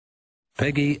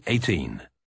Peggy 18.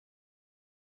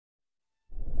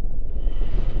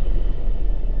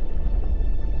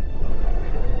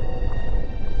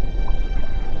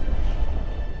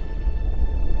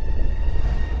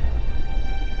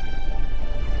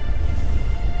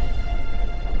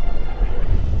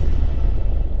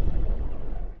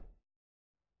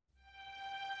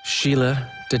 Sheila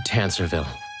de Tanserville.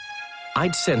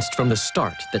 I'd sensed from the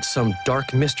start that some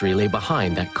dark mystery lay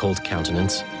behind that cold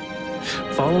countenance.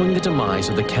 Following the demise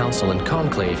of the Council and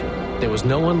Conclave, there was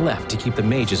no one left to keep the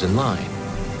mages in line.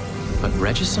 But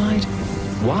regicide?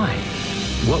 Why?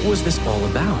 What was this all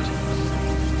about?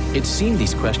 It seemed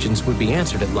these questions would be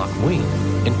answered at Loch Muin,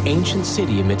 an ancient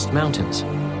city amidst mountains,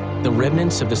 the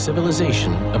remnants of the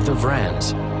civilization of the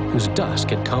Vrans, whose dusk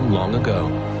had come long ago.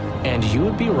 And you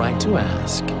would be right to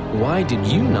ask, why did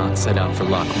you not set out for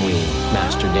Loch Muin,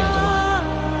 Master Dandelion?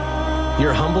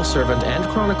 Your humble servant and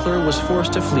chronicler was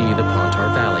forced to flee the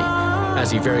Pontar Valley, as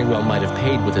he very well might have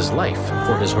paid with his life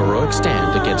for his heroic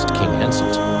stand against King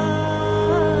Henselt.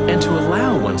 And to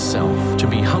allow oneself to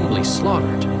be humbly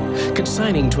slaughtered,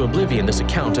 consigning to oblivion this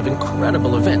account of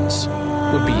incredible events,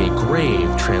 would be a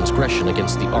grave transgression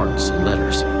against the arts and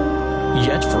letters.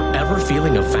 Yet, forever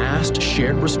feeling a vast,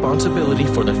 shared responsibility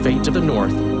for the fate of the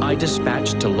North, I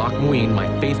dispatched to Loch Muin my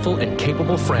faithful and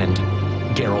capable friend,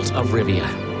 Geralt of Rivia.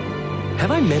 Have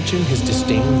I mentioned his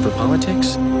disdain for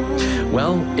politics?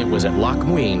 Well, it was at Loch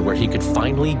Muin where he could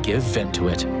finally give vent to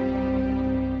it.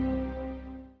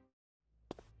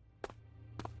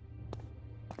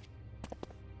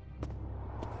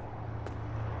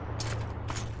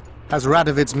 Has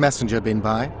Radovid's messenger been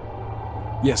by?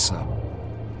 Yes, sir.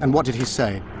 And what did he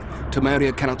say?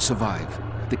 Temeria cannot survive.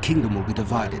 The kingdom will be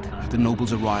divided. The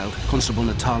nobles are riled. Constable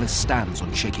Natalis stands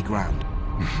on shaky ground.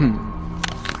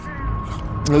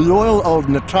 The loyal old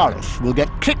Natalis will get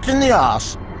kicked in the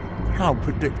arse. How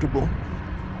predictable.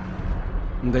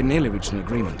 They nearly reached an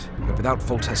agreement, but without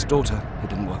Foltest's daughter, it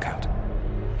didn't work out.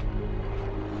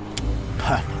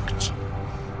 Perfect.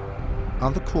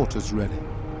 Are the quarters ready?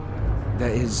 There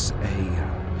is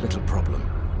a little problem.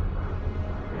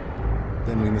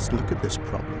 Then we must look at this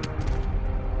problem.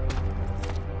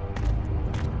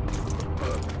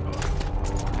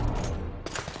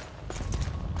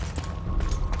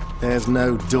 There's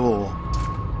no door.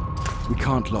 We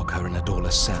can't lock her in a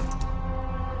doorless cell.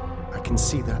 I can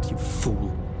see that, you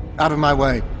fool. Out of my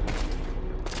way.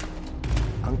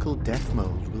 Uncle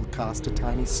Deathmold will cast a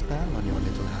tiny spell on your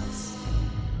little house.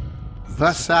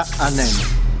 Versa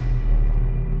Anem.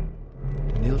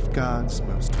 Nilfgaard's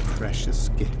most precious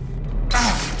gift.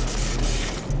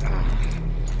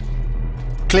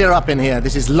 Clear up in here.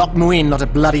 This is Loch Muin, not a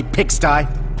bloody pigsty.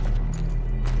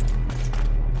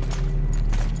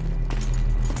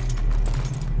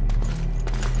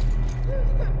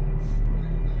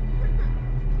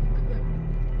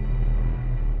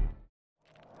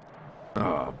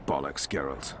 Oh, bollocks,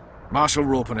 Geralt. Marshal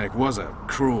Raupenek was a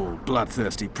cruel,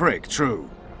 bloodthirsty prick, true.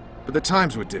 But the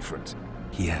times were different.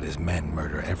 He had his men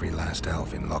murder every last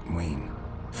elf in Loch Muin.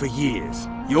 For years,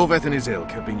 Yorveth and his ilk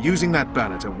have been using that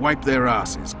banner to wipe their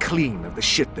asses clean of the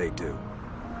shit they do.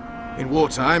 In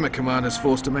wartime, a commander's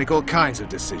forced to make all kinds of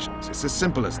decisions. It's as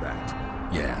simple as that.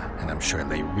 Yeah, and I'm sure it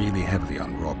lay really heavily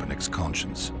on Raupenek's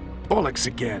conscience. Bollocks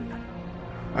again.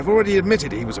 I've already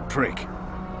admitted he was a prick.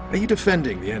 Are you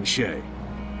defending the Enshe?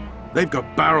 They've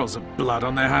got barrels of blood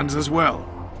on their hands as well.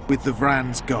 With the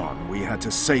Vrans gone, we had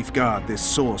to safeguard this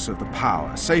source of the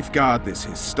power, safeguard this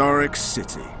historic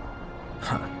city.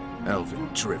 Huh, elven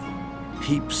drivel.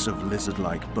 Heaps of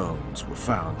lizard-like bones were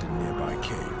found in nearby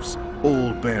caves,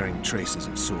 all bearing traces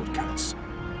of sword cuts.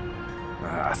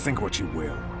 Think what you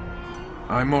will.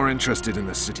 I'm more interested in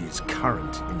the city's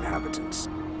current inhabitants.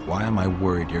 Why am I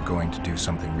worried you're going to do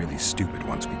something really stupid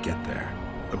once we get there?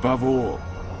 Above all,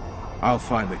 I'll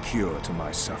find the cure to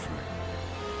my suffering.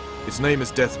 Its name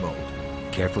is Deathmold.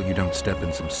 Careful you don't step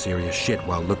in some serious shit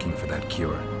while looking for that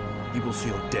cure. You will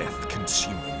feel death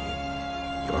consuming you.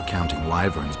 You're counting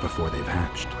wyverns before they've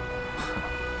hatched.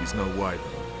 He's no wyvern.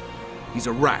 He's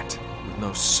a rat with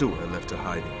no sewer left to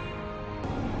hide in.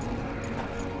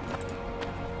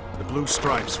 The blue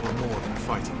stripes were more than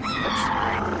fighting thieves.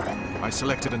 I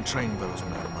selected and trained those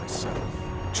men myself.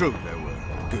 True, there were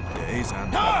good days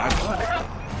and bad.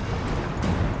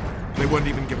 They weren't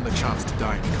even given the chance to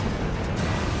die in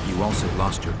combat. You also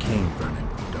lost your king, Vernon.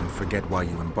 Don't forget why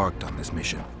you embarked on this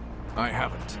mission. I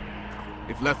haven't.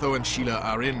 If Letho and Sheila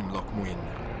are in Loch Muin,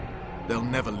 they'll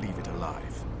never leave it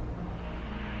alive.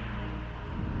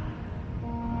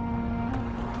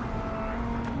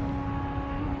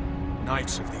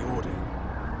 Knights of the Order.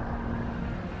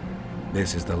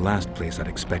 This is the last place I'd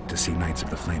expect to see Knights of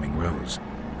the Flaming Rose.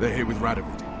 They're here with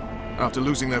Radovid. After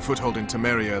losing their foothold in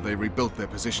Temeria, they rebuilt their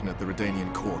position at the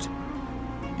Redanian court.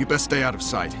 You best stay out of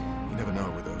sight. You never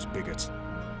know with those bigots.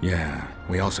 Yeah,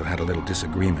 we also had a little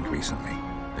disagreement recently.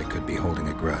 They could be holding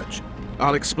a grudge.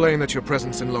 I'll explain that your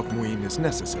presence in Loch Muin is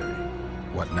necessary.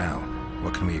 What now?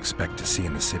 What can we expect to see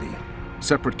in the city?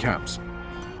 Separate camps,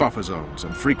 buffer zones,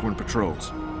 and frequent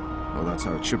patrols. Well, that's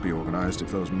how it should be organized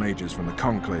if those mages from the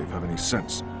Conclave have any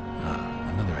sense.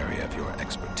 Ah, another area of your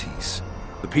expertise.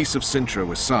 The Peace of Sintra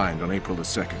was signed on April the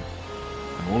 2nd,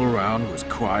 and all around was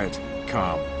quiet,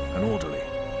 calm, and orderly.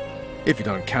 If you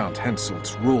don't count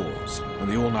Henselt's roars and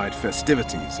the all-night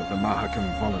festivities of the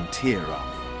Mahakam Volunteer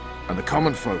Army. And the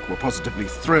common folk were positively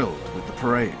thrilled with the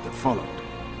parade that followed.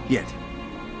 Yet,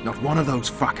 not one of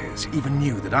those fuckers even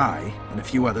knew that I, and a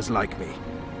few others like me,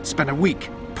 spent a week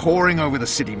poring over the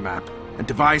city map and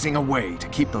devising a way to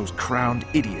keep those crowned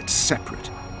idiots separate,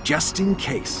 just in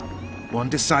case one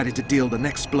decided to deal the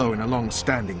next blow in a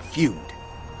long-standing feud.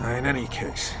 In any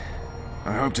case,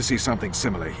 I hope to see something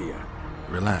similar here.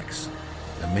 Relax.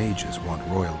 The mages want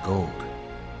royal gold.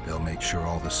 They'll make sure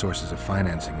all the sources of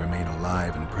financing remain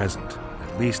alive and present,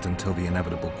 at least until the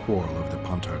inevitable quarrel over the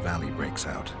Pontar Valley breaks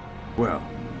out. Well,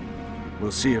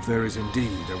 we'll see if there is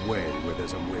indeed a way where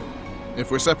there's a will. If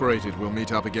we're separated, we'll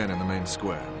meet up again in the main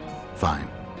square. Fine.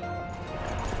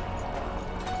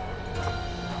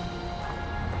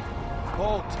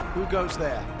 Halt! Who goes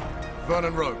there?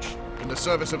 Vernon Roach, in the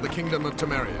service of the Kingdom of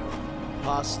Temeria.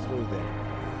 Pass through then.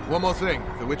 One more thing,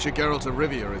 the Witcher Geralt of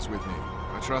Rivia is with me.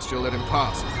 I trust you'll let him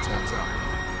pass if it turns out.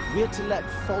 We're to let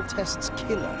Foltest's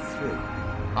killer through.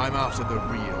 I'm after the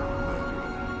real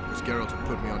murderer, as Geralt had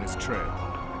put me on his trail.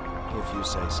 If you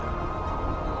say so.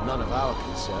 None of our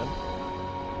concern.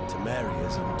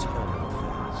 Temeria's internal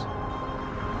affairs.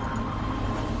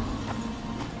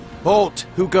 Halt!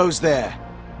 Who goes there?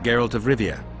 Geralt of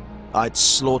Rivia. I'd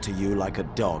slaughter you like a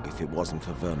dog if it wasn't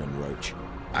for Vernon Roach.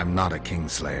 I'm not a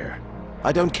Kingslayer.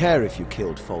 I don't care if you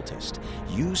killed Foltest.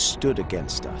 You stood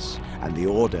against us, and the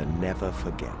Order never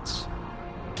forgets.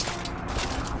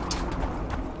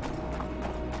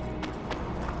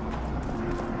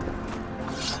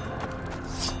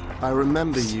 I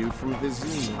remember you from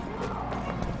Vizima.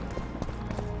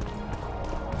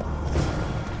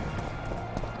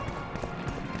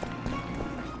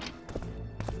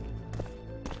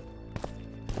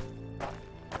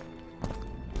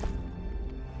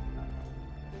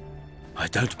 I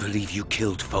don't believe you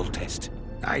killed Foltest.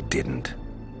 I didn't.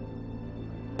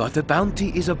 But a bounty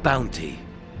is a bounty.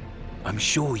 I'm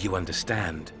sure you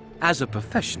understand. As a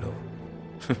professional.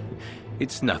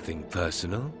 It's nothing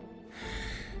personal.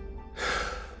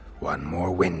 One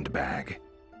more windbag.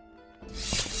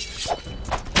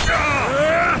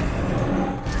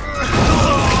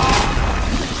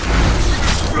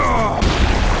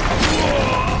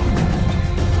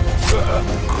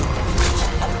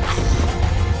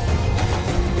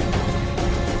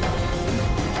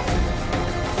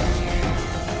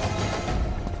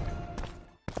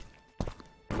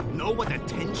 Know what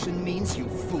attention means, you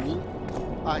fool?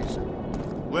 Aye, sir.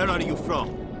 Where are you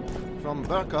from? From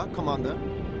Burka, Commander.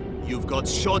 You've got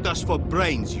sawdust for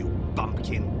brains, you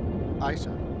bumpkin. Aye,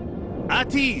 sir.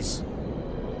 At ease!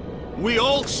 We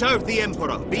all serve the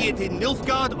Emperor, be it in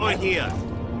Nilfgaard or here.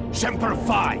 Semper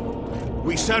Fi!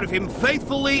 We serve him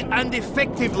faithfully and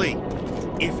effectively.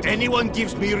 If anyone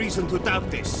gives me reason to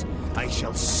doubt this, I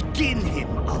shall skin him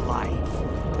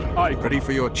alive. Aye, ready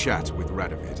for your chat with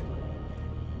Radovid.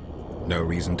 No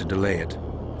reason to delay it.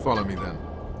 Follow me then.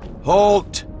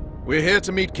 Halt! We're here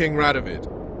to meet King Radovid.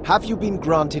 Have you been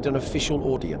granted an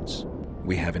official audience?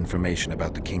 We have information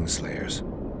about the Kingslayers.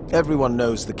 Everyone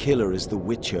knows the killer is the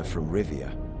Witcher from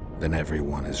Rivia. Then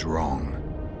everyone is wrong.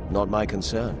 Not my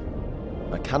concern.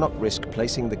 I cannot risk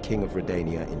placing the King of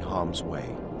Redania in harm's way.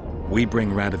 We bring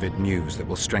Radovid news that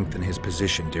will strengthen his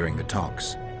position during the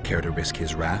talks. Care to risk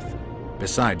his wrath?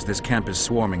 Besides, this camp is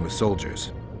swarming with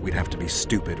soldiers. We'd have to be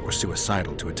stupid or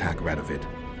suicidal to attack Radovid.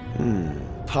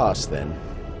 Pass then,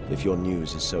 if your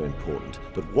news is so important.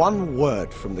 But one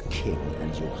word from the King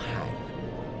and you'll hang.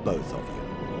 Both of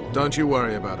you. Don't you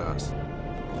worry about us.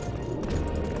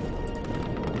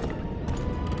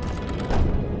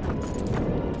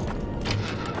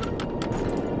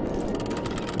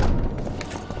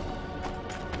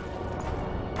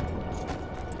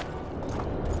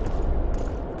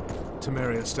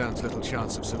 Temeria stands little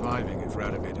chance of surviving if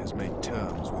Radovid has made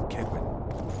terms with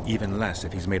Kedwin. Even less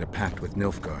if he's made a pact with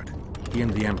Nilfgaard. He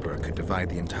and the Emperor could divide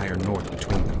the entire north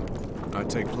between them. I'd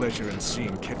take pleasure in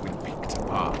seeing Kedwin picked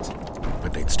apart.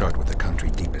 But they'd start with the country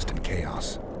deepest in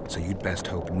chaos. so you'd best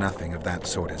hope nothing of that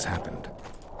sort has happened.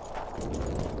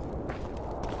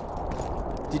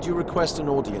 Did you request an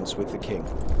audience with the king?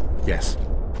 Yes.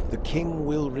 The king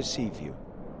will receive you.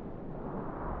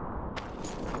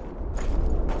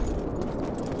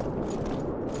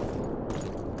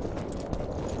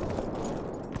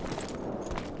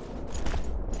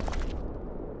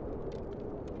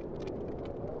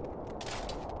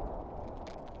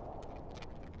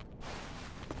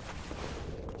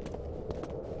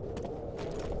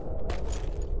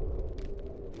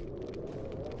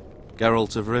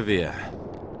 Geralt of Rivia.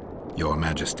 Your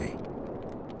Majesty.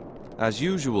 As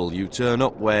usual, you turn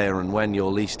up where and when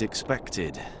you're least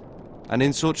expected. And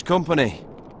in such company.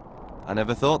 I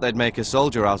never thought they'd make a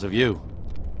soldier out of you.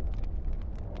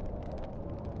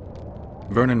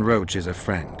 Vernon Roach is a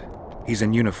friend. He's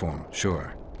in uniform,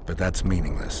 sure, but that's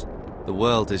meaningless. The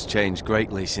world has changed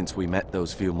greatly since we met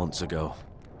those few months ago.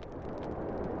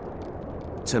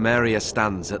 Temeria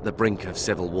stands at the brink of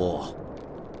civil war.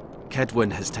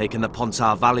 Kedwin has taken the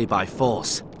Pontar Valley by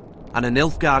force, and a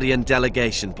Nilfgaardian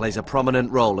delegation plays a prominent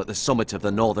role at the summit of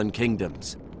the Northern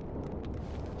Kingdoms.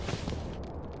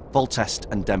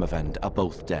 Foltest and Demavend are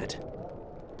both dead,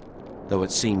 though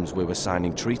it seems we were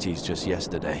signing treaties just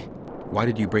yesterday. Why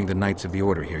did you bring the Knights of the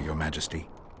Order here, Your Majesty?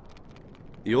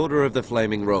 The Order of the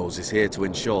Flaming Rose is here to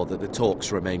ensure that the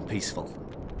talks remain peaceful.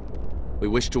 We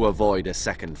wish to avoid a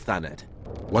second Thaned.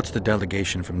 What's the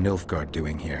delegation from Nilfgaard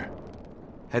doing here?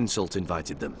 Henselt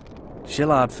invited them.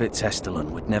 Shillard Fitzhestelin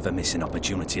would never miss an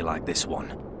opportunity like this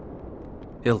one.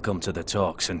 He'll come to the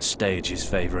talks and stage his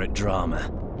favorite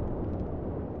drama.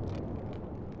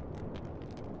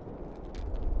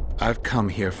 I've come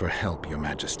here for help, Your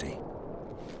Majesty.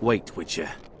 Wait, Witcher.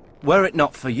 Were it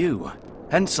not for you,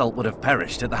 Henselt would have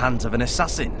perished at the hands of an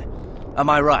assassin. Am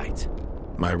I right?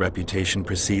 My reputation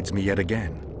precedes me yet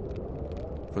again.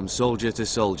 From soldier to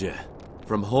soldier,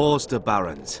 from whores to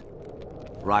barons,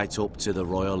 right up to the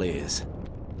royal ears.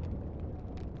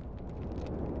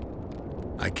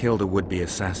 I killed a would-be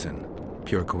assassin.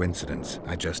 Pure coincidence.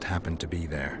 I just happened to be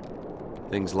there.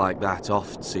 Things like that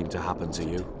oft seem to happen to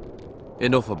you.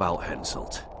 Enough about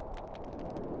Henselt.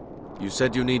 You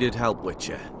said you needed help,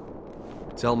 Witcher.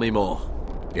 Tell me more.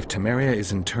 If Temeria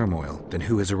is in turmoil, then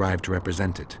who has arrived to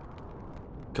represent it?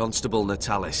 Constable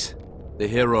Natalis, the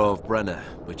hero of Brenner,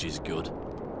 which is good.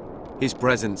 His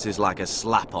presence is like a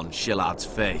slap on Shillard's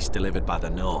face delivered by the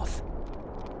North.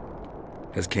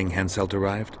 Has King Henselt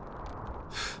arrived?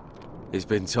 He's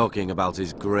been talking about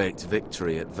his great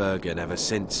victory at Vergen ever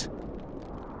since.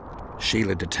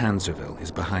 Sheila de Tanserville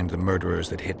is behind the murderers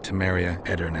that hit Temeria,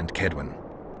 Eddern, and Kedwin.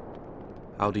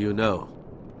 How do you know?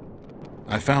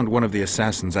 I found one of the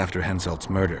assassins after Henselt's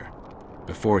murder.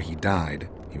 Before he died,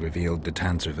 he revealed de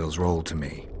Tanserville's role to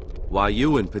me. Why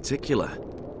you in particular?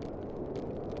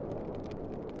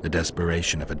 The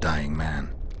desperation of a dying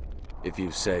man. If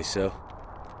you say so.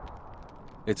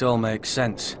 It all makes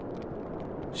sense.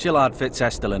 Shillard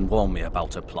Fitzhestelin warned me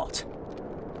about a plot.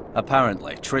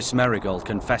 Apparently, Triss Merigold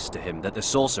confessed to him that the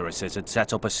sorceresses had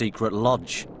set up a secret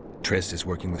lodge. Triss is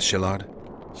working with Shillard?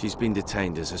 She's been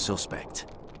detained as a suspect.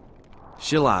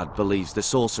 Shillard believes the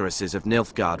sorceresses of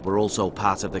Nilfgaard were also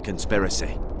part of the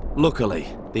conspiracy. Luckily,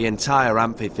 the entire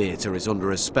amphitheater is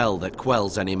under a spell that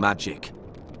quells any magic.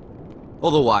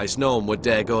 Otherwise, no one would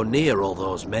dare go near all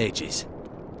those mages.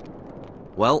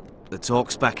 Well, the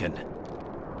talks beckon.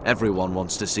 Everyone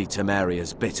wants to see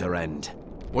Temeria's bitter end.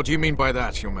 What do you mean by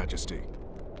that, Your Majesty?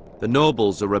 The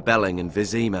nobles are rebelling in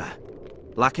Vizima.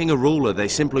 Lacking a ruler, they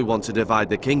simply want to divide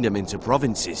the kingdom into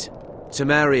provinces.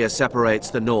 Temeria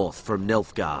separates the north from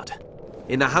Nilfgaard.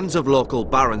 In the hands of local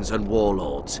barons and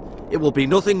warlords, it will be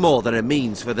nothing more than a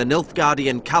means for the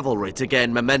Nilfgaardian cavalry to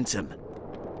gain momentum.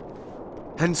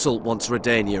 Henselt wants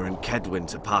Redania and Kedwin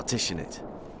to partition it.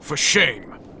 For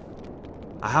shame!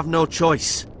 I have no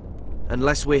choice,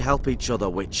 unless we help each other,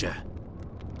 Witcher.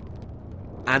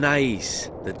 Anais,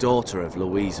 the daughter of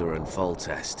Louisa and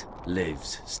Foltest,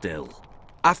 lives still.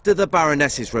 After the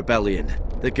Baroness's rebellion,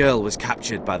 the girl was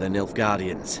captured by the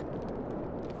Nilfgaardians.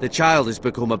 The child has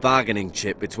become a bargaining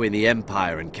chip between the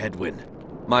Empire and Kedwin.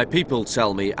 My people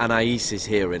tell me Anais is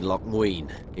here in Lochmuin,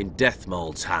 in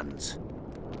Deathmold's hands.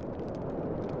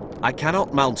 I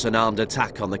cannot mount an armed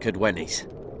attack on the Kedwenis.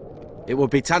 It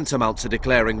would be tantamount to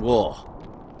declaring war,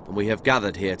 and we have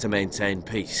gathered here to maintain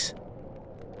peace.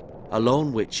 A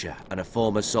lone Witcher and a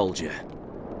former soldier.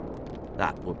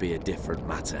 That would be a different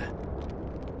matter.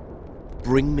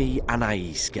 Bring me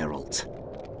Anais, Geralt,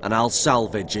 and I'll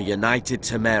salvage a united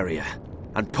Temeria,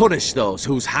 and punish those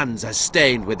whose hands are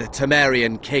stained with the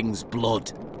Temerian king's blood.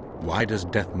 Why does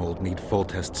Deathmold need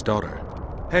Foltest's daughter?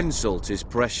 Henselt is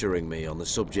pressuring me on the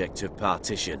subject of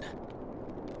partition.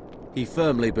 He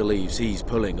firmly believes he's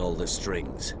pulling all the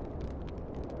strings.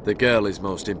 The girl is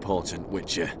most important,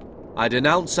 Witcher. I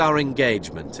denounce our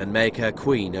engagement and make her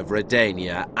queen of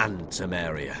Redania and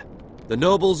Temeria. The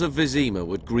nobles of Vizima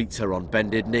would greet her on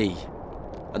bended knee,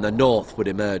 and the North would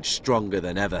emerge stronger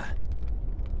than ever.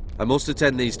 I must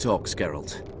attend these talks,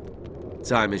 Geralt.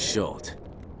 Time is short.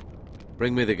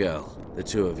 Bring me the girl, the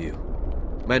two of you.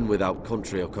 Men without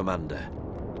country or commander.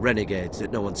 Renegades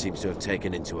that no one seems to have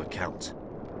taken into account.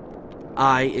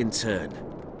 I, in turn,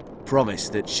 promise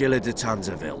that Sheila de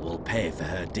Tanzerville will pay for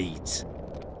her deeds.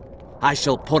 I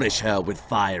shall punish her with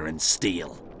fire and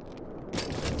steel.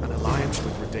 An alliance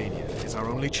with Redania is our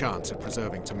only chance at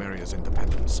preserving Temeria's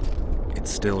independence.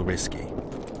 It's still risky.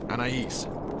 Anais,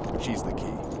 she's the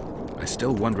key. I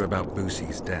still wonder about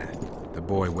Boosie's death. The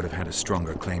boy would have had a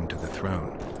stronger claim to the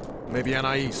throne. Maybe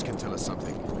Anais can tell us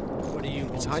something. What do you?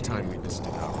 It's high time we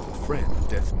visited our old friend,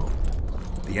 Deathmold.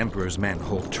 The Emperor's men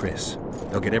hold Triss.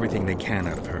 They'll get everything they can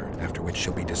out of her, after which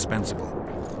she'll be dispensable.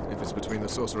 If it's between the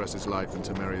sorceress's life and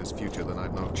Temeria's future, then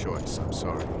I've no choice. I'm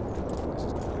sorry. This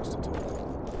is no place to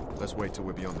talk. Let's wait till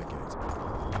we're beyond the gate.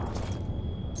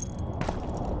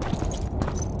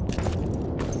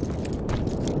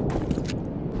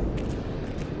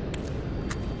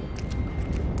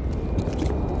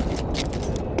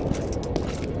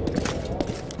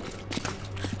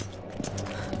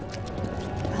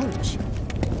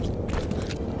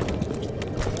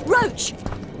 Roach!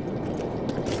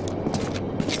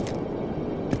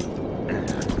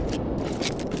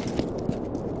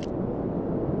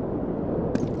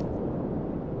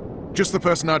 Just the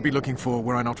person I'd be looking for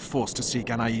were I not forced to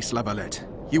seek Anais Lavalette.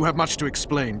 You have much to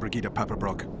explain, Brigida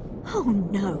Paperbrock. Oh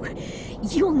no,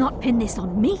 you'll not pin this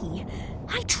on me.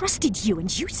 I trusted you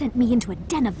and you sent me into a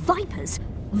den of vipers.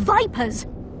 Vipers!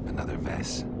 Another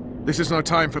Vess. This is no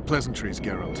time for pleasantries,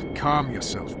 Geralt. Calm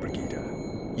yourself, Brigida.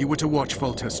 You were to watch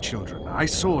Foltest's children. I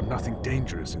saw nothing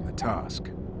dangerous in the task.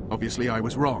 Obviously I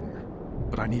was wrong,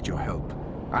 but I need your help.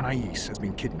 Anais has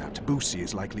been kidnapped. Boosie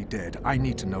is likely dead. I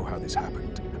need to know how this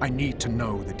happened. I need to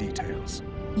know the details.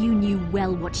 You knew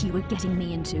well what you were getting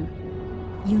me into.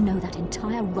 You know that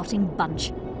entire rotting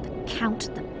bunch. The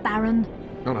Count, the Baron.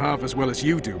 Not half as well as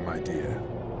you do, my dear.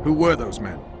 Who were those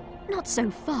men? Not so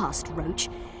fast, Roach.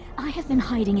 I have been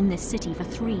hiding in this city for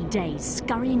 3 days,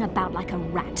 scurrying about like a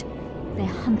rat. They're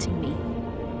hunting me.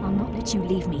 I'll not let you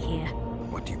leave me here.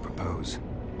 What do you propose?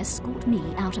 Escort me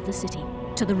out of the city,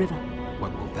 to the river.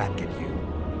 What will that get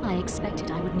you? I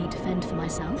expected I would need to fend for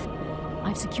myself.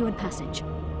 I've secured passage.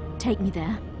 Take me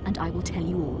there, and I will tell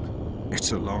you all.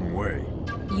 It's a long way.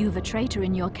 You've a traitor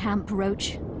in your camp,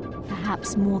 Roach.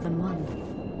 Perhaps more than one.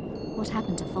 What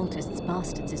happened to Foltest's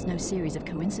bastards is no series of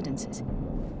coincidences.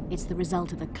 It's the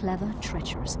result of a clever,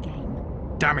 treacherous game.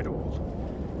 Damn it all.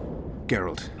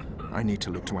 Geralt, I need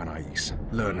to look to Anais,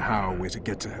 learn how we're to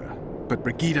get to her. But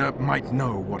Brigida might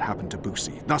know what happened to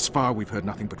Boosie. Thus far, we've heard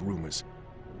nothing but rumors.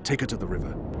 Take her to the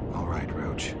river. All right,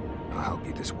 Roach. I'll help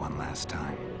you this one last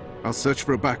time. I'll search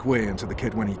for a back way into the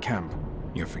Kedweni camp.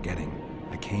 You're forgetting.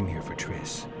 I came here for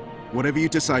Triss. Whatever you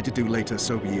decide to do later,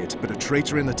 so be it. But a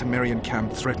traitor in the Temerian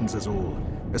camp threatens us all.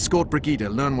 Escort Brigida,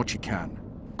 learn what you can.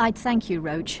 I'd thank you,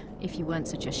 Roach, if you weren't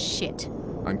such a shit.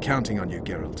 I'm counting on you,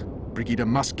 Geralt. Brigida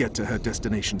must get to her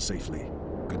destination safely.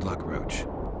 Good luck, Roach.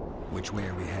 Which way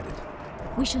are we headed?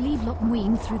 We shall leave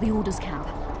Lochmuin through the Order's camp.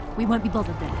 We won't be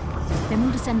bothered there. Then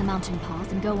we'll descend the mountain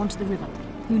path and go onto the river.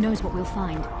 Who knows what we'll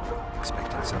find.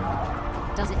 Expecting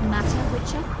someone? Does it matter,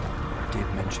 Witcher? Did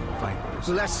mention vipers.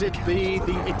 Blessed be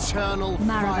the eternal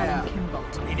Maribel fire. and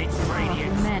Kimbot. In its Powerful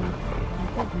radiance. men.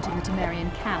 Important in the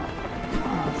Temerian camp.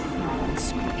 Oh,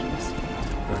 unscrupulous.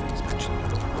 Vernon's mentioned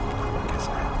them. I guess I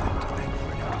have them to thank for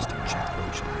an interesting chat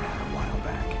Roach and I had a while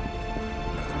back.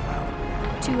 Know them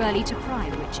well. Too early to pry,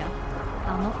 Witcher.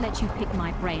 I'll not let you pick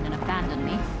my brain and abandon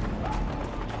me.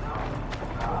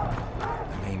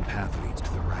 The main path leads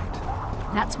to the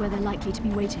right. That's where they're likely to be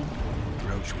waiting.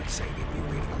 Roach would say they'd be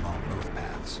waiting along both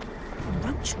paths.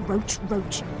 Roach, Roach,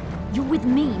 Roach. You're with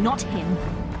me, not him.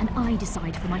 And I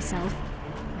decide for myself.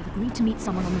 I've agreed to meet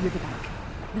someone on the riverbank.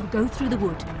 We'll go through the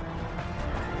wood.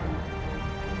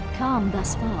 Calm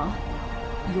thus far.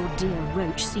 Your dear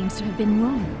Roach seems to have been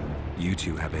wrong. You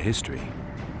two have a history,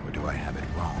 or do I have it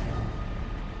wrong?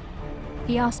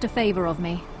 He asked a favor of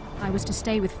me. I was to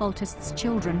stay with Foltest's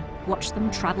children, watch them,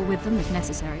 travel with them if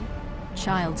necessary.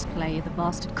 Child's play, the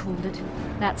bastard called it.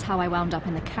 That's how I wound up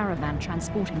in the caravan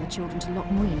transporting the children to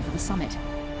Lochmuin for the summit.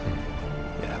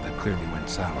 Yeah, that clearly went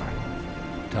sour.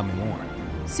 Tell me more.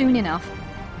 Soon enough.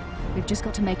 We've just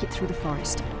got to make it through the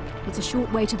forest. It's a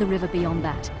short way to the river beyond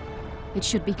that. It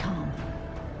should be calm.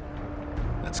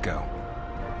 Let's go.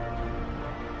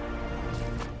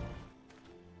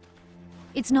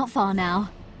 It's not far now.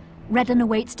 Redlin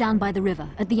awaits down by the river,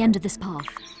 at the end of this path.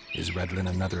 Is Redlin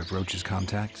another of Roach's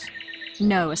contacts?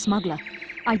 No, a smuggler.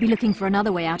 I'd be looking for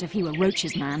another way out if he were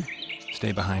Roach's man.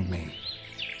 Stay behind me.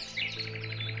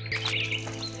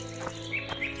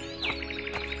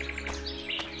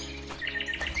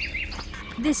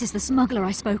 This is the smuggler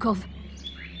I spoke of.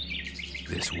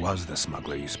 This was the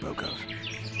smuggler you spoke of.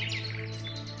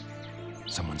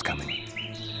 Someone's coming.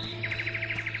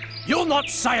 You'll not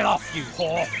sail off, you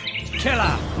whore! Kill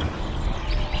her!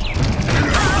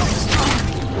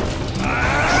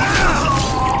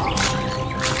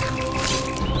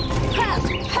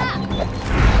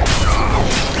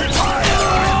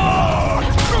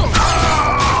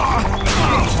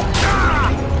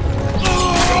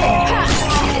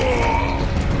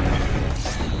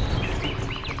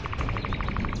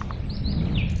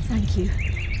 Thank you.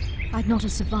 I'd not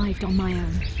have survived on my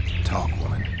own. Talk,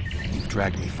 woman. You've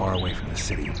dragged me far away from the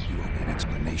city. You owe me an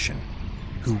explanation.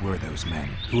 Who were those men?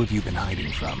 Who have you been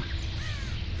hiding from?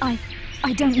 I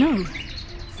don't know.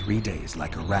 3 days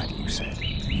like a rat, you said.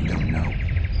 You don't know?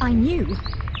 I knew.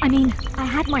 I mean, I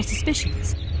had my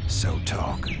suspicions. So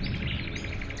talk.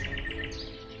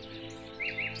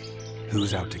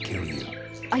 Who's out to kill you?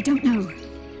 I don't know.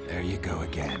 There you go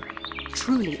again.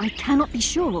 Truly, I cannot be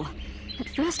sure. At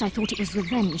first I thought it was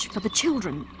revenge for the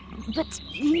children. But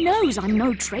he knows I'm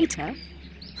no traitor.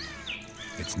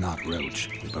 It's not Roach.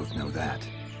 We both know that.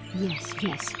 Yes,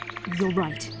 you're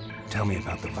right. Tell me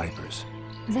about the Vipers.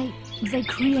 They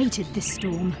created this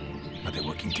storm. Are they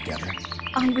working together?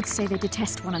 I would say they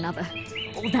detest one another.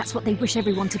 Or that's what they wish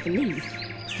everyone to believe.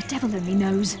 The devil only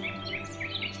knows.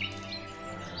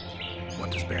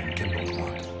 What does Baron Kimbold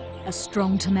want? A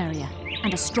strong Temeria,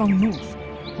 and a strong North.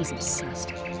 He's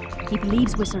obsessed. He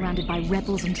believes we're surrounded by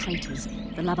rebels and traitors.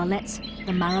 The Lavalettes,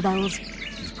 the Marabels.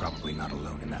 He's probably not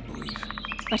alone in that belief.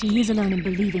 But he is alone in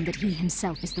believing that he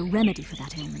himself is the remedy for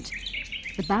that ailment.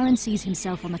 The Baron sees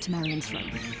himself on the Temerian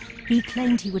throne. He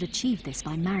claimed he would achieve this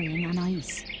by marrying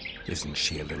Anais. Isn't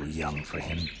she a little young for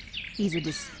him? He's a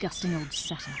disgusting old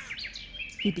setter.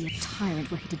 He'd be a tyrant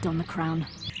were he to don the crown.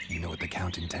 You know what the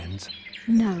Count intends?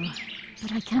 No,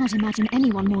 but I cannot imagine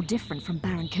anyone more different from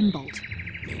Baron Kimbold.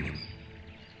 Meaning?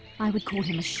 I would call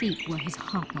him a sheep were his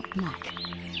heart not black.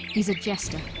 He's a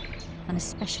jester, an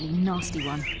especially nasty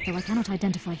one, though I cannot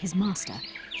identify his master.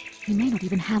 He may not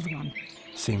even have one.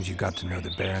 Seems you got to know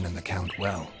the Baron and the Count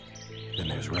well. Then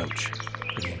there's Roach.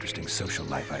 Pretty interesting social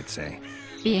life, I'd say.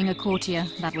 Being a courtier,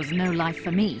 that was no life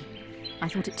for me. I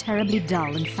thought it terribly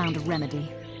dull and found a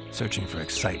remedy. Searching for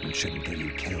excitement shouldn't get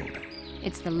you killed.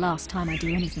 It's the last time I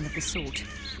do anything of the sort.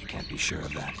 You can't be sure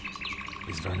of that.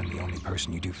 Is Vernon the only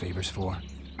person you do favors for?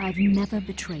 I've never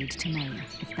betrayed Temeria,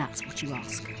 if that's what you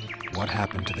ask. What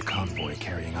happened to the convoy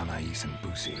carrying Anais and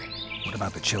Busi? What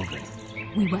about the children?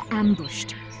 We were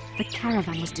ambushed. The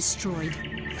caravan was destroyed.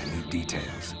 I need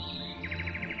details.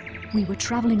 We were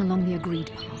traveling along the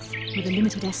agreed path, with a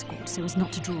limited escort so as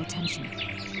not to draw attention.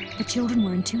 The children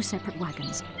were in 2 separate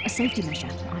wagons, a safety measure,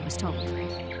 I was told.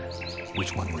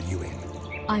 Which one were you in?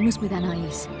 I was with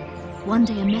Anais. One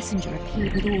day a messenger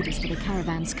appeared with orders for the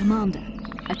caravan's commander.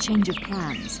 A change of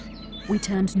plans. We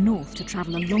turned north to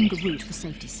travel a longer route for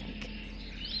safety's sake.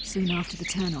 Soon after the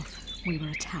turnoff, we were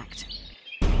attacked.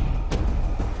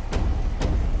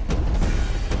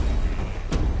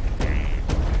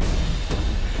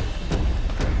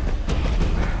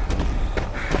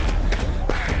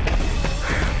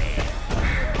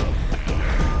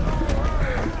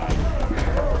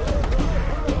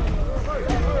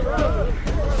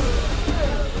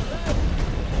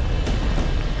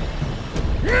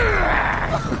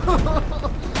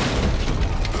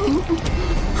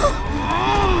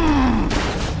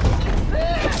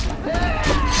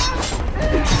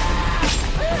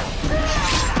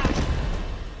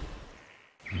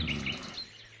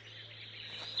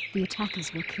 The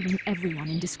attackers were killing everyone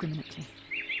indiscriminately.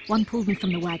 One pulled me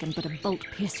from the wagon, but a bolt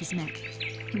pierced his neck.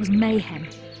 It was mayhem.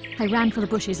 I ran for the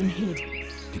bushes and hid.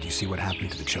 Did you see what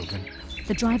happened to the children?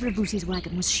 The driver of Busi's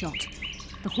wagon was shot.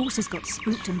 The horses got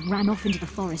spooked and ran off into the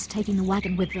forest, taking the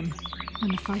wagon with them.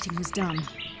 When the fighting was done,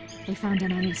 they found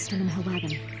Anais still in her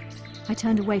wagon. I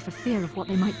turned away for fear of what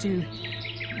they might do.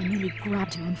 They nearly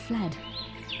grabbed her and fled.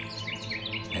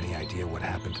 Any idea what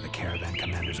happened to the caravan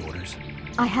commander's orders?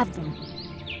 I have them.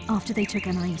 After they took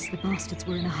Anais, the bastards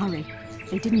were in a hurry.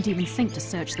 They didn't even think to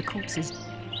search the corpses.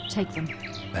 Take them.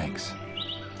 Thanks.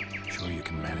 Sure you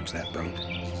can manage that boat?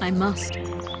 I must.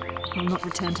 I'll not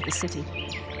return to the city.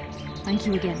 Thank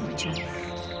you again, Richard.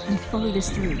 And follow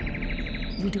this through.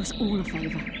 You do us all a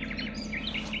favor.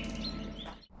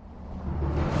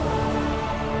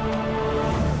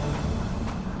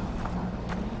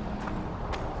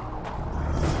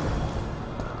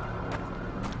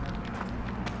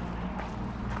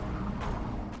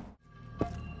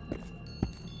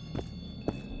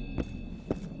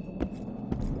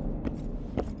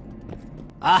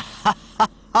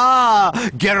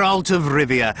 Geralt of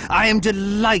Rivia, I am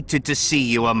delighted to see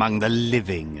you among the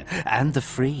living and the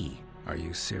free. Are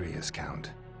you serious,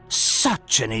 Count?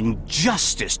 Such an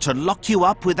injustice to lock you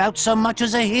up without so much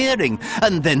as a hearing,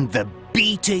 and then the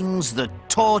beatings, the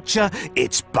torture.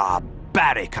 It's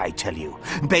barbaric, I tell you,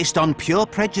 based on pure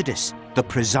prejudice, the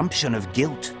presumption of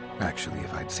guilt. Actually,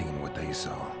 if I'd seen what they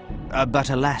saw. But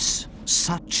alas,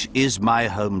 such is my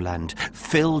homeland,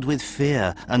 filled with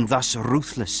fear, and thus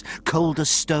ruthless, cold as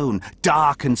stone,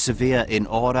 dark and severe in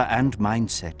aura and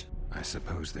mindset. I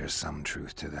suppose there's some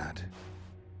truth to that.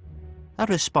 A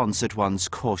response at once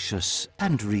cautious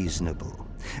and reasonable.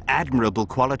 Admirable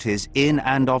qualities in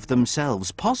and of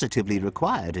themselves, positively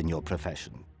required in your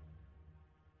profession.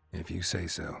 If you say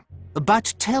so.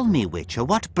 But tell me, Witcher,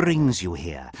 what brings you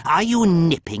here? Are you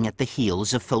nipping at the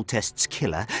heels of Foltest's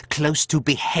killer, close to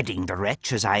beheading the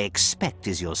wretch, as I expect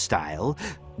is your style?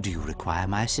 Do you require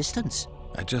my assistance?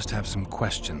 I just have some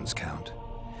questions, Count.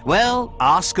 Well,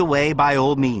 ask away by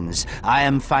all means. I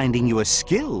am finding you a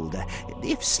skilled,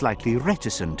 if slightly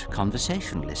reticent,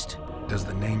 conversationalist. Does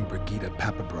the name Brigida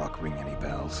Papabrock ring any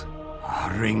bells?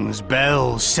 Rings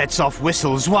bells, sets off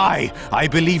whistles. Why? I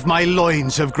believe my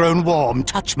loins have grown warm.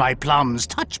 Touch my plums,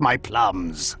 touch my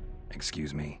plums.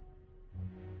 Excuse me?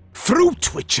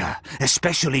 Fruit, Witcher,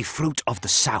 especially fruit of the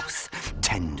south.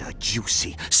 Tender,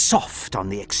 juicy, soft on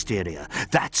the exterior.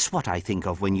 That's what I think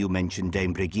of when you mention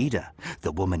Dame Brigida.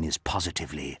 The woman is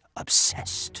positively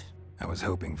obsessed. I was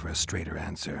hoping for a straighter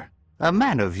answer. A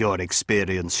man of your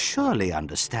experience surely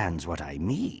understands what I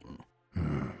mean.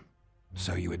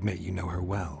 So you admit you know her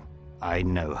well? I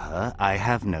know her, I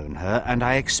have known her, and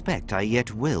I expect I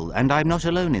yet will, and I'm not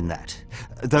alone in that.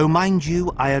 Though, mind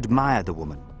you, I admire the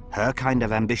woman. Her kind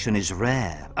of ambition is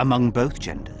rare among both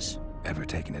genders. Ever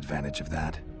taken advantage of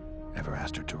that? Ever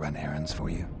asked her to run errands for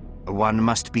you? One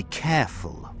must be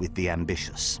careful with the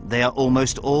ambitious. They are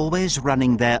almost always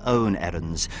running their own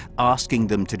errands. Asking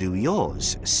them to do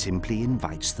yours simply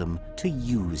invites them to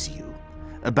use you.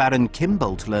 Baron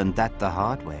Kimbolt learned that the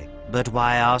hard way. But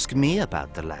why ask me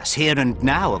about the lass, here and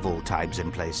now of all times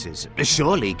and places?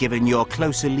 Surely, given your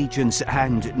close allegiance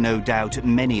and, no doubt,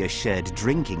 many a shared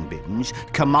drinking binge,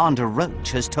 Commander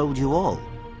Roach has told you all.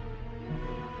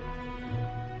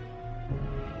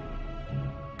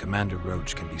 Commander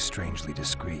Roach can be strangely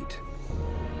discreet.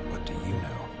 What do you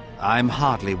know? I'm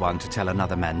hardly one to tell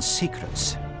another man's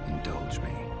secrets. Indulge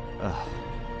me.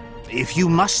 If you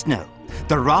must know,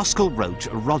 the rascal Roach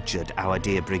rogered our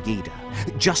dear Brigida,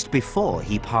 just before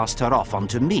he passed her off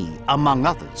onto me, among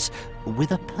others,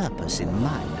 with a purpose in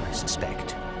mind, I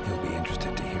suspect. He'll be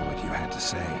interested to hear what you had to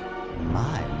say.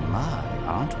 My,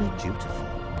 aren't we dutiful?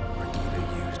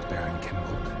 Brigida used Baron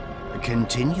Kimbolt?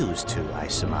 Continues to, I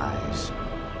surmise.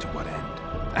 To what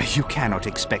end? You cannot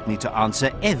expect me to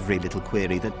answer every little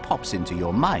query that pops into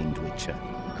your mind, Witcher.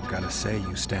 I've got to say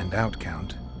you stand out,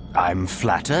 Count. I'm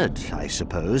flattered, I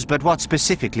suppose, but what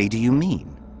specifically do you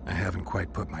mean? I haven't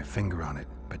quite put my finger on it,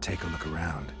 but take a look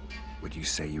around. Would you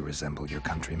say you resemble your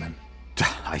countrymen?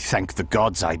 I thank the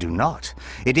gods I do not.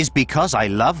 It is because I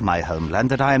love my homeland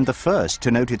that I am the first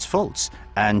to note its faults,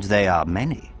 and they are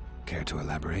many. Care to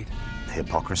elaborate?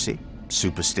 Hypocrisy,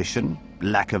 superstition,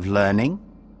 lack of learning.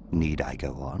 Need I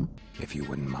go on? If you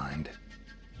wouldn't mind.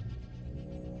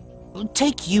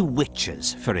 Take you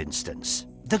witchers, for instance.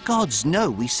 The gods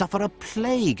know we suffer a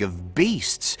plague of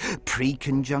beasts.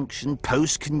 Pre-conjunction,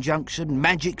 post-conjunction,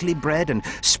 magically bred and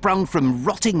sprung from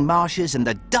rotting marshes and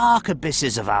the dark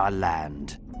abysses of our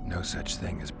land. No such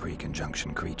thing as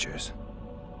pre-conjunction creatures.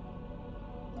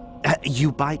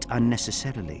 You bite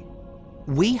unnecessarily.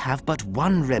 We have but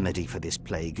one remedy for this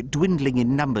plague, dwindling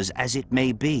in numbers as it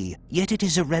may be. Yet it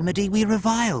is a remedy we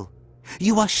revile.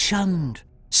 You are shunned,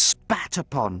 spat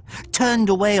upon, turned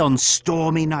away on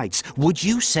stormy nights. Would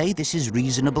you say this is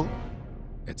reasonable?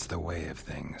 It's the way of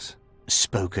things.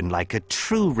 Spoken like a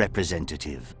true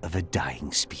representative of a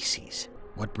dying species.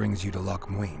 What brings you to Loch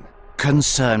Muin?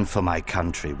 Concern for my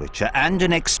country, Witcher, and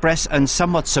an express and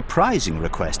somewhat surprising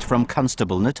request from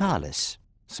Constable Natalis.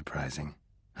 Surprising?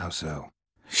 How so?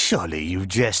 Surely you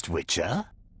jest, Witcher?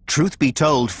 Truth be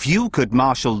told, few could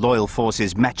marshal loyal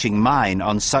forces matching mine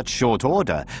on such short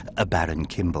order, Baron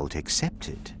Kimbolt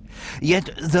accepted. Yet,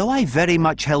 though I very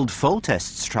much held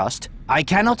Foltest's trust, I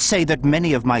cannot say that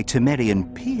many of my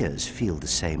Temerian peers feel the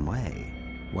same way.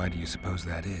 Why do you suppose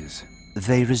that is?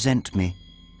 They resent me.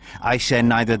 I share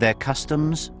neither their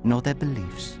customs nor their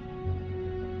beliefs.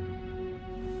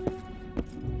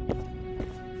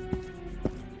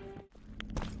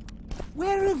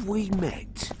 Where have we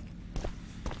met?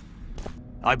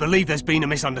 I believe there's been a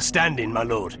misunderstanding, my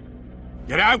lord.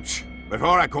 Get out,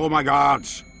 before I call my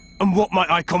guards. And what might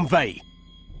I convey?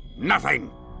 Nothing.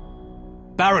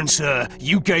 Baron, sir,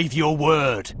 you gave your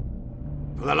word.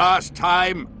 For the last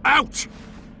time, out!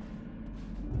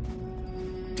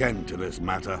 Tend to this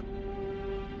matter.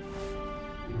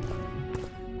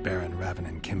 Baron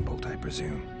Ravenin Kimbolt, I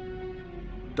presume.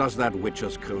 Does that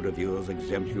Witcher's code of yours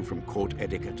exempt you from court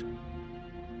etiquette?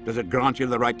 Does it grant you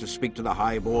the right to speak to the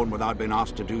Highborn without being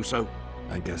asked to do so?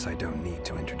 I guess I don't need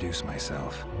to introduce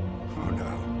myself. Oh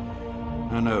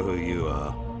no. I know who you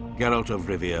are. Geralt of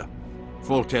Rivia.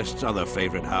 Foltest's other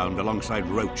favorite hound alongside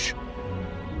Roach.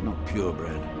 Not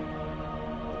purebred.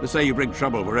 They say you bring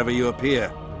trouble wherever you appear.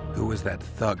 Who was that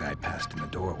thug I passed in the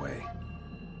doorway?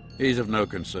 He's of no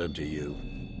concern to you.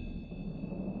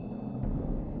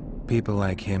 People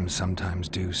like him sometimes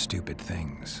do stupid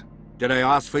things. Did I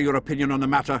ask for your opinion on the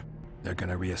matter? They're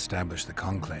gonna re-establish the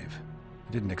Conclave.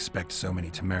 I didn't expect so many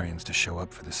Temerians to show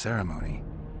up for the ceremony.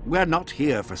 We're not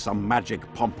here for some magic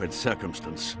pomp and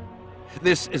circumstance.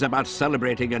 This is about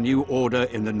celebrating a new order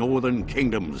in the Northern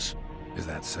Kingdoms. Is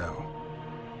that so?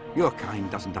 Your kind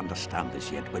doesn't understand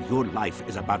this yet, but your life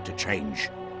is about to change.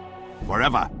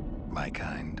 Forever. My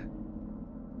kind.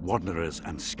 Wanderers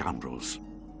and scoundrels.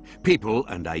 People,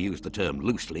 and I use the term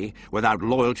loosely, without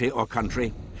loyalty or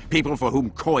country. People for whom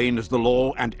coin is the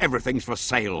law and everything's for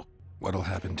sale. What'll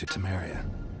happen to Temeria?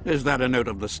 Is that a note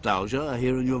of nostalgia I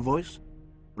hear in your voice?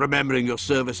 Remembering your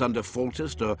service under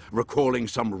Foltest, or recalling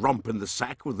some romp in the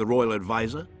sack with the royal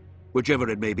advisor? Whichever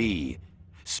it may be,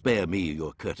 spare me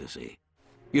your courtesy.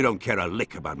 You don't care a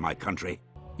lick about my country.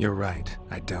 You're right,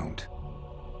 I don't.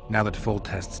 Now that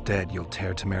Foltest's dead, you'll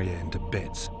tear Temeria into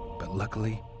bits. But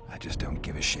luckily, I just don't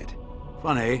give a shit.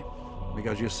 Funny,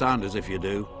 because you sound as if you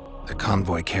do. The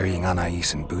convoy carrying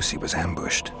Anais and Busi was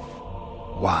ambushed.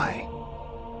 Why?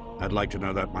 I'd like to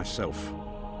know that myself.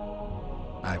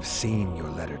 I've seen your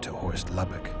letter to Horst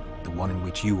Lubbock, the one in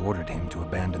which you ordered him to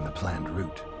abandon the planned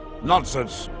route.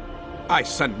 Nonsense! I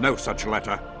sent no such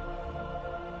letter.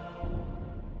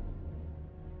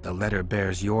 The letter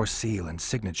bears your seal and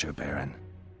signature, Baron.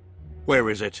 Where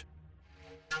is it?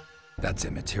 That's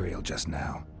immaterial just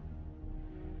now.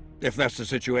 If that's the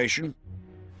situation,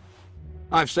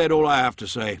 I've said all I have to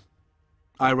say.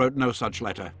 I wrote no such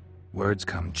letter. Words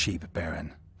come cheap,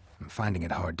 Baron. I'm finding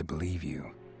it hard to believe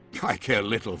you. I care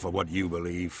little for what you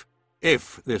believe.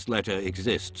 If this letter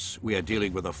exists, we are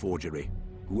dealing with a forgery.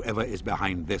 Whoever is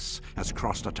behind this has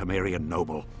crossed a Temerian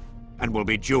noble, and will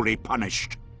be duly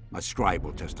punished. My scribe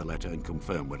will test the letter and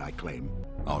confirm what I claim.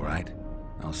 All right.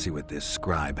 I'll see what this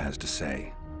scribe has to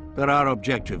say. There are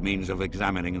objective means of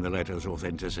examining the letter's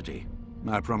authenticity.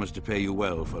 I promise to pay you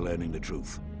well for learning the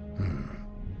truth.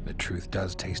 The truth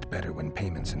does taste better when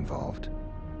payment's involved.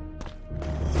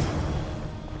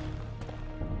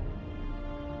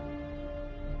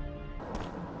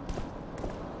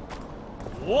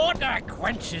 Water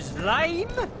quenches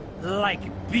lime like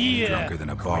beer. Drunker than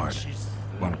a bard.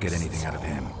 Won't get anything out of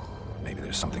him. Maybe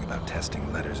there's something about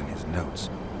testing letters in his notes.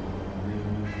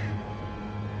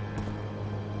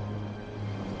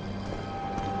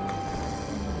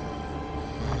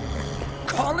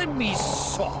 Calling me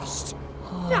sauced?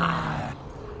 Nah.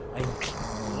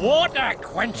 Water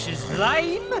quenches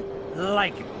lime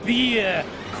like beer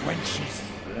quenches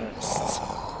thirst.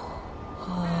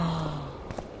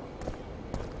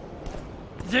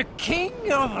 The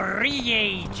king of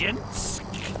reagents.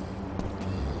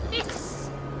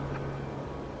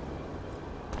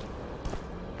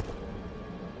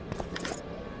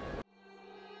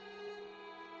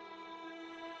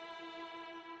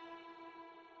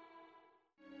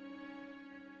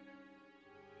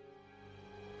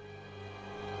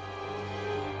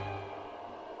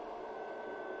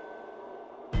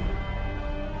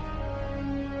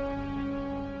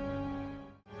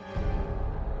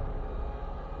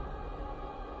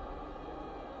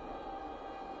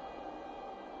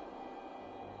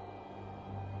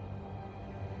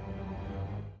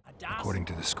 According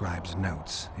to the scribe's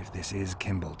notes, if this is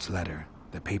Kimbolt's letter,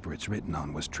 the paper it's written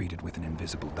on was treated with an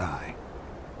invisible dye.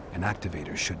 An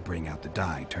activator should bring out the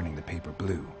dye, turning the paper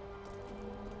blue.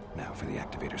 Now for the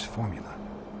activator's formula.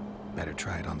 Better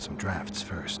try it on some drafts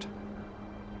first.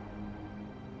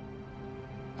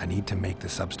 I need to make the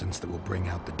substance that will bring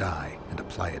out the dye and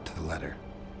apply it to the letter.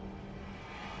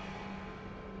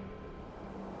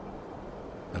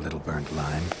 A little burnt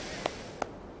lime.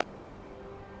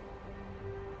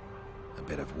 A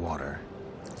bit of water.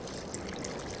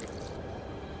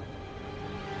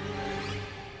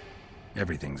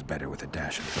 Everything's better with a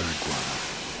dash of bird guano.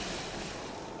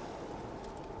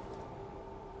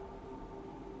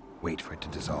 Wait for it to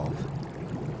dissolve.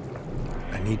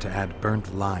 I need to add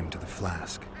burnt lime to the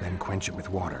flask, then quench it with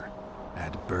water.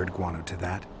 Add bird guano to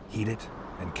that, heat it,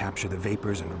 and capture the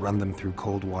vapors and run them through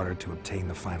cold water to obtain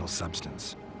the final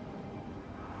substance.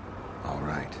 All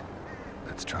right,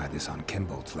 let's try this on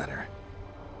Kimbolt's letter.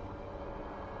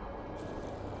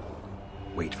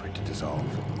 Wait for it to dissolve.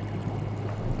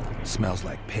 Smells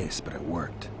like piss, but it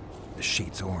worked. The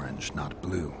sheet's orange, not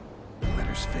blue. The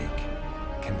letter's fake.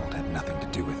 Kimbolt had nothing to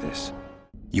do with this.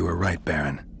 You were right,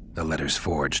 Baron. The letter's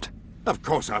forged. Of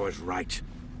course I was right.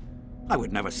 I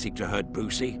would never seek to hurt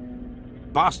Boosie.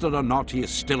 Bastard or not, he is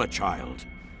still a child.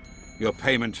 Your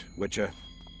payment, Witcher.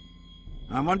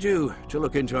 I want you to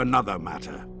look into another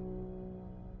matter.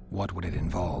 What would it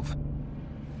involve?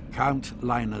 Count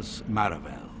Linus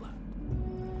Maravel.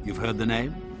 You've heard the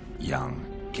name? Young,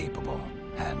 capable,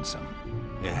 handsome.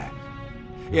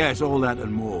 Yes, all that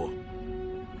and more.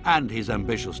 And he's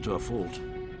ambitious to a fault.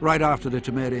 Right after the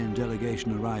Temerian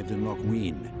delegation arrived in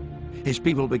Lochween, his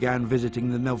people began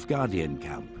visiting the Nilfgaardian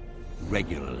camp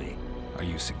regularly. Are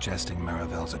you suggesting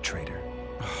Maravel's a traitor?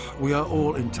 We are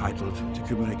all entitled to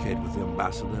communicate with the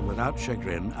ambassador without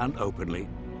chagrin and openly,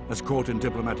 as court and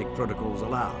diplomatic protocols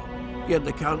allow. Yet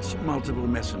the Count's multiple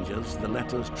messengers, the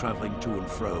letters traveling to and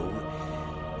fro,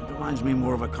 it reminds me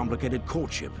more of a complicated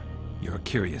courtship. You're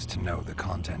curious to know the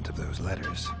content of those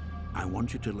letters. I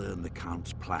want you to learn the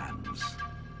Count's plans.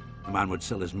 The man would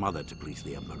sell his mother to please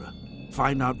the Emperor.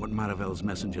 Find out what Maravel's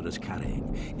messenger is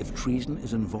carrying. If treason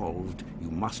is involved, you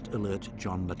must alert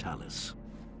John Natalis.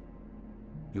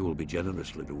 You will be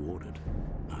generously rewarded,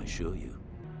 I assure you.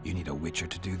 You need a Witcher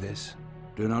to do this?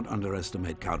 Do not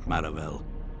underestimate Count Maravel.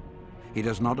 He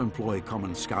does not employ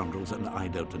common scoundrels, and I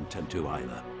don't intend to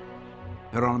either.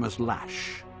 Hieronymus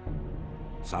Lash.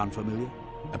 Sound familiar?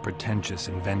 A pretentious,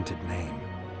 invented name.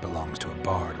 Belongs to a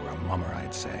bard or a mummer,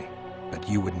 I'd say. But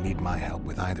you wouldn't need my help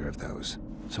with either of those,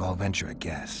 so I'll venture a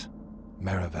guess.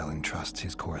 Maravel entrusts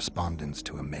his correspondence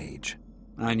to a mage.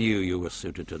 I knew you were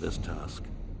suited to this task.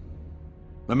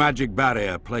 The magic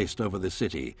barrier placed over the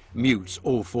city mutes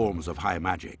all forms of high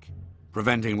magic,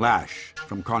 preventing Lash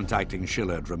from contacting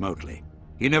Shillard remotely.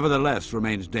 He nevertheless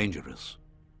remains dangerous.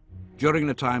 During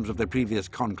the times of the previous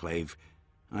conclave,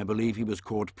 I believe he was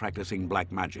caught practicing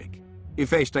black magic. He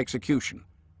faced execution,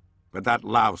 but that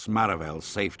louse Maravel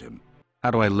saved him. How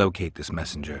do I locate this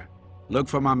messenger? Look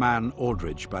for my man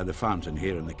Aldrich by the fountain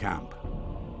here in the camp.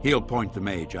 He'll point the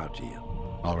mage out to you.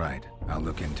 All right, I'll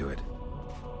look into it.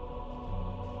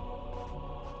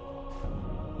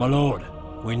 My lord,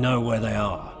 we know where they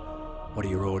are. What are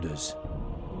your orders?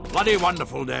 Bloody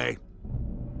wonderful day.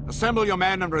 Assemble your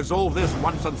men and resolve this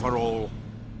once and for all.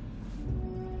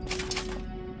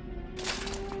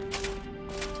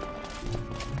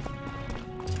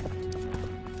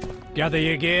 Gather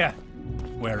your gear.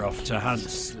 We're off to hunt,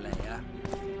 Slayer.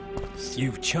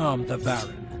 You've charmed the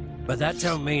Baron, but that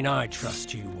don't mean I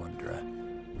trust you, Wanderer.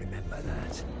 Remember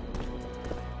that.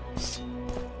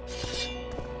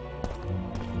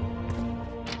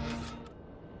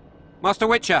 Master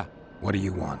Witcher! What do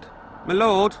you want? My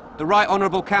lord, the Right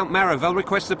Honourable Count Maravel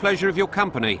requests the pleasure of your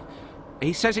company.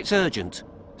 He says it's urgent.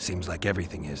 Seems like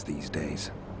everything is these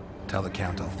days. Tell the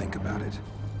Count I'll think about it.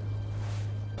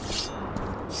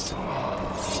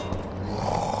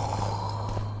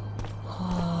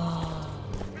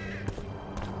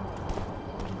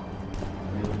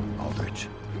 Aldrich,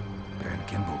 Baron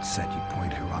Kimbolt said you'd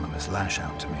point Hieronymus Lash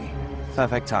out to me.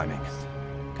 Perfect timing.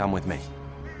 Come with me.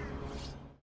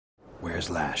 Where's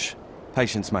Lash?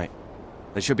 Patience, mate.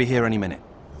 They should be here any minute.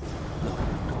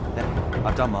 There,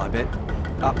 I've done my bit.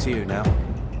 Up to you now.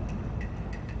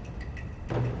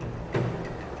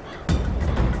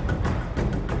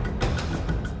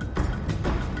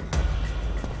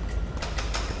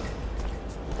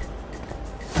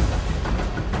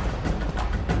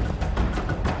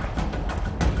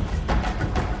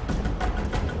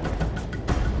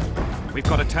 We've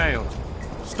got a tail.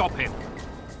 Stop him.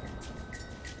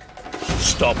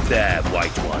 Stop there,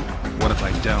 White One. What if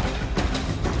I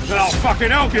don't? Then I'll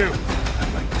fucking help you!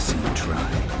 I'd like to see you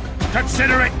try.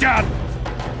 Consider it done!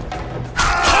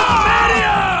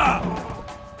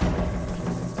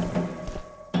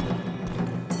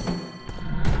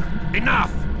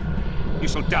 Enough! You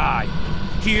shall die,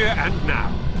 here and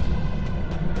now.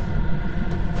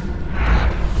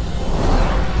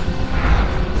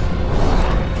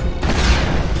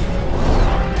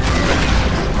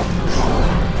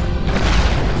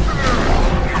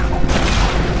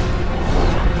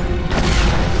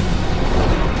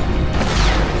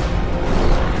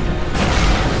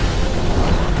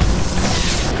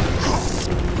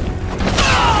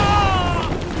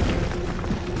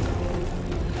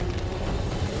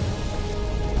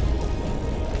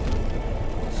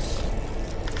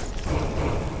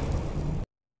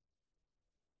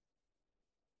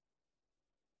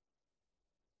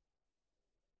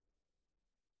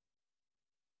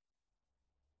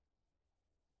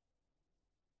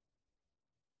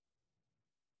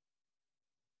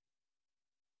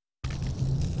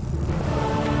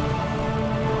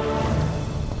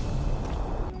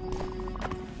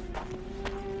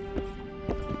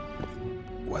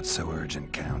 What's so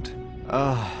urgent, Count?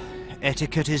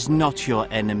 Etiquette is not your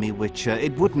enemy, Witcher.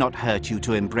 It would not hurt you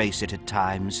to embrace it at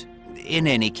times. In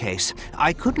any case,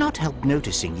 I could not help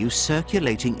noticing you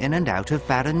circulating in and out of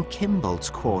Baron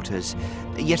Kimbolt's quarters.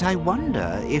 Yet I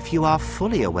wonder if you are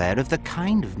fully aware of the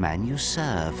kind of man you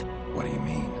serve. What do you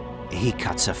mean? He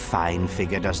cuts a fine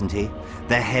figure, doesn't he?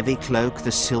 The heavy cloak,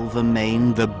 the silver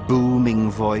mane, the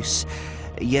booming voice.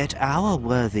 Yet our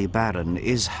worthy Baron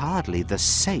is hardly the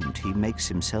saint he makes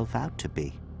himself out to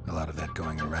be. A lot of that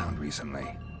going around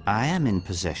recently. I am in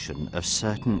possession of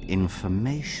certain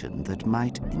information that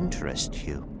might interest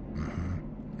you.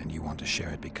 Mm-hmm. And you want to share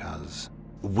it because?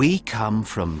 We come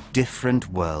from different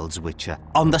worlds, Witcher.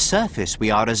 On the surface, we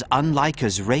are as unlike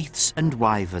as wraiths and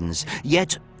wyverns.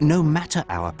 Yet, no matter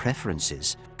our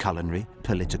preferences, culinary,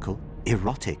 political,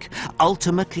 erotic,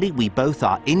 ultimately we both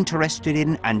are interested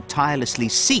in and tirelessly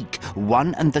seek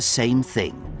one and the same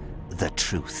thing. The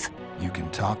truth. You can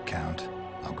talk, Count.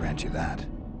 I'll grant you that.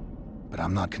 But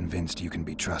I'm not convinced you can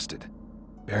be trusted.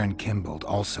 Baron Kimbolt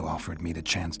also offered me the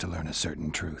chance to learn a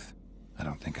certain truth. I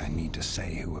don't think I need to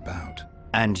say who about.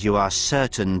 And you are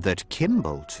certain that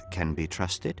Kimbolt can be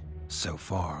trusted? So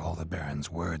far, all the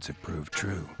Baron's words have proved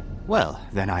true. Well,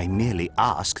 then I merely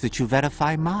ask that you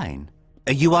verify mine.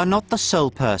 You are not the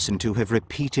sole person to have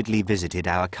repeatedly visited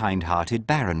our kind-hearted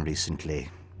Baron recently.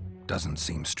 Doesn't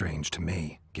seem strange to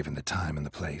me, given the time and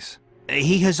the place.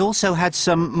 He has also had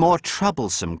some more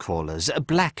troublesome callers,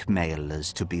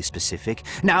 blackmailers to be specific.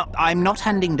 Now, I'm not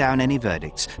handing down any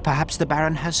verdicts. Perhaps the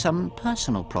Baron has some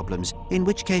personal problems, in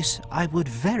which case I would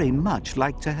very much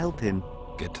like to help him.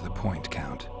 Get to the point,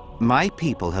 Count. My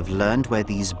people have learned where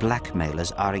these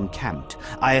blackmailers are encamped.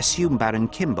 I assume Baron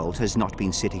Kimbolt has not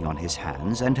been sitting on his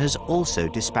hands and has also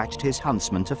dispatched his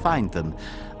huntsman to find them.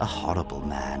 A horrible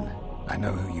man. I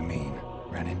know who you mean.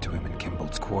 Ran into him in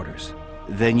Kimbolt's quarters.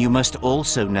 Then you must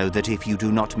also know that if you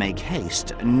do not make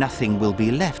haste, nothing will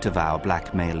be left of our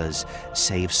blackmailers,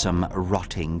 save some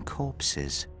rotting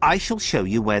corpses. I shall show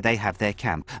you where they have their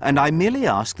camp, and I merely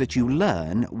ask that you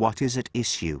learn what is at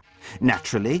issue.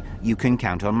 Naturally, you can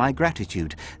count on my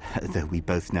gratitude, though we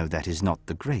both know that is not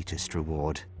the greatest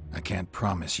reward. I can't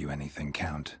promise you anything,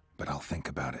 Count, but I'll think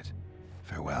about it.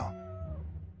 Farewell.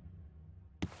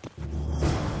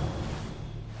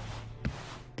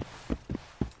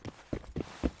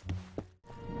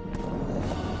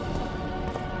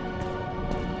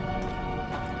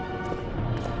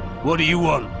 What do you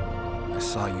want? I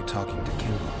saw you talking to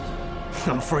Kimbolt.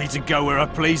 I'm free to go where I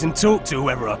please and talk to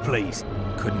whoever I please.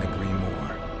 Couldn't agree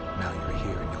more. Now you're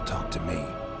here and you'll talk to me.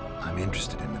 I'm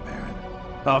interested in the Baron.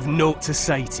 I've naught to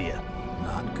say to you.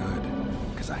 Not good,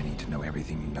 because I need to know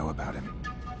everything you know about him.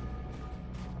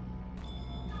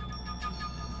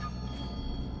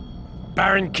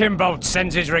 Baron Kimbolt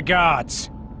sends his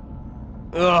regards.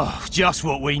 Oh, just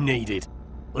what we needed.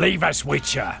 Leave us,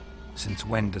 Witcher. Since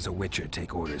when does a Witcher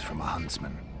take orders from a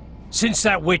huntsman? Since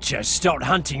that Witcher stopped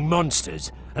hunting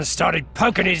monsters and started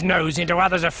poking his nose into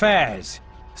others' affairs.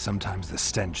 Sometimes the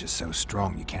stench is so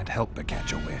strong you can't help but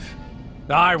catch a whiff.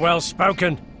 Aye, well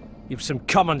spoken. You've some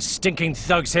common stinking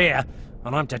thugs here,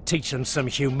 and I'm to teach them some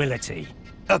humility.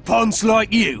 A ponce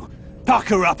like you?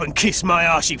 Pucker up and kiss my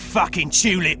arse, you fucking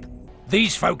tulip!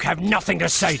 These folk have nothing to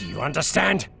say to you,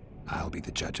 understand? I'll be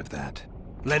the judge of that.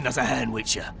 Lend us a hand,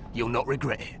 Witcher. You'll not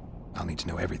regret it. I'll need to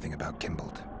know everything about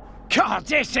Kimbolt. God,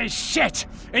 this is shit!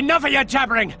 Enough of your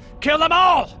jabbering! Kill them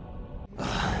all!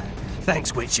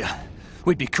 Thanks, Witcher.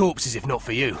 We'd be corpses if not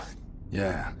for you.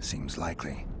 Yeah, seems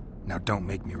likely. Now don't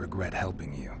make me regret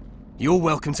helping you. You're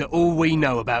welcome to all we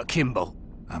know about Kimbolt.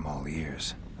 I'm all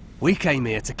ears. We came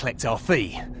here to collect our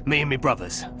fee, me and my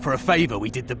brothers, for a favour we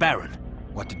did the Baron.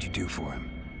 What did you do for him?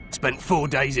 Spent 4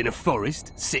 days in a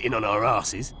forest, sitting on our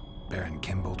asses. Baron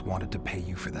Kimbolt wanted to pay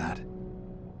you for that?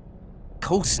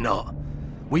 Course not.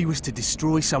 We was to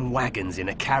destroy some wagons in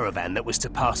a caravan that was to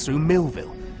pass through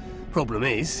Millville. Problem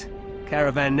is,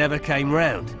 caravan never came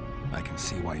round. I can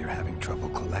see why you're having trouble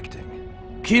collecting.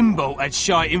 Kimbolt had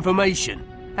shite information.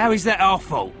 How is that our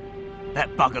fault?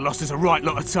 That bugger lost us a right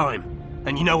lot of time.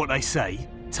 And you know what they say,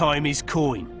 time is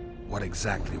coin. What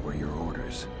exactly were your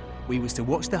orders? We was to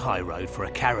watch the high road for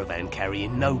a caravan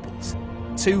carrying nobles.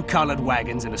 2 coloured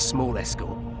wagons and a small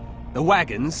escort. The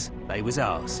wagons, they was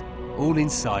ours. All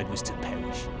inside was to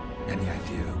perish. Any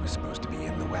idea who was supposed to be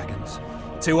in the wagons?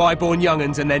 2 high-born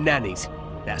young'uns and their nannies.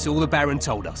 That's all the Baron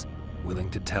told us. Willing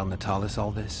to tell Natalis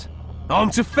all this?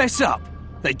 I'm to fess up.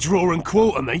 They draw and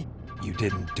quarter me. You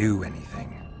didn't do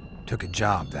anything. Took a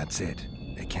job, that's it.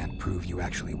 They can't prove you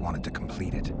actually wanted to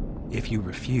complete it. If you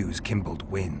refuse, Kimbolt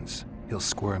wins. He'll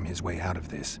squirm his way out of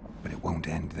this, but it won't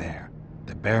end there.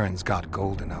 The Baron's got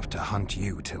gold enough to hunt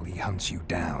you till he hunts you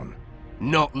down.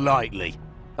 Not likely.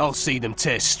 I'll see them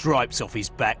tear stripes off his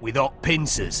back with hot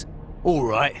pincers. All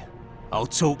right, I'll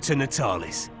talk to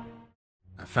Natalis.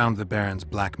 I found the Baron's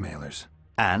blackmailers.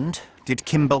 And? Did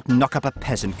Kimbolt knock up a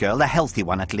peasant girl, a healthy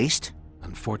one at least?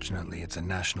 Unfortunately, it's a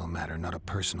national matter, not a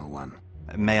personal one.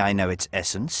 May I know its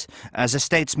essence? As a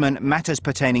statesman, matters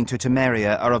pertaining to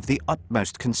Temeria are of the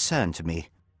utmost concern to me.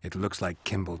 It looks like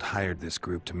Kimbolt hired this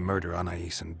group to murder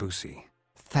Anais and Busi.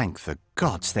 Thank the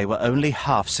gods they were only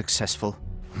half successful.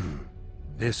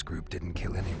 This group didn't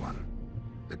kill anyone.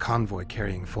 The convoy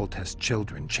carrying Foltest's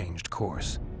children changed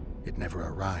course. It never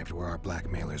arrived where our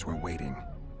blackmailers were waiting.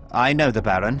 I know the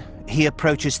Baron. He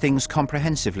approaches things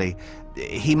comprehensively.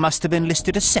 He must have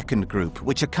enlisted a second group,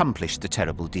 which accomplished the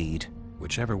terrible deed.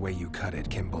 Whichever way you cut it,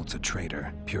 Kimbolt's a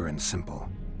traitor, pure and simple.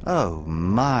 Oh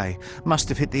my, must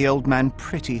have hit the old man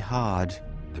pretty hard.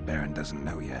 The Baron doesn't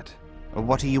know yet.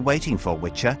 What are you waiting for,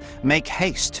 Witcher? Make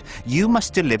haste. You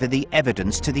must deliver the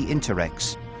evidence to the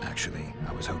Interrex. Actually,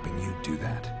 I was hoping you'd do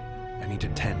that. I need to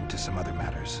tend to some other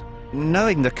matters.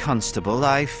 Knowing the constable,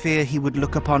 I fear he would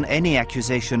look upon any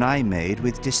accusation I made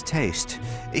with distaste.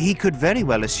 He could very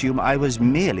well assume I was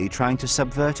merely trying to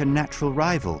subvert a natural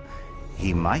rival.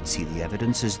 He might see the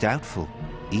evidence as doubtful,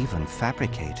 even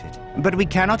fabricated. But we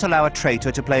cannot allow a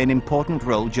traitor to play an important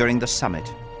role during the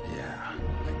summit. Yeah,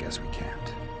 I guess we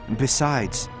can't.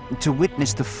 Besides, to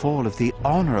witness the fall of the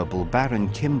honorable Baron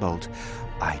Kimbolt,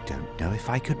 I don't know if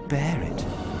I could bear it.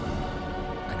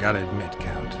 I gotta admit,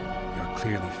 Count, your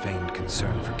clearly feigned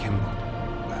concern for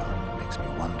Kimbolt, well, it makes me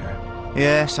wonder.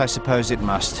 Yes, I suppose it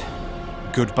must.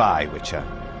 Goodbye, Witcher.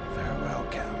 Farewell,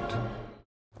 Count.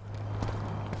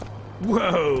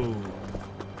 Whoa!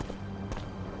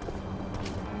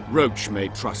 Roach may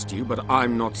trust you, but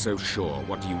I'm not so sure.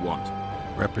 What do you want?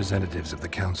 Representatives of the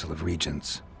Council of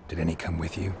Regents. Did any come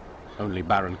with you? Only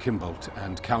Baron Kimbolt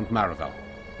and Count Maravel.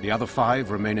 The other 5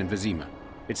 remain in Vizima.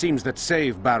 It seems that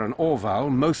save Baron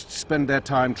Orval, most spend their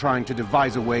time trying to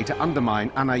devise a way to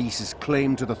undermine Anais's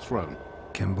claim to the throne.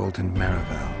 Kimbolt and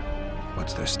Maravel.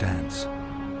 What's their stance?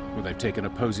 Well, they've taken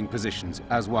opposing positions,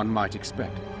 as one might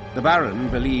expect. The Baron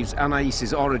believes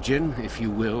Anais's origin, if you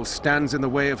will, stands in the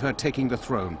way of her taking the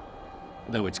throne,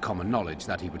 though it's common knowledge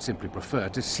that he would simply prefer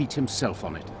to seat himself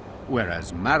on it.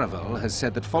 Whereas Maravel has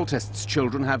said that Foltest's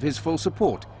children have his full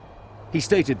support. He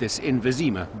stated this in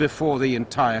Vizima before the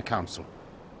entire council.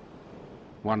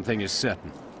 One thing is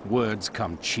certain, words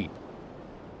come cheap.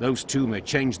 Those two may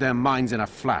change their minds in a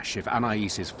flash if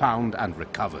Anais is found and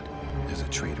recovered. There's a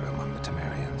traitor among the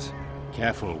Temerians.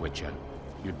 Careful, Witcher.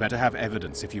 You'd better have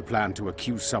evidence if you plan to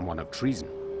accuse someone of treason.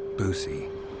 Busi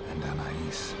and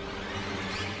Anais.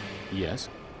 Yes?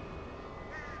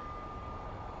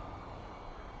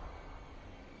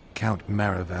 Count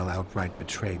Maravel outright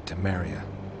betrayed Temeria,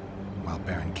 while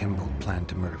Baron Kimbolt planned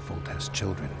to murder Foltest's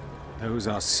children. Those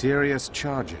are serious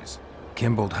charges.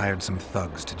 Kimbolt hired some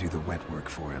thugs to do the wet work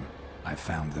for him. I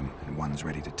found them, and one's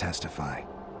ready to testify.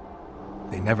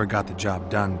 They never got the job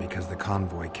done because the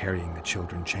convoy carrying the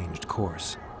children changed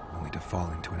course, only to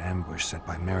fall into an ambush set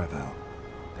by Maravel.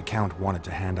 The Count wanted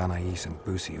to hand Anais and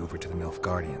Busi over to the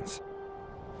Nilfgaardians.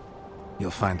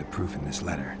 You'll find the proof in this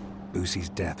letter. Busi's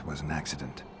death was an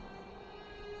accident.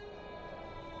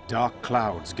 Dark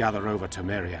clouds gather over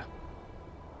Temeria.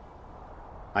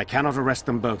 I cannot arrest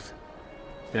them both.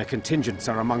 Their contingents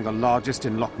are among the largest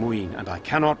in Loch Muin, and I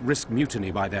cannot risk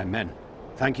mutiny by their men.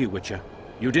 Thank you, Witcher.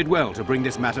 You did well to bring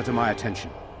this matter to my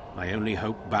attention. I only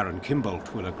hope Baron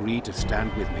Kimbolt will agree to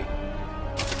stand with me.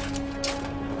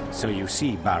 So you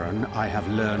see, Baron, I have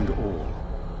learned all,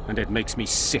 and it makes me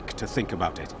sick to think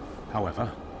about it.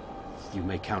 However, you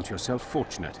may count yourself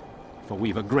fortunate, for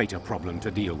we've a greater problem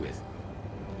to deal with.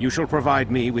 You shall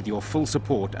provide me with your full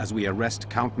support as we arrest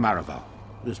Count Maravel.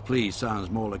 This plea sounds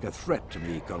more like a threat to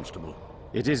me, Constable.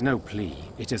 It is no plea,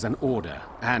 it is an order,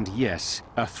 and yes,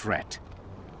 a threat.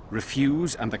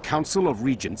 Refuse, and the Council of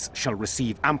Regents shall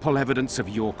receive ample evidence of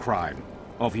your crime,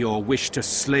 of your wish to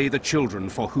slay the children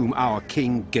for whom our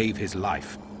king gave his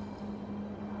life.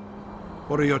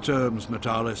 What are your terms,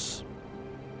 Natalis?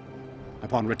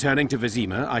 Upon returning to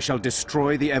Vizima, I shall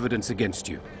destroy the evidence against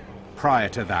you. Prior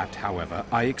to that, however,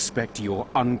 I expect your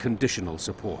unconditional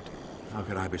support. How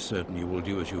can I be certain you will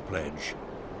do as you pledge?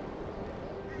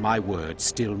 My word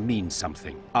still means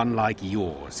something, unlike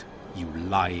yours, you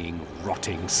lying,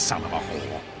 rotting son of a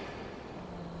whore.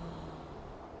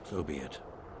 So be it.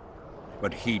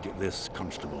 But heed this,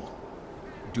 Constable.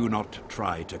 Do not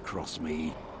try to cross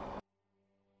me.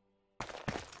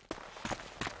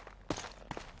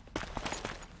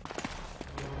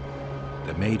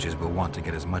 The mages will want to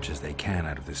get as much as they can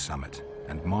out of this summit,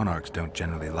 and monarchs don't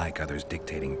generally like others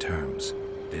dictating terms.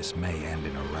 This may end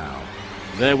in a row.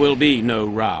 There will be no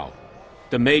row.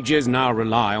 The mages now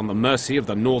rely on the mercy of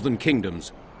the northern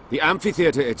kingdoms. The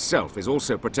amphitheater itself is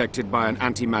also protected by an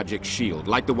anti-magic shield,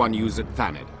 like the one used at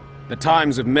Thaned. The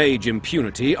times of mage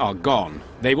impunity are gone.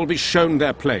 They will be shown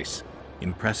their place.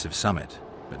 Impressive summit,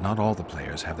 but not all the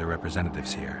players have their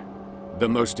representatives here. The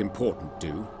most important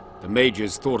do. The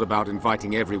mages thought about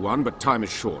inviting everyone, but time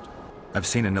is short. I've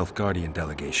seen a Nilfgaardian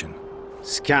delegation.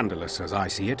 Scandalous as I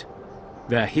see it.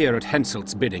 They're here at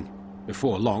Henselt's bidding.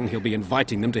 Before long, he'll be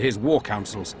inviting them to his war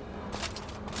councils.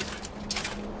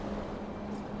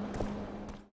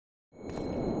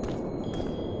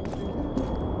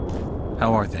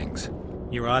 How are things?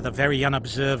 You're either very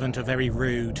unobservant or very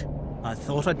rude. I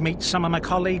thought I'd meet some of my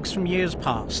colleagues from years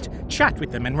past, chat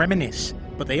with them and reminisce,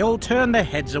 but they all turn their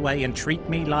heads away and treat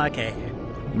me like a...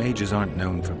 Mages aren't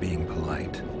known for being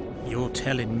polite. You're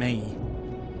telling me.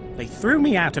 They threw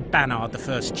me out of Banard the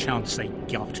first chance they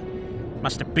got.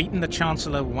 Must have beaten the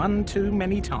Chancellor one too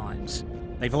many times.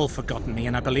 They've all forgotten me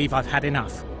and I believe I've had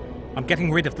enough. I'm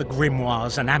getting rid of the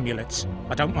grimoires and amulets.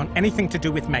 I don't want anything to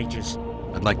do with mages.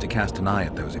 I'd like to cast an eye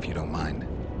at those if you don't mind.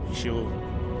 Sure.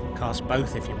 Cast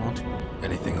both if you want.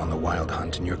 Anything on the Wild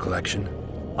Hunt in your collection?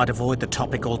 I'd avoid the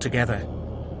topic altogether.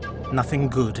 Nothing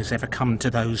good has ever come to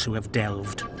those who have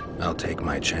delved. I'll take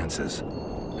my chances.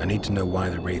 I need to know why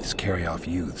the Wraiths carry off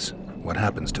youths. What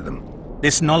happens to them?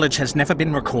 This knowledge has never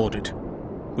been recorded,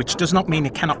 which does not mean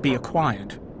it cannot be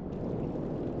acquired.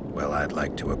 Well, I'd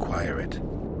like to acquire it.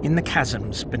 In the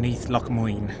chasms beneath Loch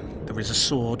Muin, there is a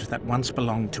sword that once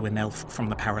belonged to an elf from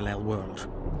the parallel world.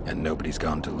 And nobody's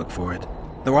gone to look for it?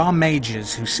 There are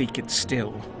mages who seek it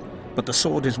still, but the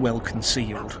sword is well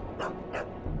concealed.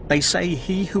 They say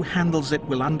he who handles it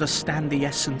will understand the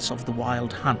essence of the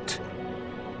Wild Hunt.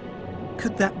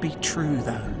 Could that be true,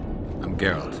 though? I'm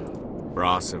Geralt.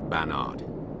 Brass of Banard.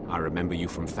 I remember you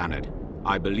from Thaned.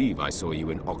 I believe I saw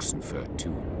you in Oxenfurt,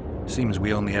 too. Seems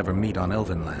we only ever meet on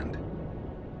Elvenland.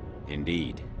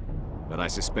 Indeed. But I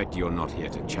suspect you're not here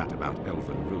to chat about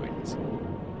Elven ruins.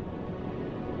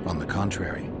 On the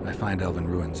contrary, I find Elven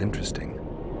ruins interesting.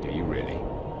 Do you really?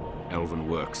 Elven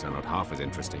works are not half as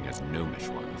interesting as gnomish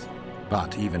ones.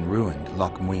 But even ruined,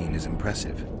 Loch Muin is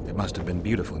impressive. It must have been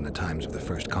beautiful in the times of the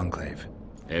First Conclave.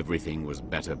 Everything was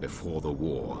better before the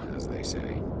war, as they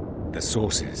say. The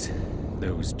sources,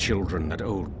 those children that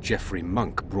old Geoffrey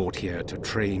Monk brought here to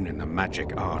train in the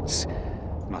magic arts,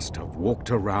 must have walked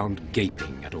around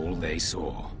gaping at all they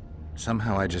saw.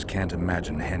 Somehow I just can't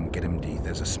imagine Hen Gedimdeath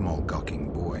as a small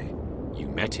gawking boy. You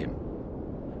met him?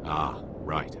 Ah,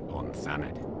 right, on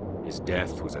Thaned. His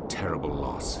death was a terrible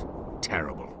loss.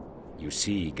 Terrible. You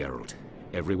see, Geralt,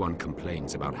 everyone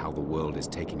complains about how the world is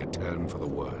taking a turn for the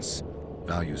worse.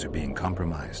 Values are being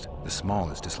compromised. The small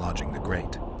is dislodging the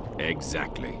great.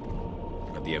 Exactly.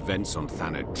 But the events on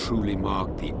Thaned truly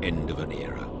marked the end of an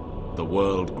era. The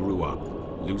world grew up,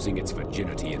 losing its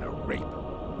virginity in a rape.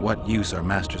 What use are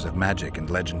masters of magic and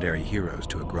legendary heroes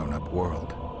to a grown-up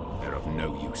world? They're of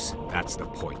no use. That's the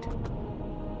point.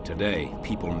 Today,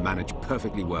 people manage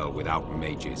perfectly well without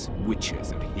mages,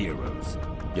 witches, and heroes.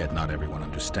 Yet not everyone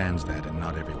understands that, and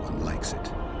not everyone likes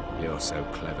it. You're so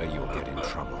clever, you'll get in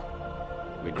trouble.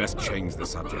 We'd best change the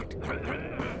subject.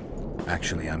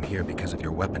 Actually, I'm here because of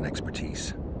your weapon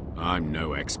expertise. I'm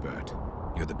no expert.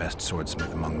 You're the best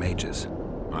swordsmith among mages.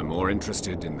 I'm more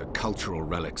interested in the cultural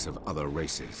relics of other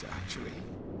races, actually.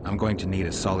 I'm going to need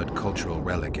a solid cultural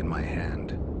relic in my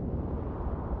hand.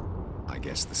 I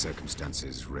guess the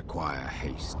circumstances require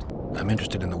haste. I'm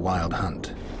interested in the Wild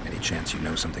Hunt. Any chance you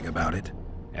know something about it?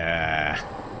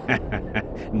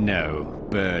 No,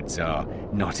 birds are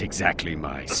not exactly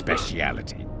my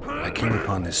speciality. I came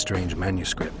upon this strange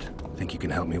manuscript. Think you can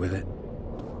help me with it?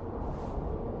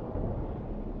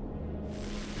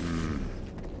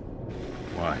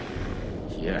 Why,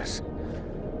 yes.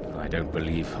 I don't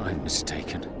believe I'm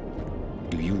mistaken.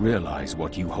 Do you realize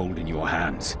what you hold in your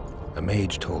hands? A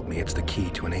mage told me it's the key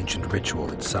to an ancient ritual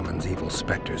that summons evil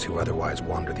specters who otherwise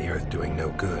wander the earth doing no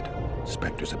good.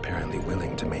 Specters apparently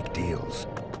willing to make deals.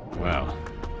 Well,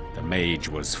 the mage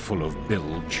was full of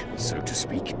bilge, so to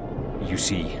speak. You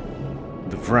see,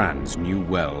 the Vrans knew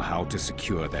well how to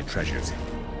secure their treasures.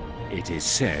 It is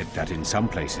said that in some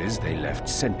places they left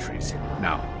sentries.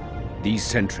 Now, these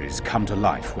sentries come to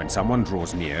life when someone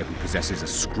draws near who possesses a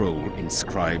scroll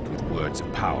inscribed with words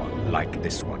of power, like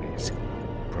this one is.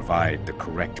 Provide the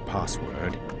correct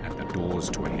password, and the doors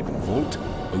to a hidden vault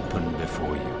open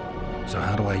before you. So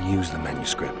how do I use the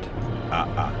manuscript?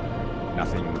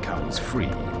 Nothing comes free,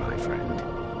 my friend.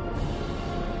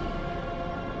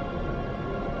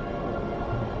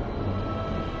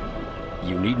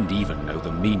 You needn't even know the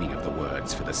meaning of the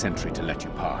words for the sentry to let you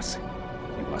pass.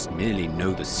 You must merely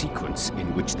know the sequence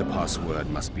in which the password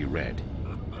must be read.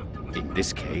 In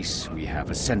this case, we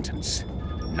have a sentence.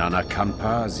 Nana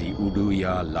kanpa zi udu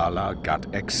ya lala gat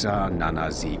exa nana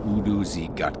zi udu zi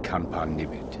gat kanpa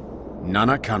nibid.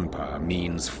 Nana kanpa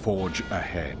means forge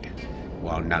ahead,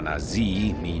 while nana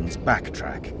zi means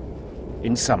backtrack.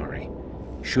 In summary,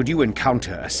 should you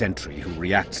encounter a sentry who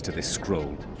reacts to this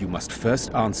scroll, you must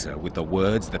first answer with the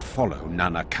words that follow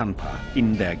Nana Kanpa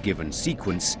in their given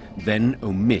sequence, then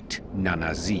omit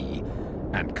Nana Z,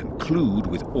 and conclude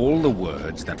with all the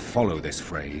words that follow this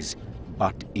phrase,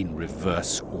 but in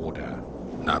reverse order.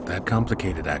 Not that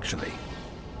complicated, actually.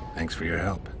 Thanks for your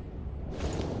help.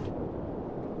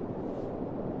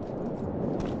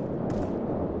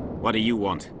 What do you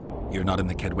want? You're not in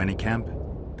the Kedweni camp?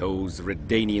 Those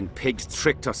Redanian pigs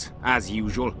tricked us, as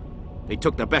usual. They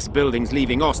took the best buildings,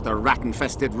 leaving us the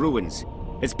rat-infested ruins.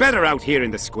 It's better out here in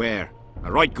the square.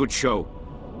 A right good show.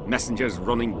 Messengers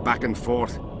running back and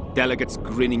forth, delegates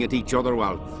grinning at each other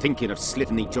while thinking of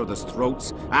slitting each other's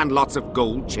throats, and lots of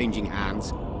gold changing hands.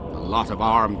 A lot of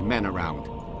armed men around.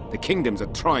 The kingdoms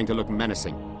are trying to look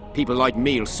menacing. People like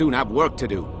me'll soon have work to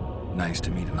do. Nice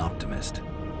to meet an optimist.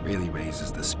 Really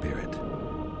raises the spirit.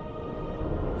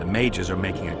 The mages are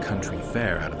making a country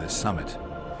fair out of this summit.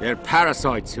 They're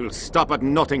parasites who'll stop at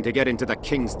nothing to get into the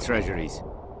king's treasuries.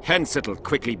 Hence it'll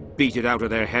quickly beat it out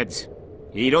of their heads.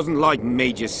 He doesn't like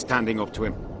mages standing up to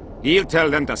him. He'll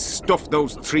tell them to stuff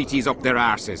those treaties up their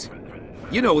arses.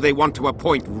 You know they want to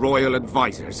appoint royal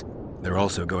advisors. They're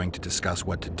also going to discuss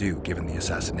what to do given the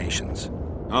assassinations.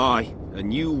 Aye, a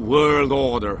new world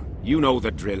order. You know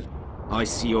the drill. I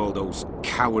see all those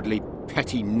cowardly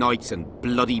petty knights and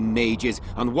bloody mages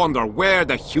and wonder where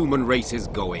the human race is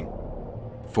going.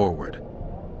 Forward.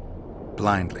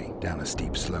 Blindly down a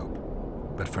steep slope.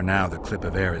 But for now, the clip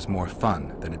of air is more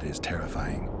fun than it is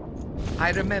terrifying.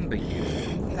 I remember you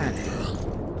from planning.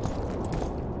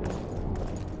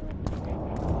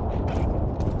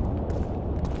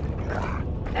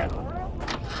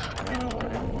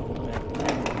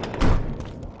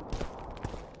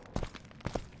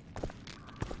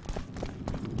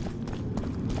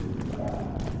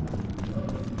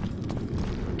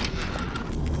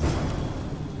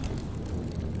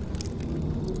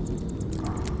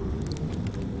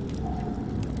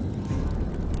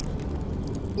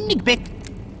 Nigbit.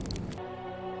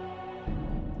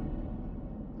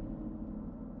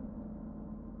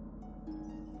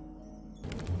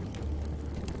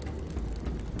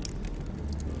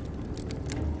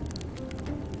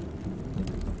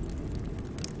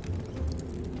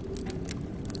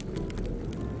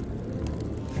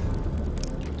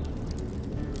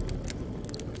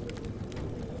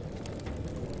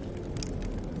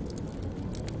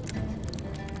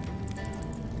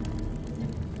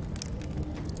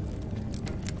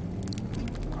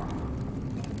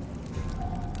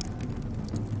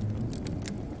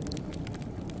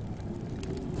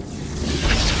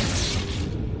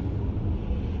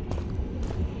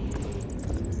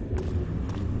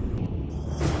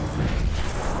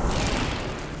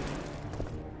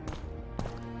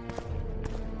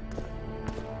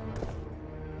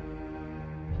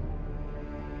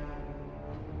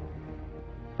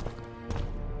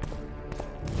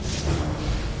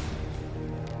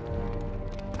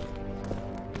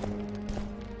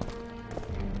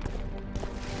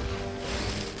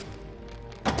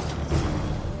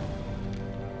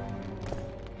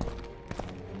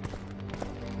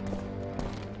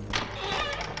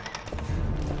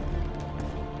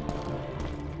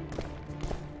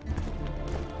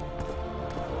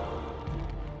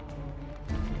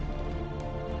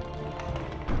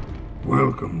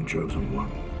 Welcome, Chosen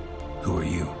One. Who are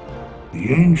you?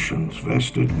 The Ancients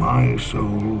vested my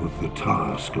soul with the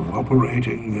task of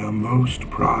operating their most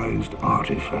prized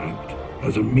artifact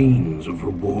as a means of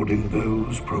rewarding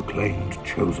those proclaimed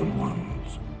Chosen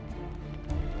Ones.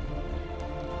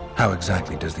 How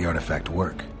exactly does the artifact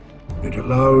work? It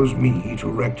allows me to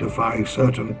rectify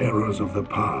certain errors of the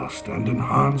past and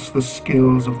enhance the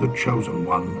skills of the Chosen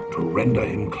One to render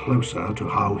him closer to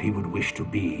how he would wish to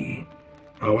be.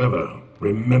 However,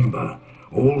 remember,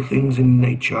 all things in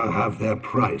nature have their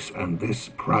price, and this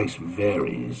price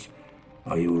varies.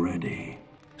 Are you ready?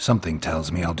 Something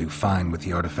tells me I'll do fine with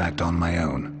the artifact on my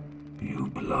own. You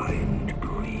blind,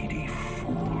 greedy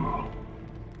fool.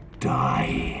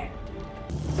 Die.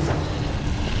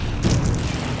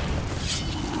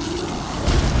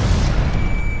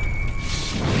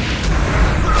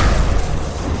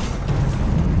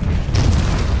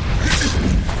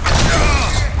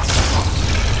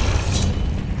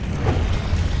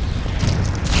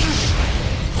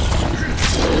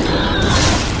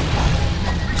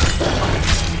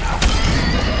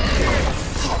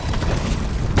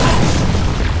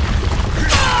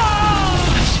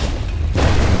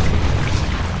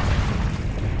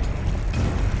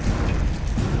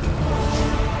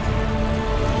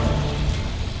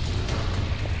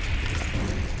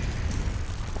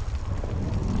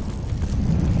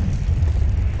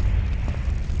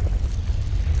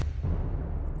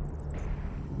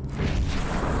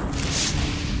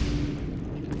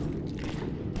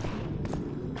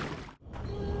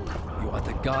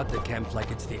 guard the camp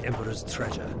like it's the Emperor's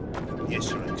treasure. Yes,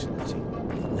 Your Excellency.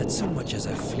 Let so much as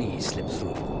a flea slip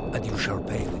through, and you shall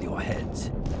pay with your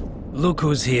heads. Look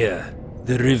who's here,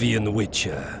 the Rivian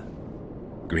Witcher.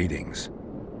 Greetings.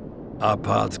 Our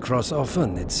paths cross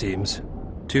often, it seems.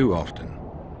 Too often.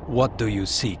 What do you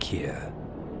seek here?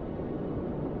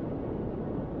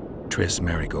 Triss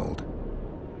Merigold.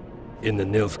 In the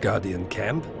Nilfgaardian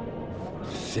camp?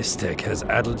 Fistek has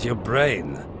addled your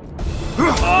brain.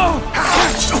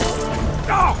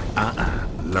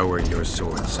 Lower your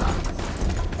sword, son.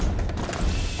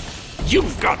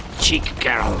 You've got cheek,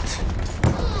 Geralt.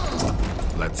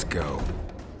 Let's go.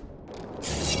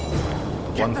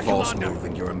 One false move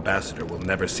and your ambassador will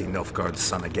never see Nilfgaard's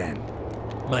son again.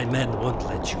 My men won't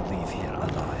let you leave here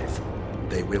alive.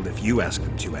 They will if you ask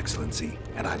them to, Excellency,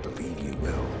 and I believe you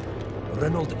will.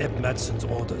 Reynold Eb Madsen's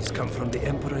orders come from the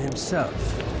Emperor himself.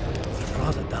 He'd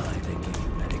rather die than give you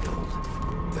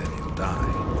Merigold. Then he'll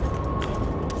die.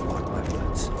 Mark my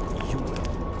words, you will.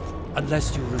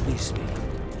 Unless you release me,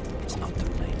 it's not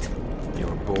too late.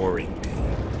 You're boring me.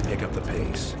 Pick up the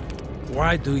pace.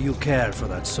 Why do you care for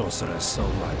that sorceress so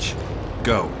much?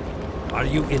 Go. Are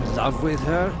you in love with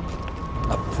her?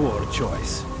 A poor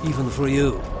choice, even for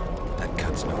you. That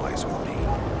cuts no ice with me.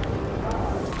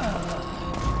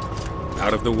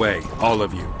 Out of the way, all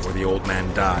of you, or the old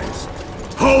man dies.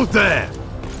 Hold there!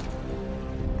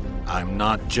 I'm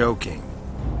not joking.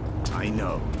 I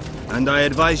know, and I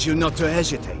advise you not to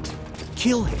hesitate.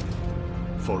 Kill him,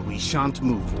 for we shan't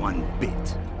move one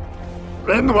bit.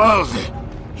 Renold!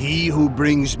 He who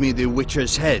brings me the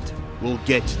Witcher's head will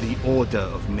get the Order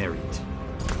of Merit.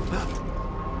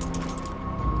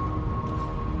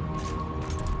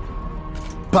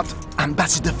 But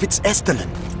Ambassador Fitz-Estellen...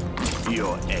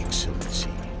 Your Excellency.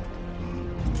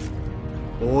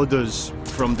 Orders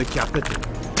from the capital.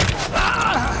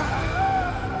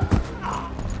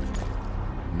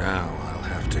 Now I'll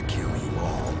have to kill you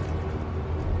all.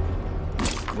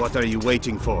 What are you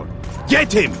waiting for?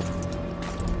 Get him!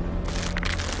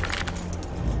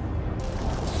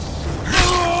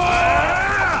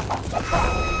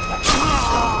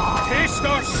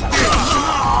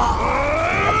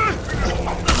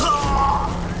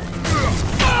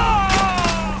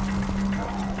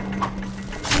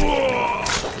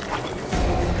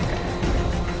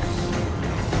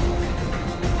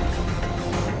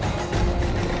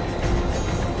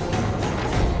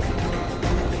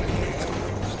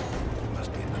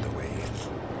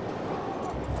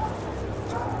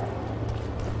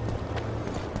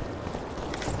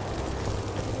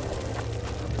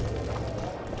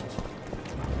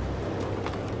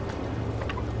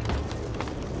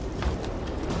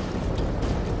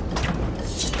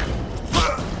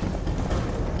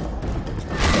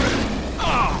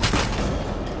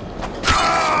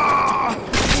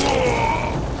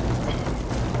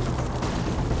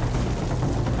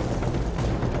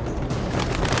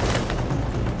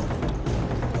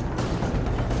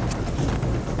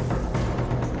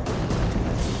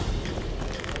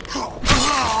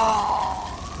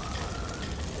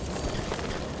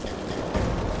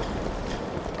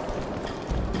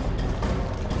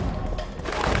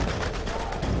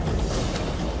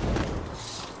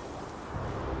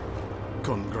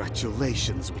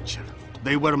 Congratulations, Witcher.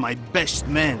 They were my best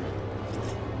men.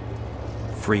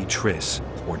 Free Triss,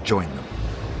 or join them.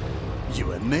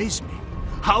 You amaze me.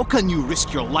 How can you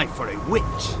risk your life for a witch?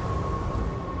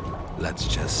 Let's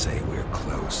just say we're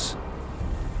close.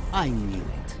 I knew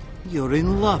it. You're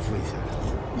in love with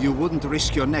her. You wouldn't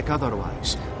risk your neck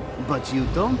otherwise. But you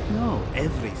don't know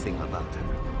everything about her.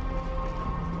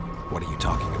 What are you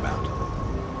talking about?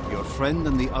 Your friend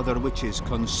and the other witches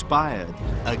conspired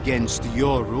against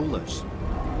your rulers.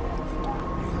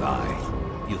 You lie.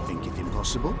 You think it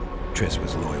impossible? Triss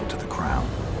was loyal to the crown.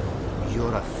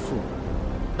 You're a fool.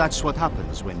 That's what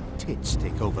happens when tits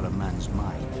take over a man's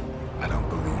mind. I don't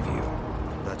believe you.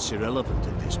 That's irrelevant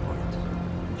at this point.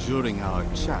 During our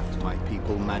chat, my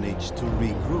people managed to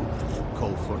regroup,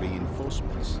 call for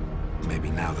reinforcements. Maybe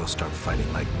now they'll start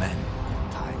fighting like men.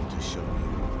 Time to show you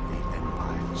the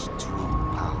Empire's true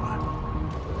power.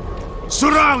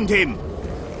 Surround him!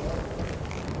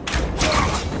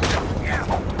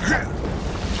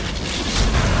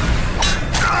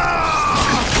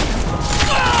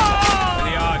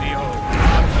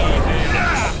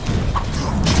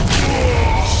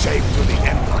 Shame to the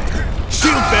Empire!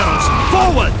 Shield bearers,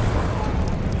 forward!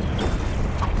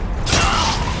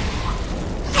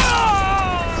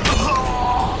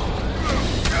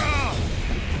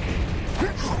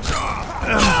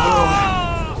 Emperor,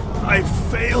 I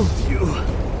failed you.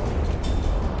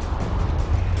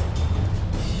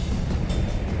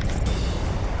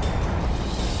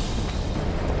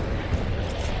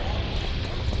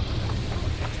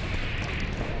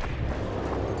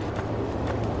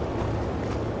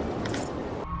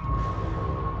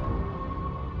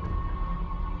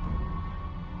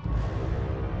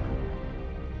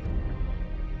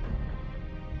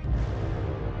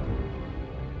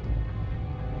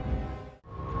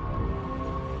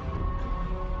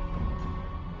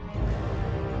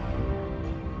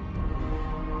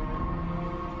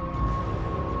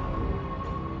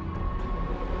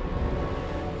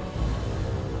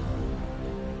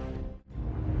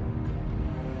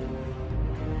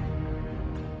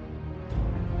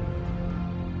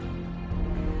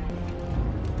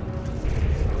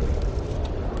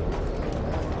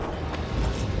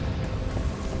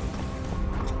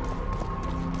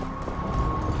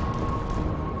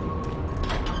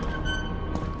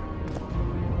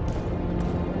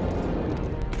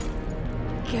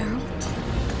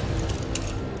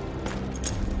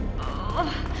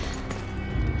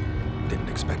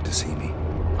 see me?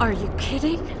 Are you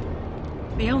kidding?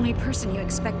 The only person you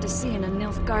expect to see in a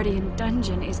Nilfgaardian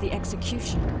dungeon is the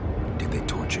executioner. Did they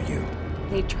torture you?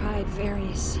 They tried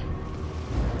various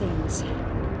things,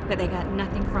 but they got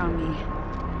nothing from me.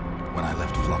 When I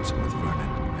left Flotsam with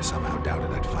Vernon, I somehow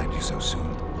doubted I'd find you so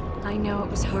soon. I know it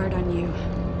was hard on you.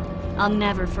 I'll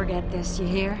never forget this, you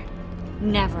hear?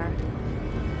 Never.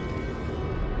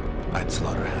 I'd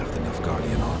slaughter half the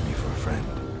Nilfgaardian army for a friend.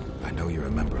 I know you're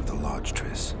a member of the Lodge,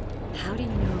 Triss. How do you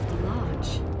know of the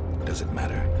Lodge? Does it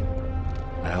matter?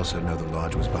 I also know the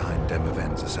Lodge was behind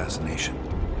Demaven's assassination.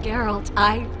 Geralt,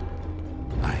 I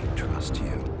trust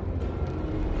you.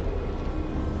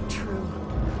 True.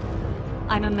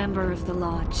 I'm a member of the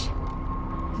Lodge.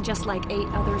 Just like 8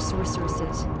 other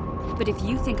sorceresses. But if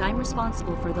you think I'm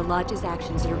responsible for the Lodge's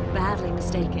actions, you're badly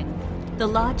mistaken. The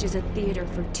Lodge is a theater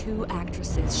for 2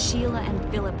 actresses. Sheila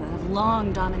and Philippa have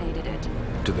long dominated it.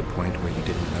 To the point where you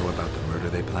didn't know about the murder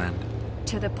they planned?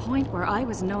 To the point where I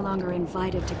was no longer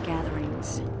invited to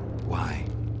gatherings. Why?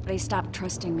 They stopped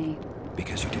trusting me.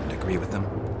 Because you didn't agree with them?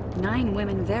 9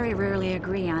 women very rarely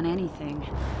agree on anything.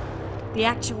 The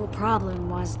actual problem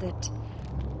was that...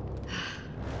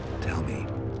 Tell me.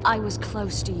 I was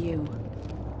close to you.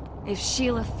 If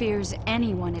Sheila fears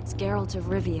anyone, it's Geralt of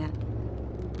Rivia.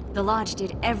 The Lodge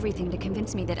did everything to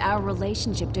convince me that our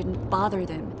relationship didn't bother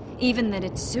them, even that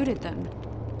it suited them.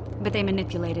 But they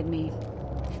manipulated me.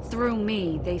 Through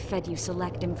me, they fed you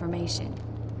select information.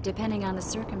 Depending on the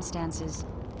circumstances,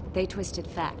 they twisted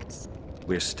facts.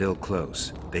 We're still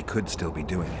close. They could still be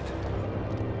doing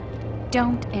it.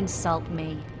 Don't insult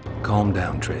me. Calm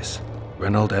down, Triss.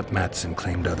 Reynold Ep Matson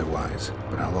claimed otherwise,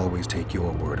 but I'll always take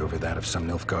your word over that of some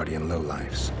Nilfgaardian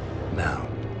lowlifes. Now,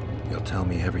 you'll tell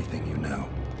me everything you know.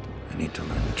 I need to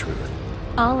learn the truth.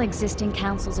 All existing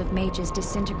councils of mages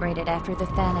disintegrated after the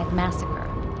Thaned massacre.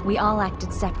 We all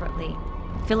acted separately.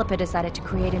 Philippa decided to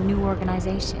create a new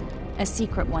organization, a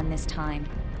secret one this time.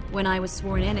 When I was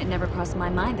sworn in, it never crossed my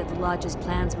mind that the Lodge's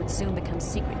plans would soon become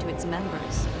secret to its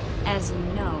members. As you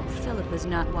know, Philippa's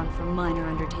not one for minor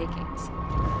undertakings.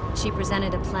 She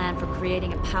presented a plan for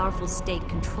creating a powerful state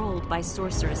controlled by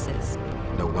sorceresses.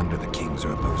 No wonder the kings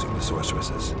are opposing the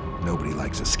sorceresses. Nobody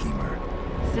likes a schemer.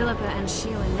 Philippa and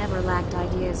Sheila never lacked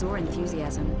ideas or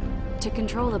enthusiasm. To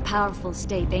control a powerful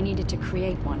state, they needed to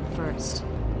create one first.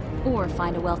 Or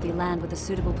find a wealthy land with a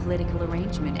suitable political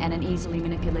arrangement and an easily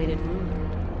manipulated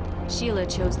ruler. Sheila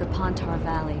chose the Pontar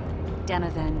Valley,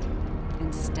 Demavend,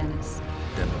 and Stennis.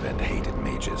 Demavend hated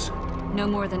mages. No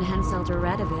more than Henselder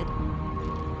Radovid.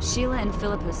 Sheila and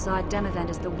Philippa saw Demavend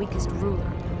as the weakest ruler.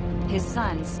 His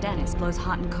son, Stennis, blows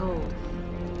hot and cold.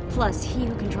 Plus, he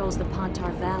who controls the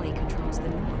Pontar Valley controls the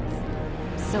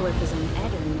north. So it was in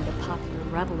Edirn that a popular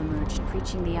rebel emerged,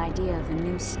 preaching the idea of a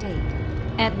new state.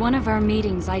 At one of our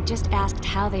meetings, I just asked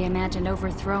how they imagined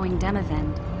overthrowing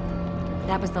Demavend.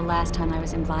 That was the last time I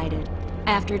was invited.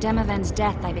 After Demavend's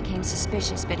death, I became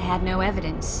suspicious, but had no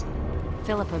evidence.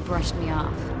 Philippa brushed me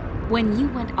off. When you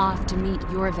went off to meet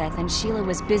Yorveth and Sheila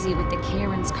was busy with the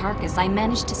Kieran's carcass, I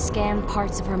managed to scan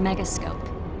parts of her megascope.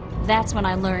 That's when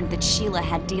I learned that Sheila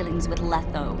had dealings with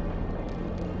Letho.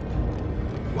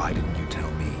 Why didn't you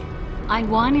tell me? I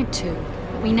wanted to,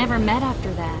 but we never met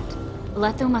after that.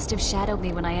 Letho must have shadowed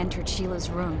me when I entered Sheila's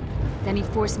room. Then he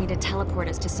forced me to teleport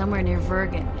us to somewhere near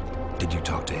Vergen. Did you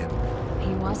talk to him?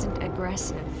 He wasn't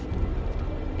aggressive.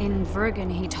 In Vergen,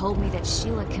 he told me that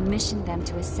Sheila commissioned them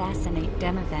to assassinate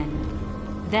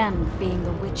Demavend. Them being the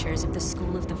Witchers of the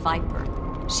School of the Viper.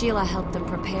 Sheila helped them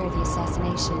prepare the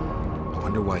assassination. I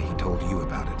wonder why he told you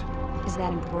about it. Is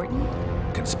that important?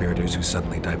 Conspirators who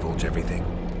suddenly divulge everything?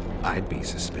 I'd be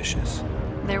suspicious.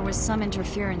 There was some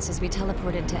interference as we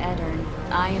teleported to Edirn.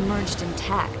 I emerged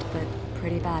intact, but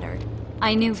pretty battered.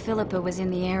 I knew Philippa was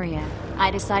in the area. I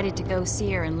decided to go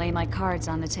see her and lay my cards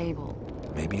on the table.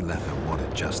 Maybe Letho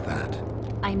wanted just that.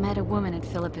 I met a woman at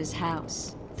Philippa's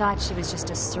house. Thought she was just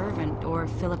a servant or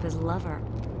Philippa's lover.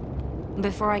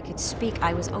 Before I could speak,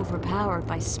 I was overpowered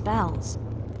by spells.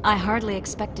 I hardly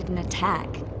expected an attack.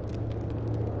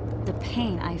 The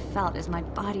pain I felt as my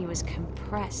body was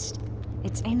compressed.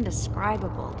 It's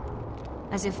indescribable.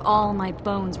 As if all my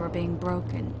bones were being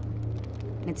broken.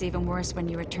 It's even worse when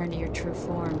you return to your true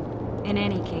form. In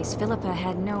any case, Philippa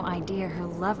had no idea her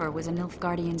lover was a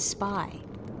Nilfgaardian spy.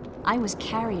 I was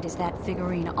carried as that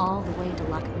figurine all the way to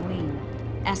Loch Muin.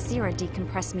 Asira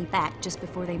decompressed me back just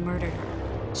before they murdered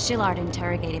her. Shillard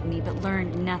interrogated me but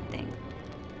learned nothing.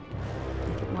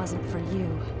 If it wasn't for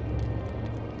you,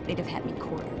 they'd have had me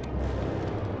quartered.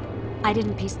 I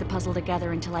didn't piece the puzzle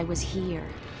together until I was here,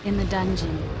 in the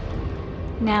dungeon.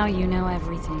 Now you know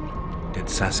everything. Did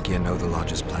Saskia know the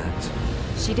Lodge's plans?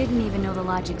 She didn't even know the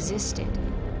Lodge existed.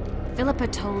 Philippa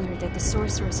told her that the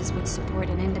sorceresses would support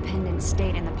an independent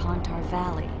state in the Pontar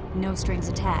Valley, no strings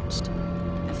attached.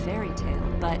 A fairy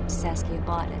tale, but Saskia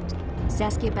bought it.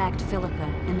 Saskia backed Philippa,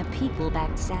 and the people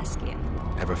backed Saskia.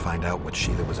 Ever find out what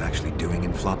Sheila was actually doing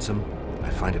in Flotsam? I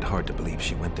find it hard to believe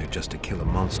she went there just to kill a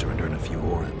monster and earn a few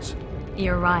orans.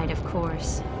 You're right, of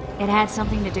course. It had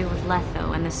something to do with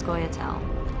Letho and the Scoia'tael.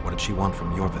 What did she want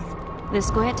from Yorvith? The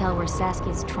Scoia'tael were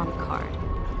Saskia's trump card.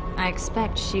 I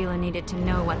expect Sheila needed to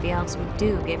know what the elves would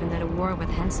do, given that a war with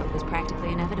Hensel was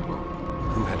practically inevitable.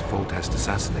 Who had Foltest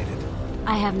assassinated?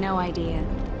 I have no idea.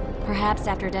 Perhaps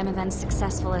after Demavend's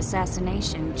successful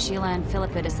assassination, Sheila and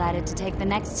Philippa decided to take the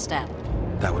next step.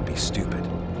 That would be stupid.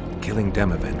 Killing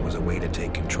Demavend was a way to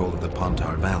take control of the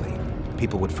Pontar Valley.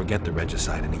 People would forget the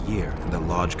regicide in a year, and the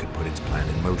Lodge could put its plan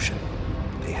in motion.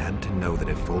 They had to know that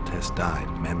if Foltest died,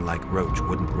 men like Roach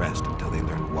wouldn't rest until they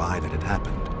learned why that had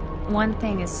happened. One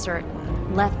thing is certain.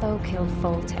 Letho killed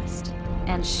Foltest,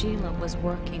 and Sheila was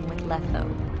working with Letho.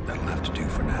 That'll have to do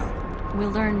for now.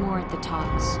 We'll learn more at the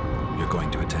talks. You're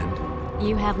going to attend?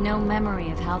 You have no memory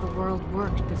of how the world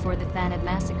worked before the Thanid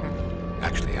massacre.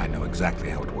 Actually, I know exactly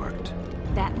how it worked.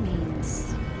 That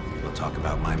means... We'll talk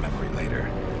about my memory later.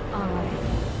 Alright.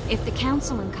 If the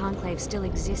Council and Conclave still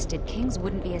existed, kings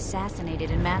wouldn't be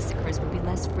assassinated and massacres would be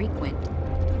less frequent.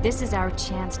 This is our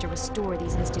chance to restore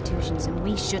these institutions, and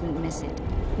we shouldn't miss it.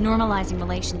 Normalizing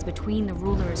relations between the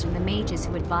rulers and the mages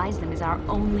who advise them is our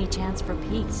only chance for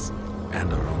peace.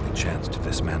 And our only chance to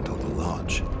dismantle the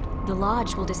Lodge. The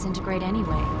Lodge will disintegrate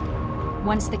anyway.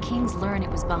 Once the kings learn it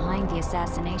was behind the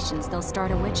assassinations, they'll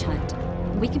start a witch hunt.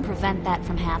 We can prevent that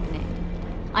from happening.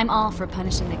 I'm all for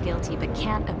punishing the guilty, but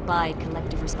can't abide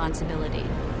collective responsibility.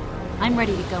 I'm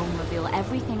ready to go and reveal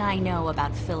everything I know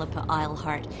about Philippa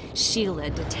Eilhart, Sheila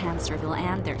de Tanserville,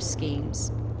 and their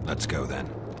schemes. Let's go then.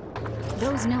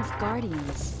 Those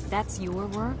Nilfgaardians, that's your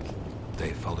work?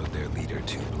 They followed their leader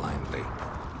too blindly.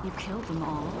 You killed them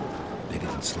all. They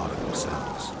didn't slaughter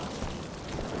themselves.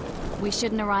 We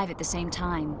shouldn't arrive at the same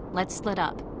time. Let's split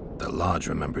up. The Lodge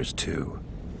remembers too.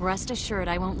 Rest assured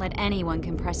I won't let anyone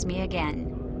compress me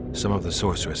again. Some of the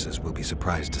sorceresses will be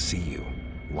surprised to see you.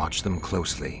 Watch them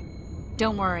closely.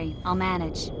 Don't worry, I'll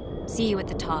manage. See you at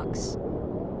the talks.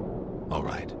 All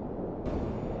right.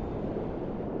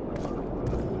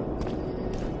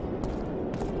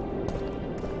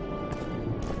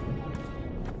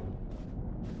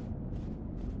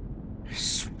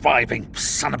 Surviving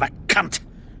son of a cunt!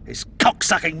 His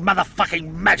cocksucking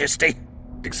motherfucking majesty!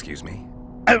 Excuse me?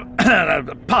 Oh,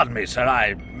 pardon me, sir,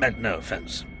 I meant no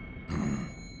offense.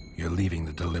 You're leaving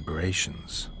the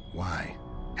deliberations. Why?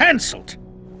 Henselt!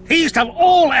 He used to have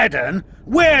all Edirn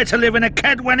where to live in a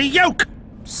Kedwenny yoke!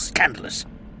 Scandalous.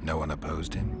 No one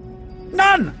opposed him?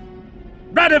 None!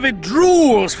 Radovid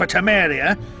drools for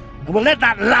Temeria, and will let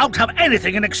that lout have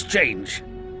anything in exchange.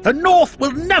 The North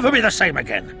will never be the same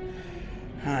again.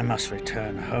 I must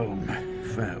return home.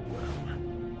 Farewell.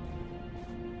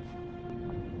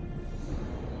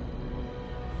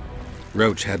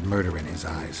 Roach had murder in his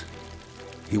eyes.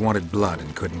 He wanted blood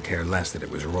and couldn't care less that it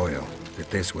was royal, that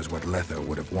this was what Letho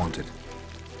would have wanted.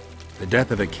 The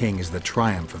death of a king is the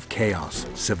triumph of chaos,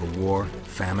 civil war,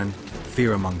 famine,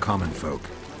 fear among common folk,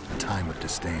 a time of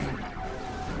disdain.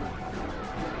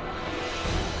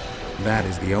 That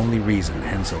is the only reason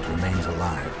Henselt remains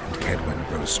alive and Kedwen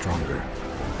grows stronger.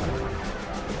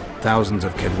 Thousands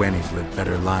of Kedwennies live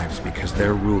better lives because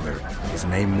their ruler is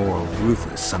an amoral,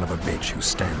 ruthless son of a bitch who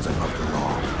stands above the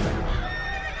law.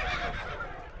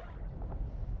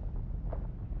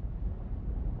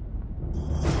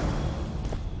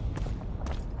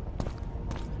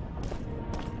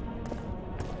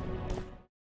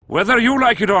 Whether you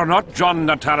like it or not, John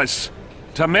Natalis,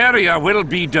 Temeria will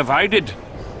be divided.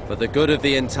 For the good of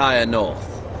the entire North.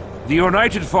 The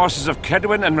united forces of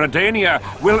Kedwen and Redania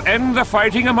will end the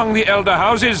fighting among the Elder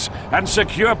Houses and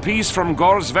secure peace from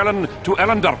Gorsvelen to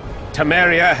Ellendar.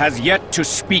 Temeria has yet to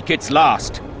speak its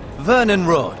last. Vernon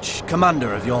Roach,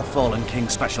 commander of your fallen King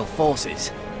Special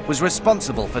Forces, was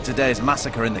responsible for today's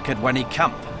massacre in the Kedwenny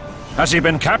camp. Has he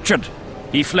been captured?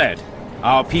 He fled.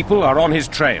 Our people are on his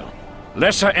trail.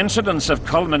 Lesser incidents have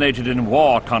culminated in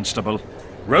war, Constable.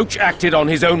 Roach acted on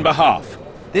his own behalf.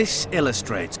 This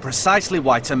illustrates precisely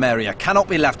why Temeria cannot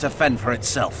be left to fend for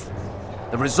itself.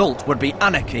 The result would be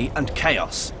anarchy and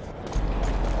chaos.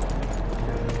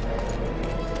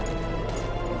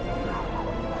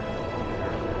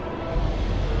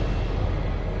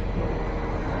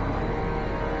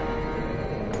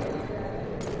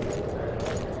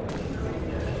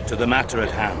 To the matter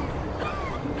at hand.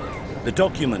 The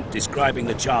document describing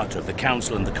the charter of the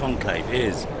Council and the Conclave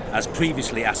is, as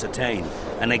previously ascertained,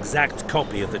 an exact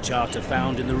copy of the charter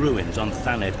found in the ruins on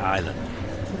Thanet Island.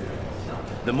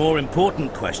 The more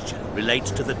important question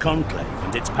relates to the Conclave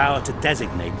and its power to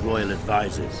designate royal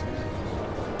advisors.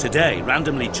 Today,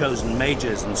 randomly chosen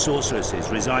mages and sorceresses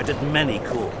reside at many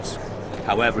courts.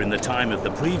 However, in the time of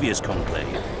the previous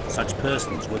Conclave, such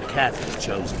persons were carefully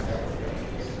chosen.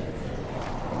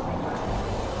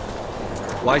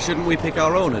 Why shouldn't we pick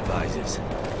our own advisors?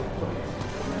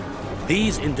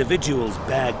 These individuals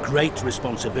bear great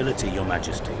responsibility, Your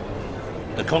Majesty.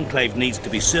 The Conclave needs to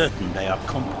be certain they are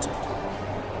competent.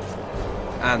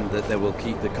 And that they will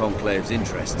keep the Conclave's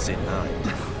interests in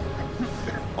mind.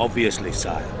 Obviously,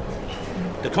 sire.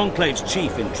 The Conclave's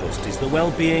chief interest is the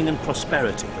well-being and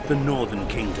prosperity of the northern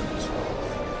kingdoms.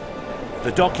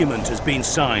 The document has been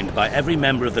signed by every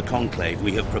member of the Conclave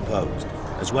we have proposed,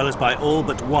 as well as by all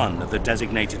but one of the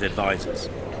designated advisors.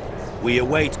 We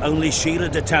await only Sheila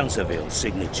de Tanserville's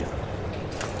signature.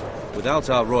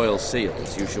 Without our royal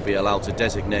seals, you should be allowed to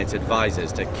designate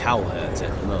advisors to cowherds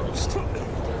at most.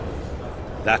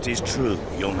 That is true,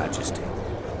 Your Majesty.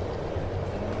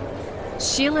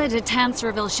 Sheila de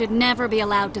Tanserville should never be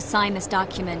allowed to sign this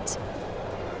document.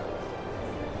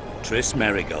 Triss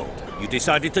Merigold, you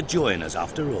decided to join us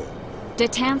after all. De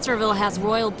Tanserville has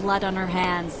royal blood on her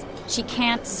hands. She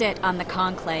can't sit on the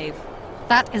Conclave.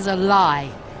 That is a lie.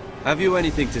 Have you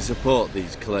anything to support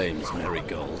these claims,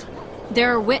 Merigold?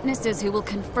 There are witnesses who will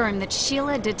confirm that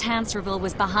Sheila de Tanserville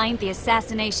was behind the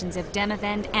assassinations of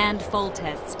Demavend and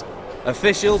Foltest.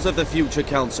 Officials of the future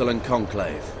Council and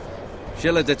Conclave.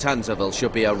 Sheila de Tanserville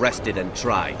should be arrested and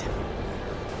tried.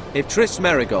 If Triss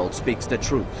Merigold speaks the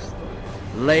truth,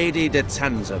 Lady de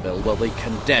Tanserville will be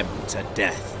condemned to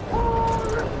death.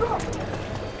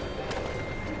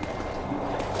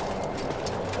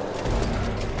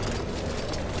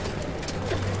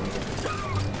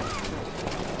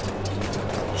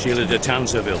 Sheila de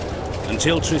Tanserville,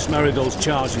 until Triss Merigold's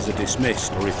charges are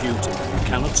dismissed or refuted, you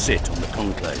cannot sit on the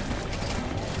Conclave.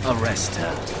 Arrest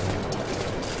her.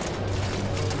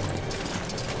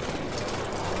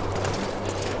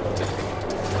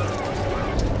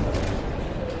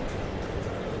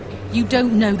 You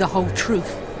don't know the whole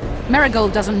truth.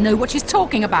 Merigold doesn't know what she's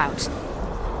talking about.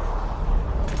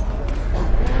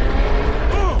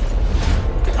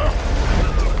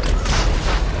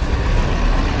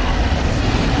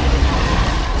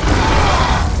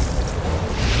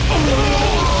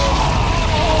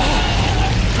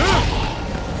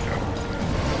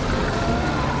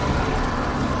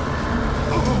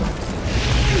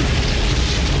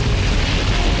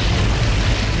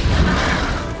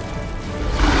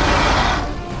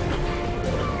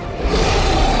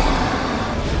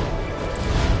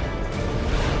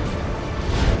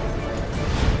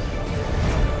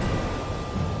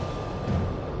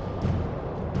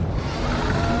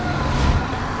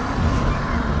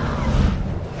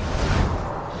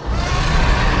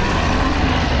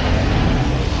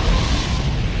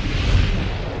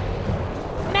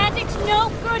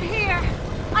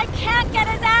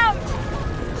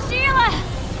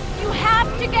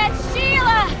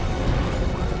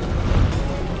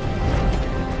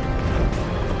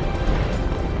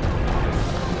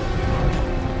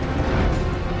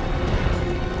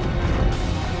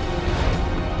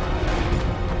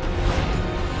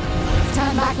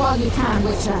 While you can,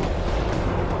 Witcher.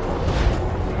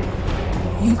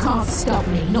 You can't stop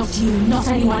me. Not you, not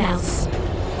anyone else.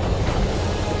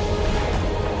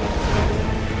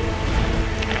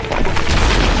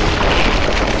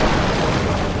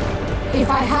 If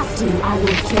I have to, I will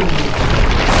kill you.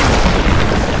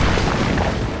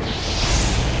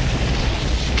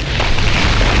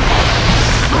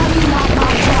 How do you like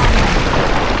my dragon?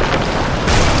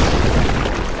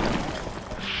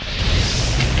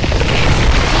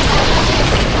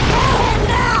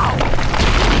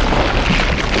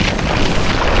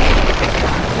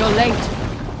 You're late.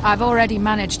 I've already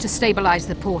managed to stabilize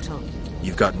the portal.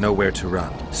 You've got nowhere to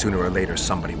run. Sooner or later,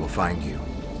 somebody will find you.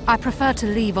 I prefer to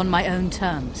leave on my own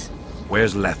terms.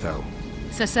 Where's Letho?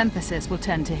 Sir Synthesis will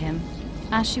tend to him,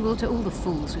 as she will to all the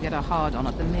fools who get a hard-on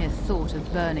at the mere thought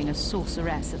of burning a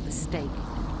sorceress at the stake.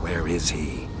 Where is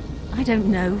he? I don't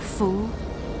know, fool.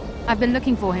 I've been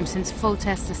looking for him since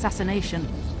Foltest's assassination.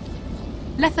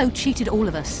 Letho cheated all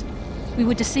of us. We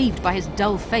were deceived by his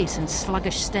dull face and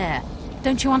sluggish stare.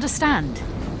 Don't you understand?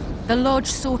 The Lodge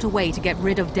sought a way to get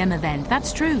rid of Demavend,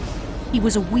 that's true. He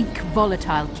was a weak,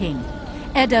 volatile king.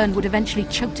 Edirn would eventually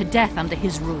choke to death under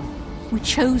his rule. We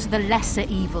chose the lesser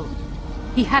evil.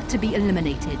 He had to be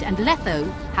eliminated, and Letho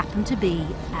happened to be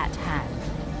at hand.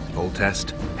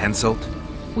 Foltest? Henselt?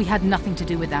 We had nothing to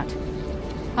do with that.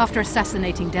 After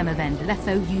assassinating Demavend,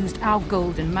 Letho used our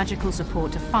gold and magical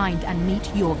support to find and meet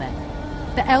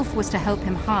Yorveth. The elf was to help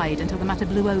him hide until the matter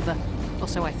blew over, or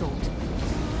so I thought.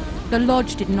 The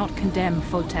Lodge did not condemn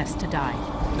Foltest to die.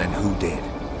 Then who did?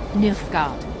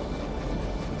 Nilfgaard.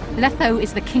 Letho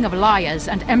is the king of liars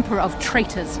and emperor of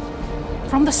traitors.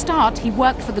 From the start, he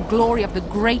worked for the glory of the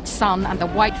great sun and the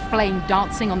white flame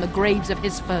dancing on the graves of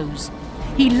his foes.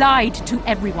 He lied to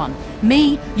everyone.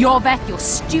 Me, Yorveth, your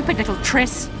stupid little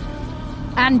Triss,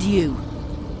 and you.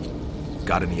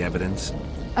 Got any evidence?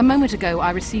 A moment ago,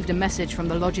 I received a message from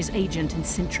the Lodge's agent in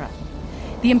Sintra.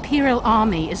 The Imperial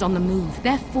Army is on the move.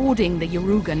 They're fording the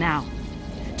Yaruga now.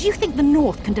 Do you think the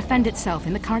North can defend itself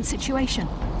in the current situation?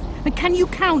 And can you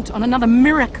count on another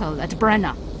miracle at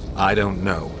Brenna? I don't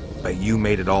know, but you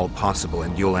made it all possible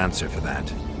and you'll answer for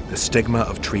that. The stigma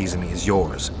of treason is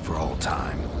yours for all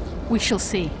time. We shall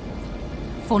see.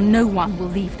 For no one will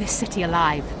leave this city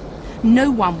alive.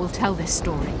 No one will tell this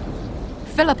story.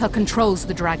 Philippa controls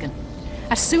the dragon.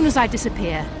 As soon as I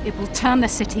disappear, it will turn the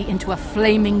city into a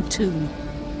flaming tomb.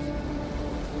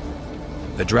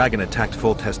 The dragon attacked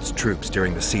Foltest's troops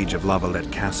during the siege of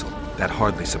Lavalette Castle. That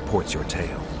hardly supports your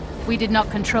tale. We did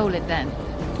not control it then.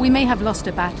 We may have lost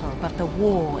a battle, but the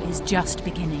war is just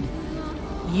beginning.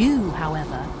 You,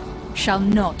 however, shall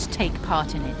not take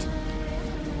part in it.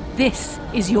 This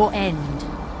is your end,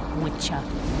 Witcher.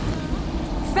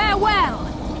 Farewell!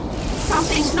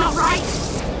 Something's not right!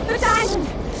 The diamond!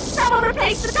 Someone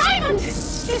replace the diamond!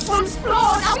 This one's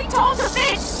flawed! I'll be torn to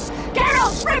bits!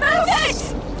 Geralt, remove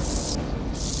it!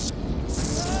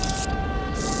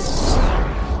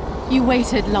 You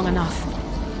waited long enough.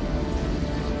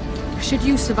 Should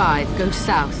you survive, go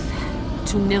south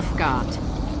to Nilfgaard,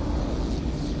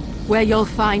 where you'll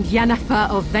find Yennefer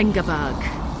of Vengerberg.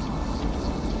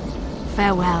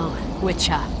 Farewell,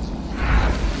 Witcher.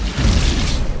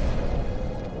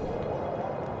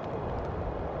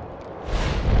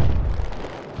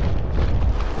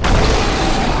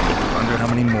 Wonder how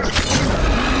many more.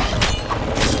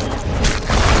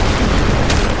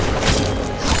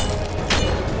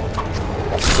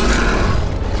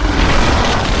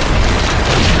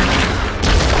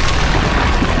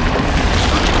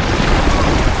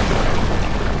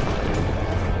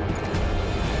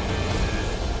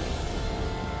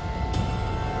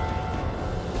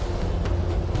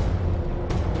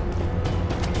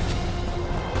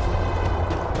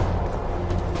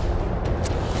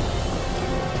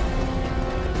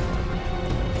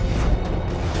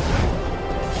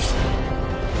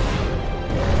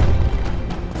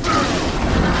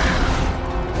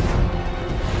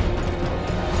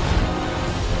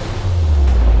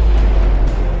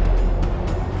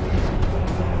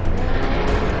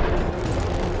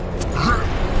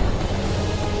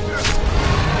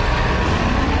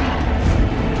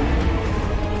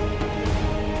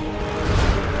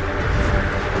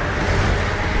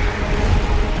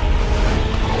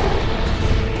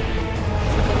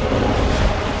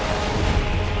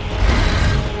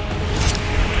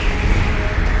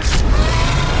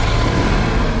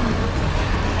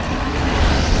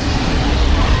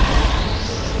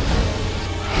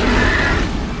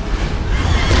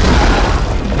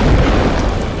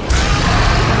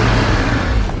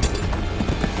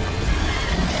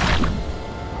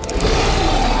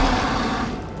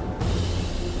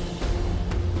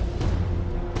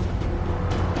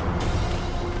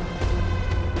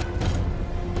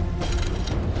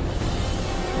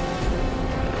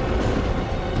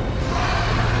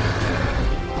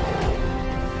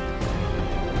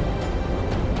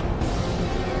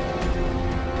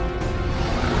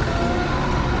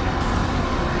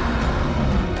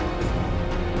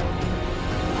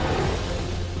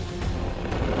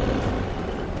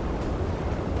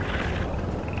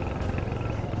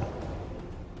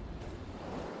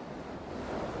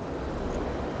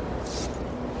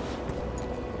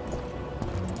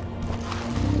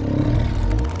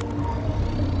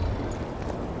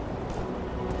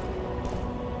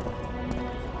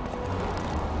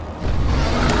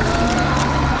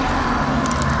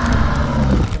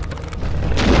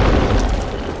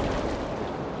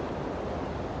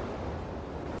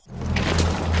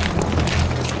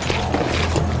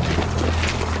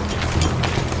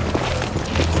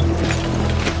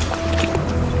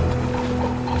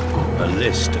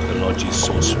 list of the Lodge's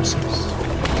sorceresses. A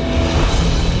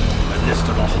list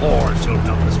of the whores you'll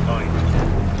help us find.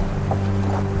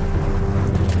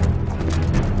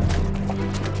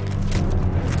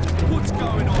 What's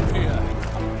going on here?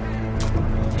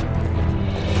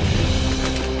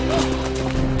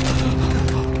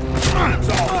 Hands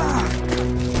off!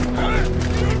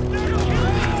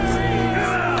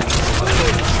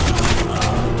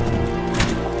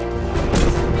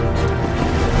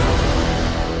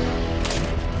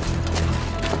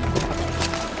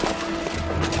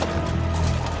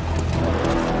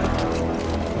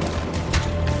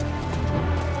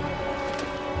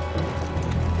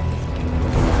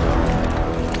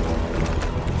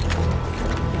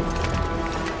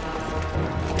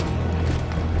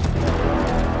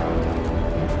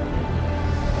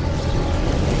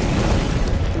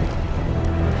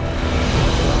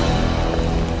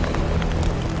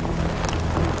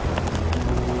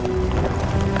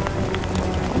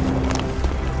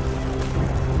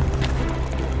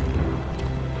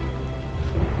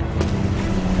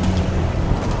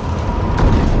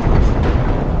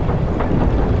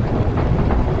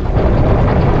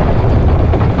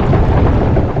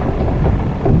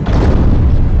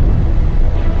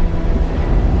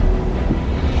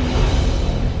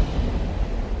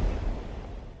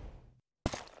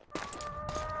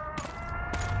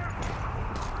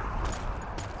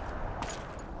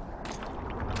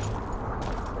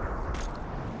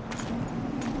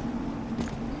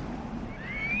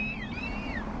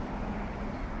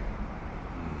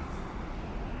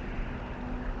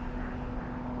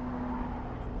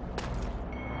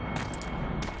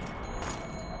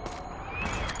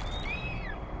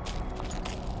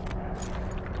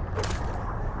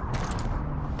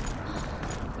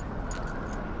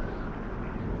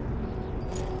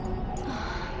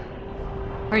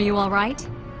 Are you all right?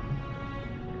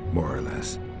 More or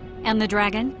less. And the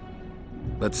dragon?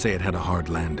 Let's say it had a hard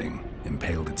landing,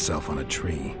 impaled itself on a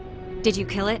tree. Did you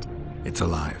kill it? It's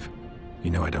alive.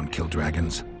 You know I don't kill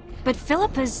dragons. But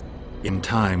Philippa's... In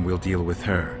time, we'll deal with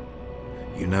her.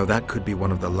 You know, that could be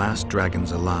one of the last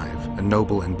dragons alive, a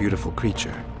noble and beautiful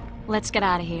creature. Let's get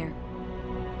out of here.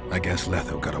 I guess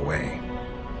Letho got away.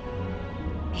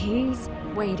 He's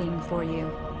waiting for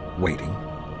you. Waiting?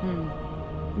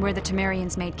 Where the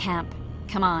Temerians made camp.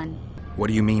 Come on. What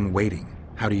do you mean, waiting?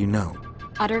 How do you know?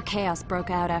 Utter chaos broke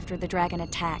out after the dragon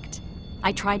attacked.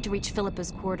 I tried to reach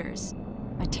Philippa's quarters.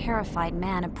 A terrified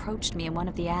man approached me in one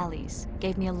of the alleys,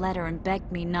 gave me a letter and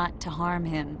begged me not to harm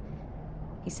him.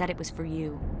 He said it was for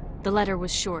you. The letter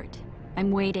was short.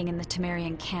 I'm waiting in the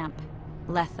Temerian camp.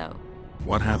 Letho.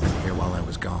 What happened here while I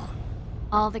was gone?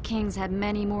 All the kings had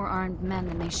many more armed men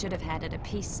than they should have had at a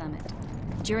peace summit.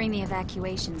 During the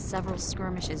evacuation, several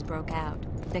skirmishes broke out.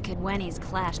 The Kedwenis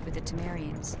clashed with the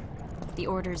Temerians. The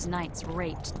Order's knights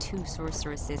raped 2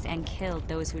 sorceresses and killed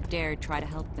those who dared try to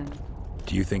help them.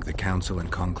 Do you think the Council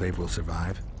and Conclave will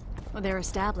survive? Well, they're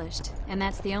established, and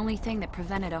that's the only thing that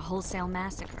prevented a wholesale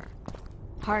massacre.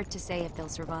 Hard to say if they'll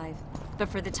survive, but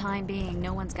for the time being,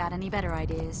 no one's got any better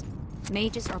ideas.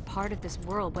 Mages are part of this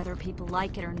world, whether people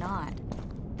like it or not.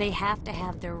 They have to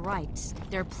have their rights,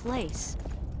 their place.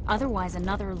 Otherwise,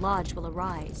 another lodge will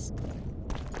arise.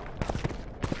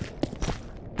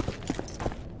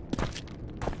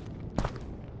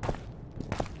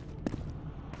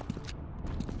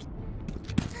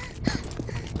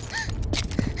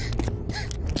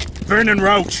 Vernon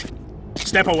Roach!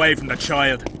 Step away from the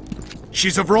child.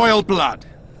 She's of royal blood.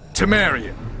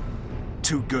 Temerian.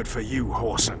 Too good for you,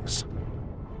 Horsens.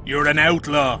 You're an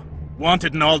outlaw.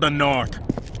 Wanted in all the north.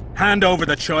 Hand over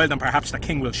the child and perhaps the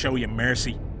king will show you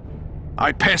mercy.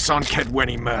 I piss on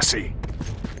Kedweni mercy.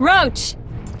 Roach!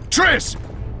 Triss!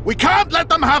 We can't let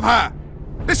them have her!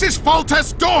 This is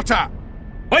Foltest's daughter!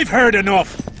 I've heard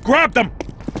enough. Grab them!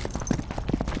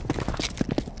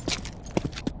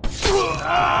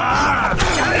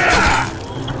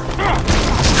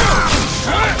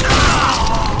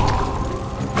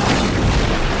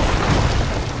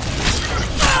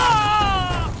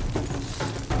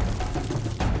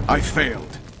 I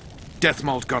failed.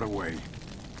 Deathmold got away.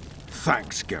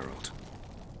 Thanks, Geralt.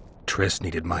 Triss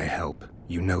needed my help.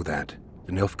 You know that.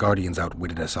 The Nilfgaardians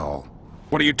outwitted us all.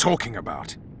 What are you talking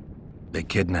about? They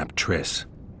kidnapped Triss.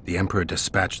 The Emperor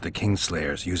dispatched the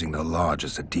Kingslayers using the Lodge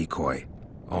as a decoy.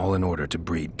 All in order to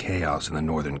breed chaos in the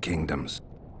northern kingdoms.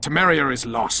 Temeria is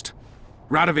lost.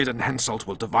 Radovid and Henselt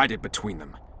will divide it between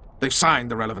them. They've signed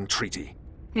the relevant treaty.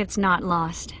 It's not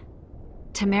lost.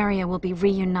 Temeria will be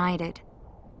reunited.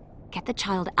 Get the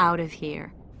child out of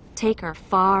here. Take her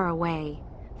far away.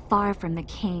 Far from the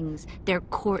kings, their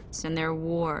courts, and their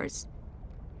wars.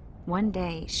 One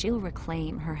day, she'll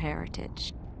reclaim her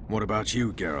heritage. What about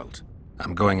you, Geralt?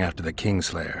 I'm going after the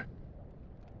Kingslayer.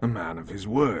 A man of his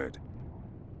word.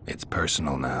 It's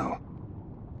personal now.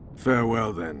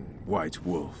 Farewell then, White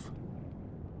Wolf.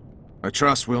 I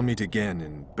trust we'll meet again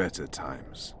in better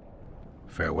times.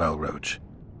 Farewell, Roach.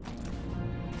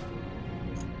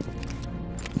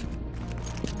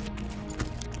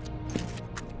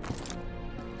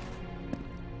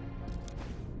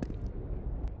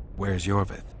 Where's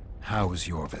Yorvith? How's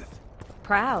Yorvith?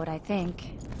 Proud, I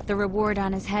think. The reward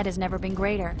on his head has never been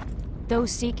greater.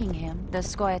 Those seeking him, the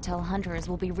Scoia'tael hunters,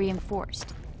 will be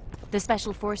reinforced. The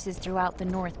special forces throughout the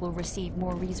north will receive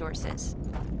more resources.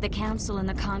 The Council and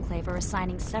the Conclave are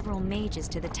assigning several mages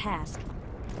to the task.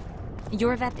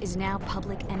 Yorvith is now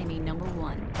public enemy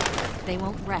 #1. They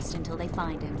won't rest until they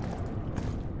find him.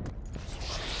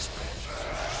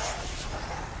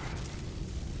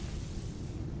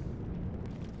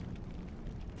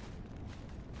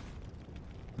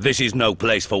 This is no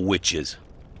place for witches.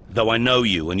 Though I know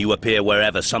you and you appear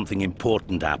wherever something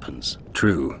important happens.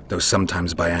 True, though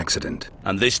sometimes by accident.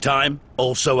 And this time,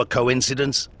 also a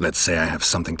coincidence? Let's say I have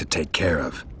something to take care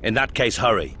of. In that case,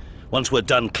 hurry. Once we're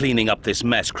done cleaning up this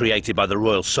mess created by the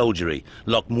royal soldiery,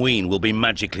 Loch Muin will be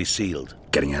magically sealed.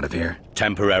 Getting out of here?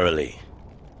 Temporarily.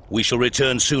 We shall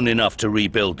return soon enough to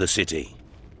rebuild the city.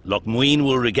 Loch Muin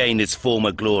will regain its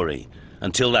former glory.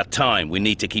 Until that time, we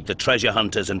need to keep the treasure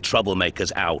hunters and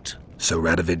troublemakers out. So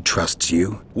Radovid trusts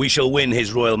you? We shall win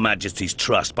His Royal Majesty's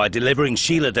trust by delivering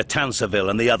Sheila de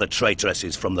Tansarville and the other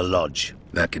traitresses from the lodge.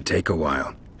 That could take a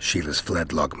while. Sheila's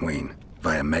fled Loch Muin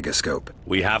via Megascope.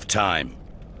 We have time.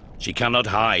 She cannot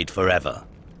hide forever.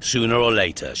 Sooner or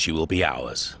later, she will be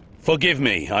ours. Forgive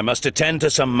me, I must attend to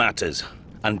some matters.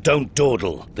 And don't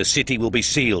dawdle. The city will be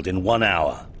sealed in 1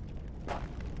 hour.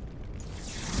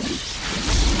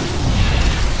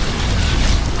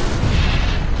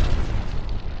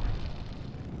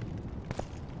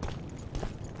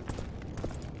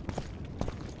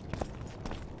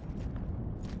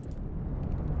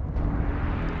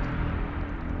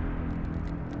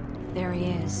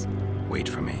 he is. Wait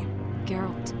for me.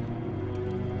 Geralt.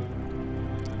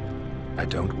 I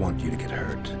don't want you to get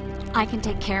hurt. I can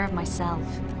take care of myself.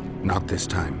 Not this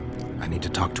time. I need to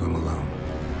talk to him alone.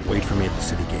 Wait for me at the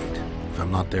city gate. If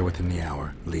I'm not there within the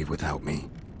hour, leave without me.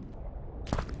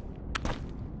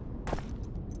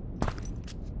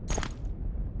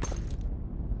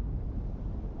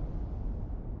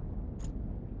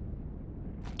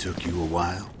 Took you a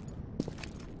while?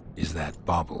 Is that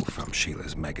bauble from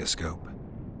Sheila's megascope?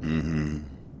 Mm-hmm.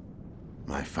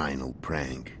 My final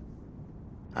prank.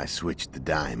 I switched the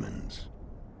diamonds.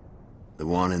 The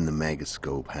one in the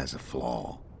megascope has a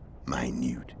flaw.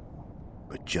 Minute.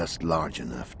 But just large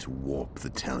enough to warp the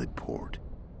teleport.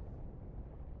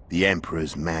 The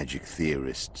Emperor's magic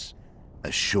theorists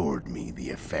assured me the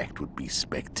effect would be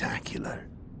spectacular.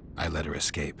 I let her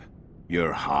escape.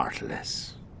 You're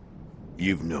heartless.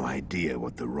 You've no idea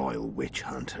what the royal witch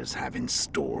hunters have in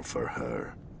store for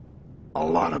her. A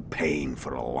lot of pain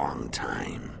for a long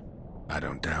time. I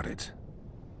don't doubt it.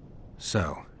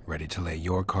 So, ready to lay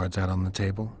your cards out on the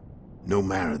table? No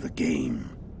matter the game,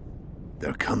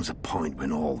 there comes a point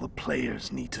when all the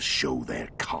players need to show their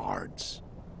cards.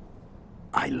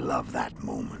 I love that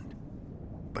moment.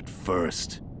 But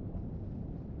first...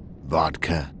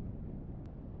 vodka?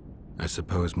 I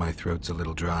suppose my throat's a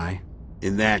little dry.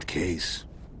 In that case,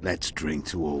 let's drink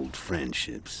to old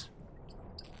friendships.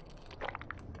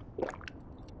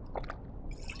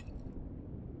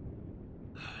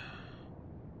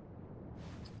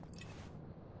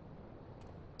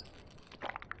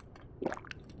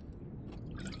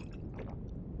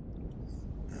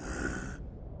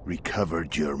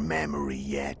 Recovered your memory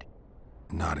yet?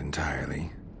 Not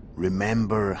entirely.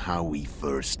 Remember how we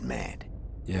first met?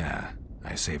 Yeah,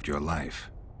 I saved your life.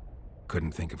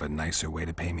 Couldn't think of a nicer way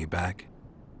to pay me back?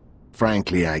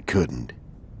 Frankly, I couldn't.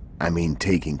 I mean,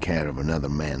 taking care of another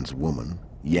man's woman,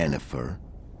 Yennefer.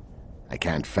 I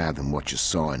can't fathom what you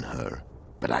saw in her,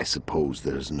 but I suppose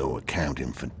there's no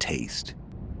accounting for taste.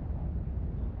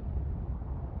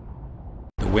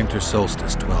 The winter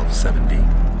solstice 1270.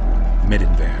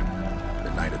 Midinvern,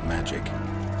 the night of magic.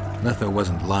 Letho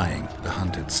wasn't lying, the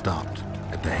hunt had stopped.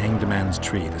 At the Hanged Man's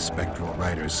Tree, the spectral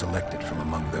riders selected from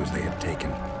among those they had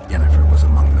taken. Yennefer was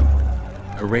among them.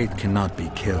 A wraith cannot be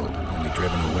killed, only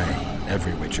driven away.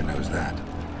 Every witcher knows that.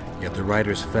 Yet the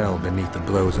riders fell beneath the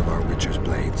blows of our witcher's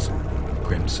blades.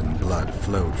 Crimson blood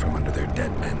flowed from under their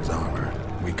dead men's armor.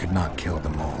 We could not kill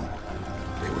them all.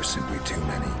 They were simply too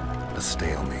many. A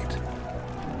stalemate.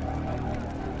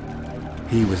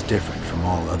 He was different from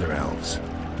all other elves.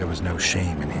 There was no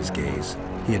shame in his gaze.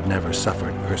 He had never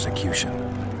suffered persecution.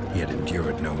 He had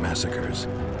endured no massacres.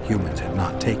 Humans had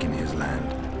not taken his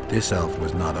land. This elf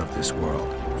was not of this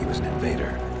world. He was an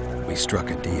invader. We struck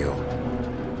a deal.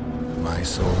 My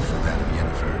soul for that of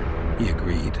Yennefer. He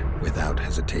agreed without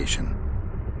hesitation.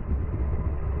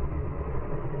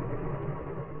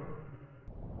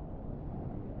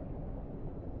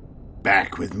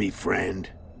 Back with me, friend.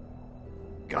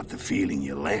 Got the feeling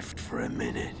you left for a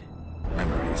minute.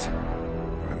 Memories.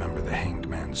 I remember the Hanged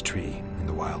Man's Tree and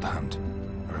the Wild Hunt.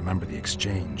 I remember the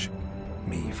exchange.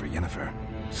 Me for Yennefer.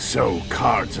 So,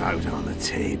 cards out on the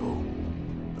table.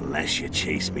 Unless you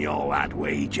chase me all that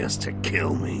way just to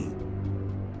kill me.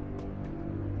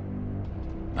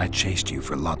 I chased you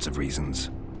for lots of reasons.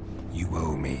 You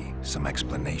owe me some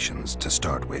explanations to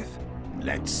start with.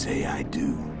 Let's say I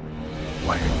do.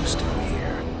 Why are you still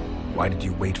here? Why did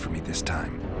you wait for me this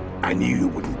time? I knew you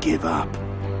wouldn't give up.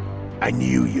 I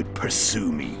knew you'd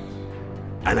pursue me.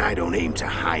 And I don't aim to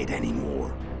hide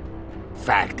anymore.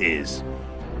 Fact is,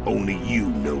 only you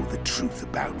know the truth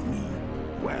about me.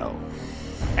 Well,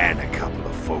 and a couple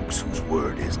of folks whose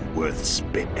word isn't worth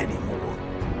spit anymore.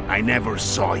 I never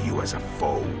saw you as a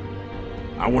foe.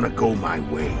 I want to go my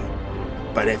way.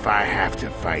 But if I have to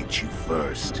fight you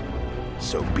first,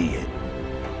 so be it.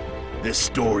 This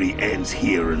story ends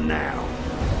here and now.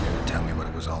 Tell me what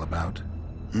it was all about.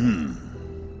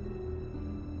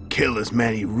 Kill as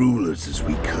many rulers as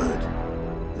we could.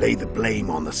 Lay the blame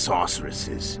on the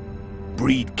sorceresses.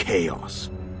 Breed chaos.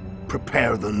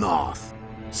 Prepare the North.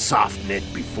 Soften it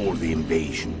before the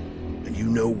invasion. And you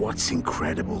know what's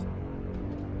incredible?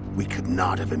 We could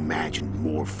not have imagined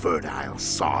more fertile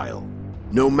soil.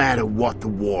 No matter what the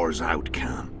war's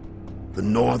outcome, the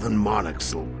northern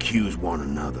monarchs will accuse one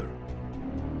another.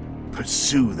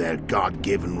 Pursue their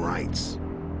God-given rights.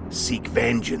 Seek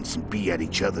vengeance and be at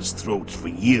each other's throats for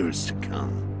years to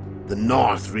come. The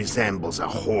North resembles a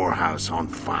whorehouse on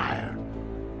fire,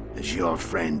 as your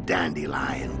friend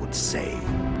Dandelion would say.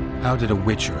 How did a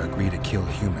witcher agree to kill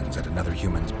humans at another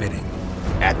human's bidding?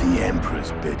 At the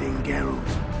Emperor's bidding,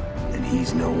 Geralt. And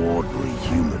he's no ordinary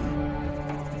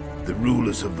human. The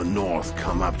rulers of the North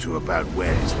come up to about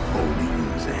where his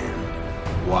Pauline's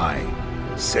end. Why?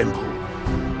 Simple.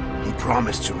 He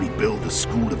promised to rebuild the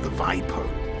School of the Viper,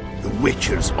 the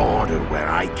Witcher's order where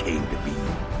I came to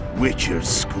be. Witcher's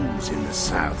schools in the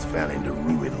south fell into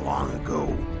ruin long ago,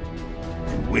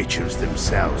 and Witchers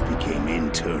themselves became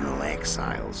internal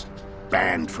exiles,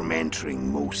 banned from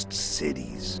entering most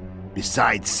cities.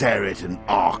 Besides Seret and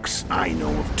Ox, I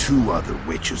know of 2 other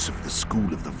Witchers of the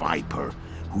School of the Viper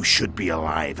who should be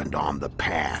alive and on the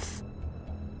path.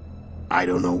 I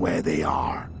don't know where they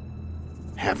are.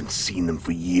 Haven't seen them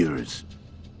for years.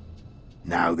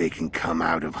 Now they can come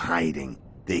out of hiding.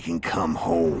 They can come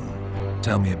home.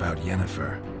 Tell me about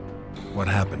Yennefer. What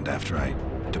happened after I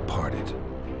departed?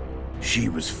 She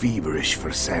was feverish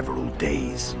for several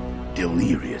days,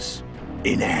 delirious,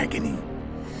 in agony.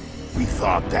 We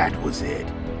thought that was it.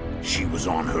 She was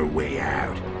on her way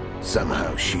out.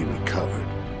 Somehow she recovered.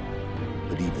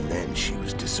 But even then she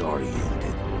was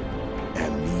disoriented.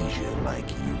 Amnesia like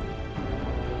you.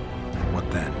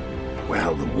 What then?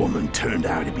 Well, the woman turned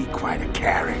out to be quite a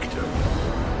character.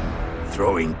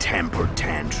 Throwing temper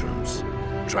tantrums,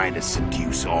 trying to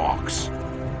seduce Orcs,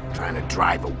 trying to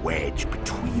drive a wedge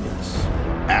between us.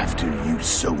 After you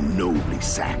so nobly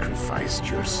sacrificed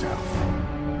yourself,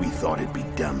 we thought it'd be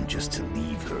dumb just to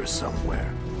leave her somewhere.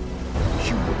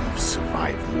 She wouldn't have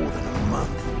survived more than a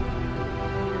month.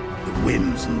 The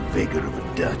whims and vigor of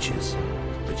a duchess,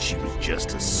 but she was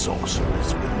just a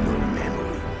sorceress with no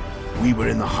memory. We were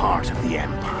in the heart of the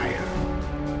Empire.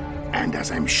 And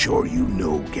as I'm sure you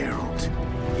know, Geralt,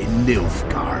 in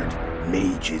Nilfgaard,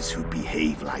 mages who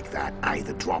behave like that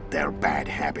either drop their bad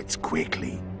habits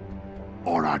quickly,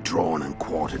 or are drawn and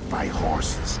quartered by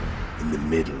horses in the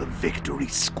middle of Victory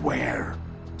Square.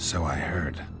 So I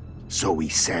heard. So we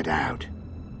set out,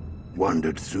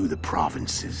 wandered through the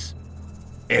provinces.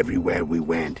 Everywhere we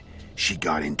went, she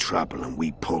got in trouble and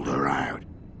we pulled her out.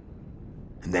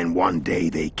 And then one day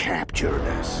they captured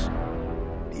us.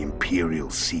 The Imperial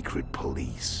Secret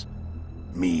Police.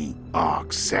 Me,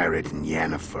 Ox, Seret, and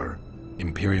Yennefer.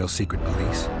 Imperial Secret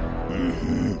Police?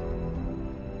 Mm-hmm.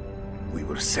 We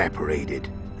were separated,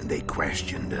 and they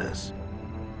questioned us.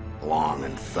 Long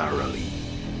and thoroughly,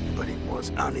 but it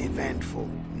was uneventful.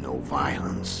 No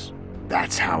violence.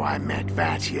 That's how I met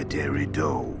Vatia de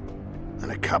Rideau.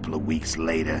 And a couple of weeks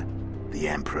later, the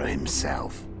Emperor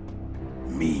himself.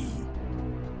 Me.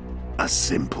 A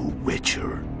simple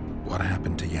Witcher. What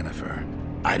happened to Yennefer?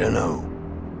 I don't know.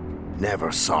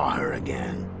 Never saw her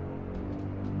again.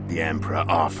 The Emperor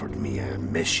offered me a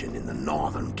mission in the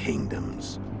northern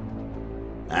kingdoms.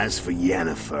 As for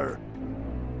Yennefer,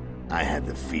 I had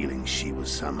the feeling she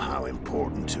was somehow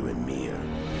important to Emir.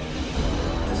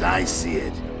 As I see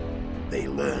it, they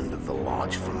learned of the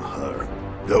Lodge from her.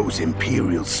 Those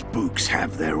Imperial spooks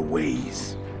have their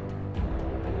ways.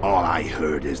 All I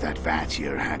heard is that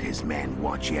Vatir had his men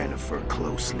watch Yennefer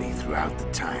closely throughout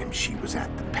the time she was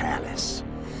at the palace.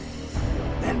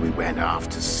 Then we went off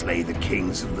to slay the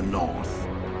kings of the north.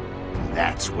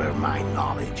 That's where my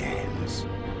knowledge ends.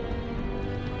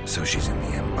 So she's in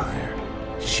the Empire?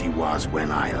 She was when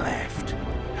I left.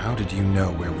 How did you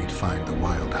know where we'd find the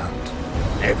Wild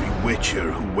Hunt? Every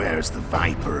Witcher who wears the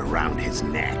Viper around his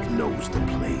neck knows the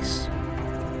place.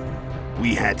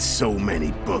 We had so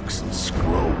many books and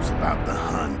scrolls about the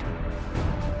hunt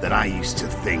that I used to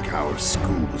think our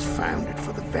school was founded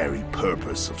for the very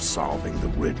purpose of solving the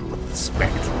riddle of the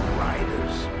Spectral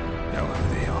Riders. Know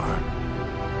who they are?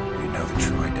 You know the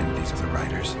true identities of the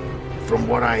Riders? From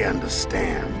what I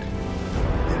understand,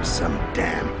 they're some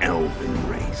damn elven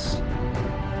race.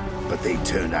 But they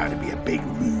turned out to be a big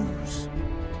ruse.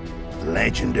 The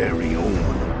legendary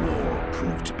Omen of War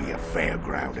proved to be a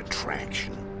fairground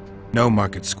attraction. No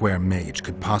Market Square mage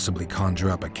could possibly conjure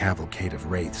up a cavalcade of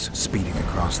wraiths speeding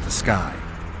across the sky.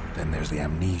 Then there's the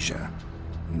amnesia.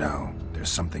 No, there's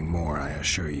something more, I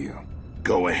assure you.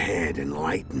 Go ahead,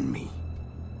 enlighten me.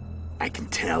 I can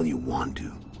tell you want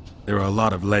to. There are a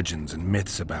lot of legends and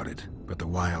myths about it, but the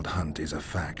Wild Hunt is a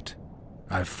fact.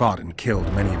 I've fought and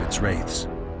killed many of its wraiths.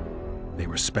 They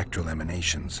were spectral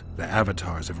emanations, the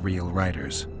avatars of real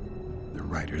riders. The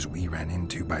riders we ran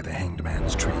into by the Hanged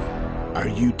Man's Tree. Are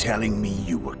you telling me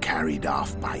you were carried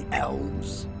off by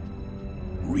elves?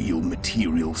 Real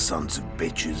material sons of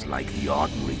bitches like the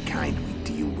ordinary kind we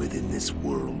deal with in this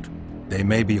world? They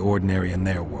may be ordinary in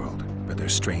their world, but they're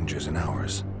strangers in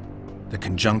ours. The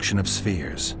conjunction of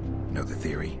spheres. Know the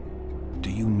theory? Do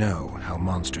you know how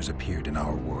monsters appeared in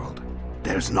our world?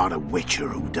 There's not a Witcher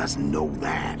who doesn't know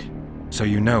that. So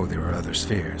you know there are other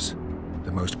spheres?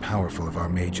 The most powerful of our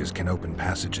mages can open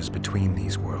passages between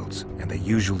these worlds, and they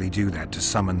usually do that to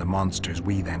summon the monsters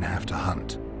we then have to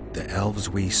hunt. The elves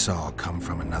we saw come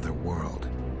from another world,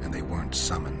 and they weren't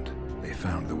summoned. They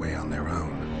found the way on their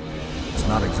own. It's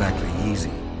not exactly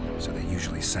easy, so they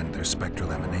usually send their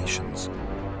spectral emanations.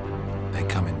 They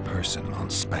come in person on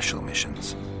special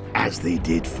missions. As they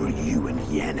did for you and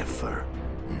Yennefer.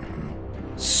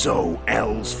 So,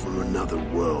 elves from another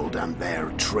world and their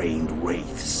trained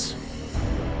wraiths.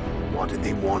 What do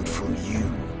they want from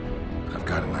you? I've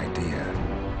got an idea,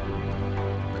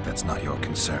 but that's not your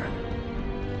concern.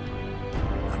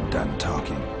 I'm done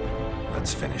talking.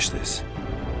 Let's finish this.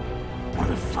 Want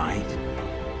to fight?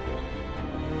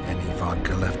 Any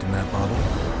vodka left in that bottle?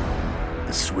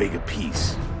 A swig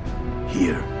apiece.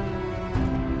 Here.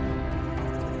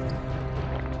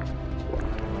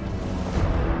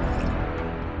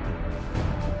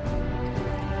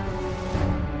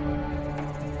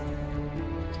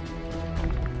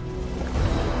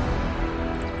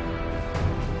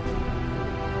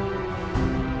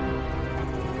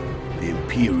 The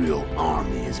Imperial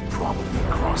army is probably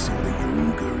crossing the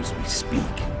Yaruga as we speak.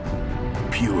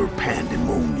 Pure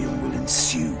pandemonium will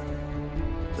ensue.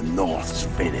 The North's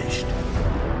finished.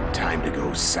 Time to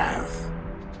go south,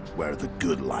 where the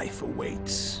good life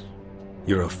awaits.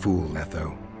 You're a fool,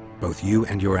 Letho. Both you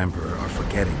and your Emperor are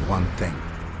forgetting one thing.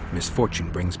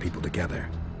 Misfortune brings people together.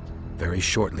 Very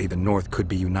shortly, the North could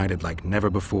be united like never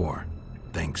before,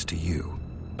 thanks to you.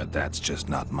 But that's just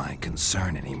not my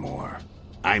concern anymore.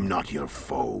 I'm not your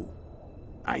foe.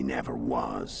 I never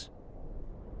was.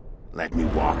 Let me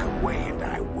walk away and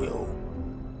I will.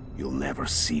 You'll never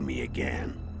see me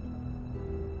again.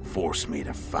 Force me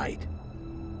to fight,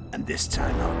 and this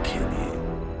time I'll kill you.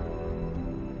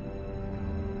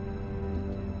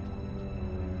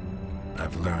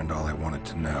 I've learned all I wanted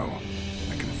to know.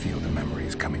 I can feel the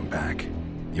memories coming back.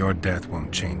 Your death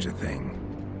won't change a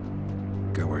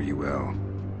thing. Go where you will.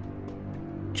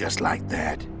 Just like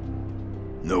that.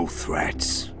 No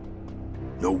threats.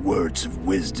 No words of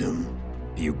wisdom.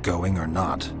 You going or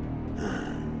not?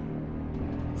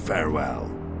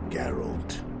 Farewell,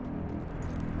 Geralt.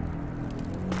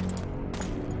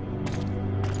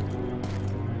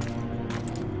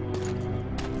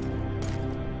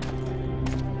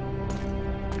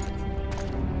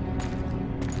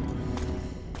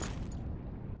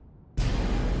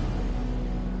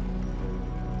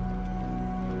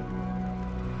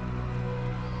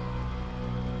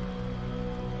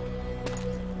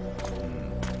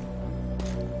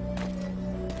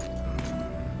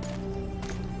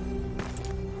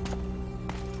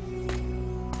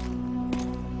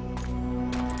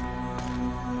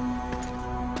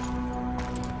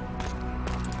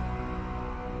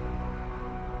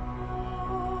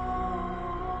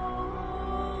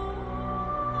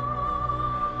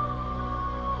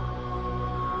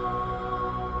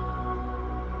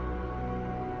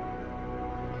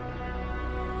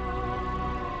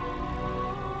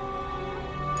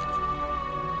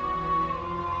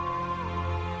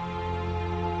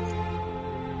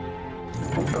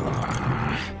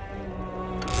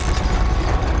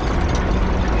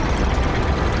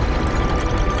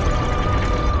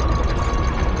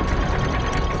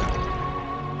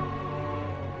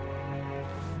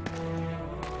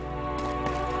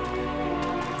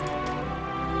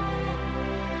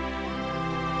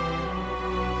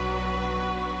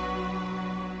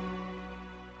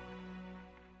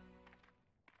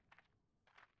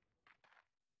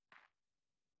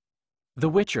 The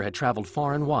Witcher had traveled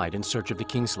far and wide in search of the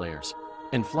Kingslayers.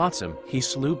 In Flotsam, he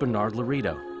slew Bernard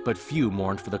Laredo, but few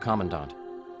mourned for the Commandant.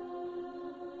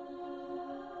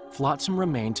 Flotsam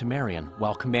remained Temerian,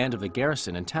 while command of the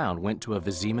garrison and town went to a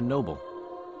Vizima noble,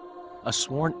 a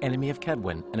sworn enemy of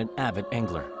Kedwen and an avid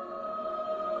angler.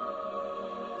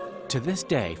 To this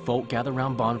day, folk gather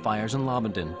round bonfires in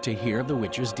Lobendon to hear of the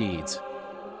Witcher's deeds.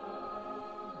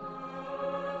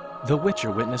 The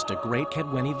Witcher witnessed a great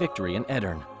Kedweni victory in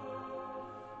Edirn.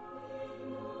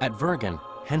 At Vergen,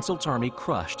 Henselt's army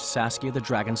crushed Saskia the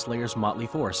Dragonslayer's motley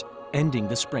force, ending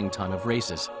the springtime of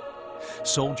races.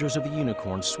 Soldiers of the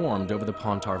Unicorn swarmed over the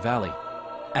Pontar Valley.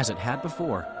 As it had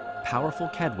before, powerful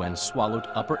Kedwen swallowed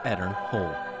Upper Edirn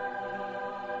whole.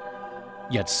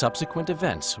 Yet subsequent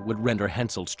events would render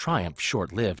Henselt's triumph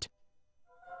short-lived.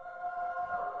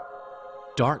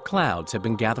 Dark clouds had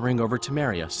been gathering over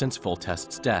Temeria since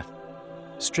Foltest's death.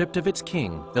 Stripped of its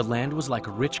king, the land was like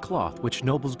a rich cloth which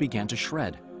nobles began to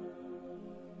shred.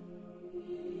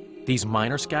 These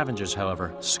minor scavengers,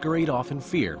 however, scurried off in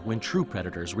fear when true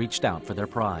predators reached out for their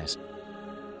prize.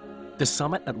 The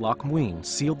summit at Loch Muin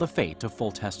sealed the fate of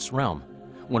Foltest's realm,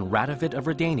 when Radovid of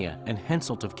Redania and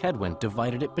Henselt of Kedwin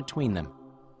divided it between them.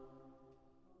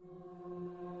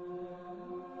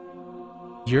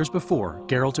 Years before,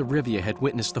 Geralt of Rivia had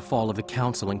witnessed the fall of the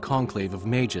Council and Conclave of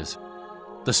Mages.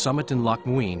 The summit in Loch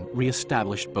Muin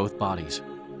re-established both bodies,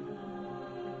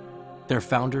 their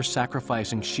founders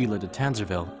sacrificing Sheila de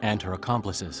Tanzerville and her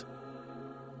accomplices.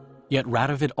 Yet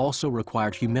Radovid also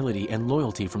required humility and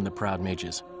loyalty from the proud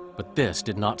mages, but this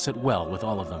did not sit well with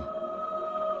all of them.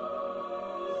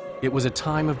 It was a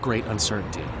time of great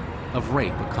uncertainty, of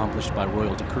rape accomplished by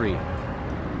royal decree.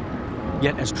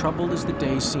 Yet as troubled as the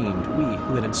days seemed, we,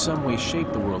 who had in some way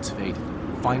shaped the world's fate,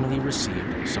 finally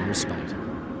received some respite.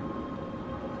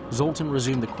 Zoltan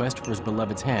resumed the quest for his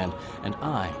beloved's hand, and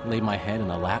I laid my head in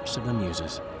the laps of the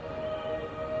muses.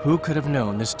 Who could have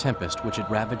known this tempest which had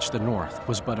ravaged the north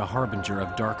was but a harbinger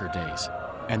of darker days,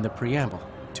 and the preamble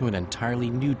to an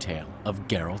entirely new tale of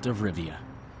Geralt of Rivia.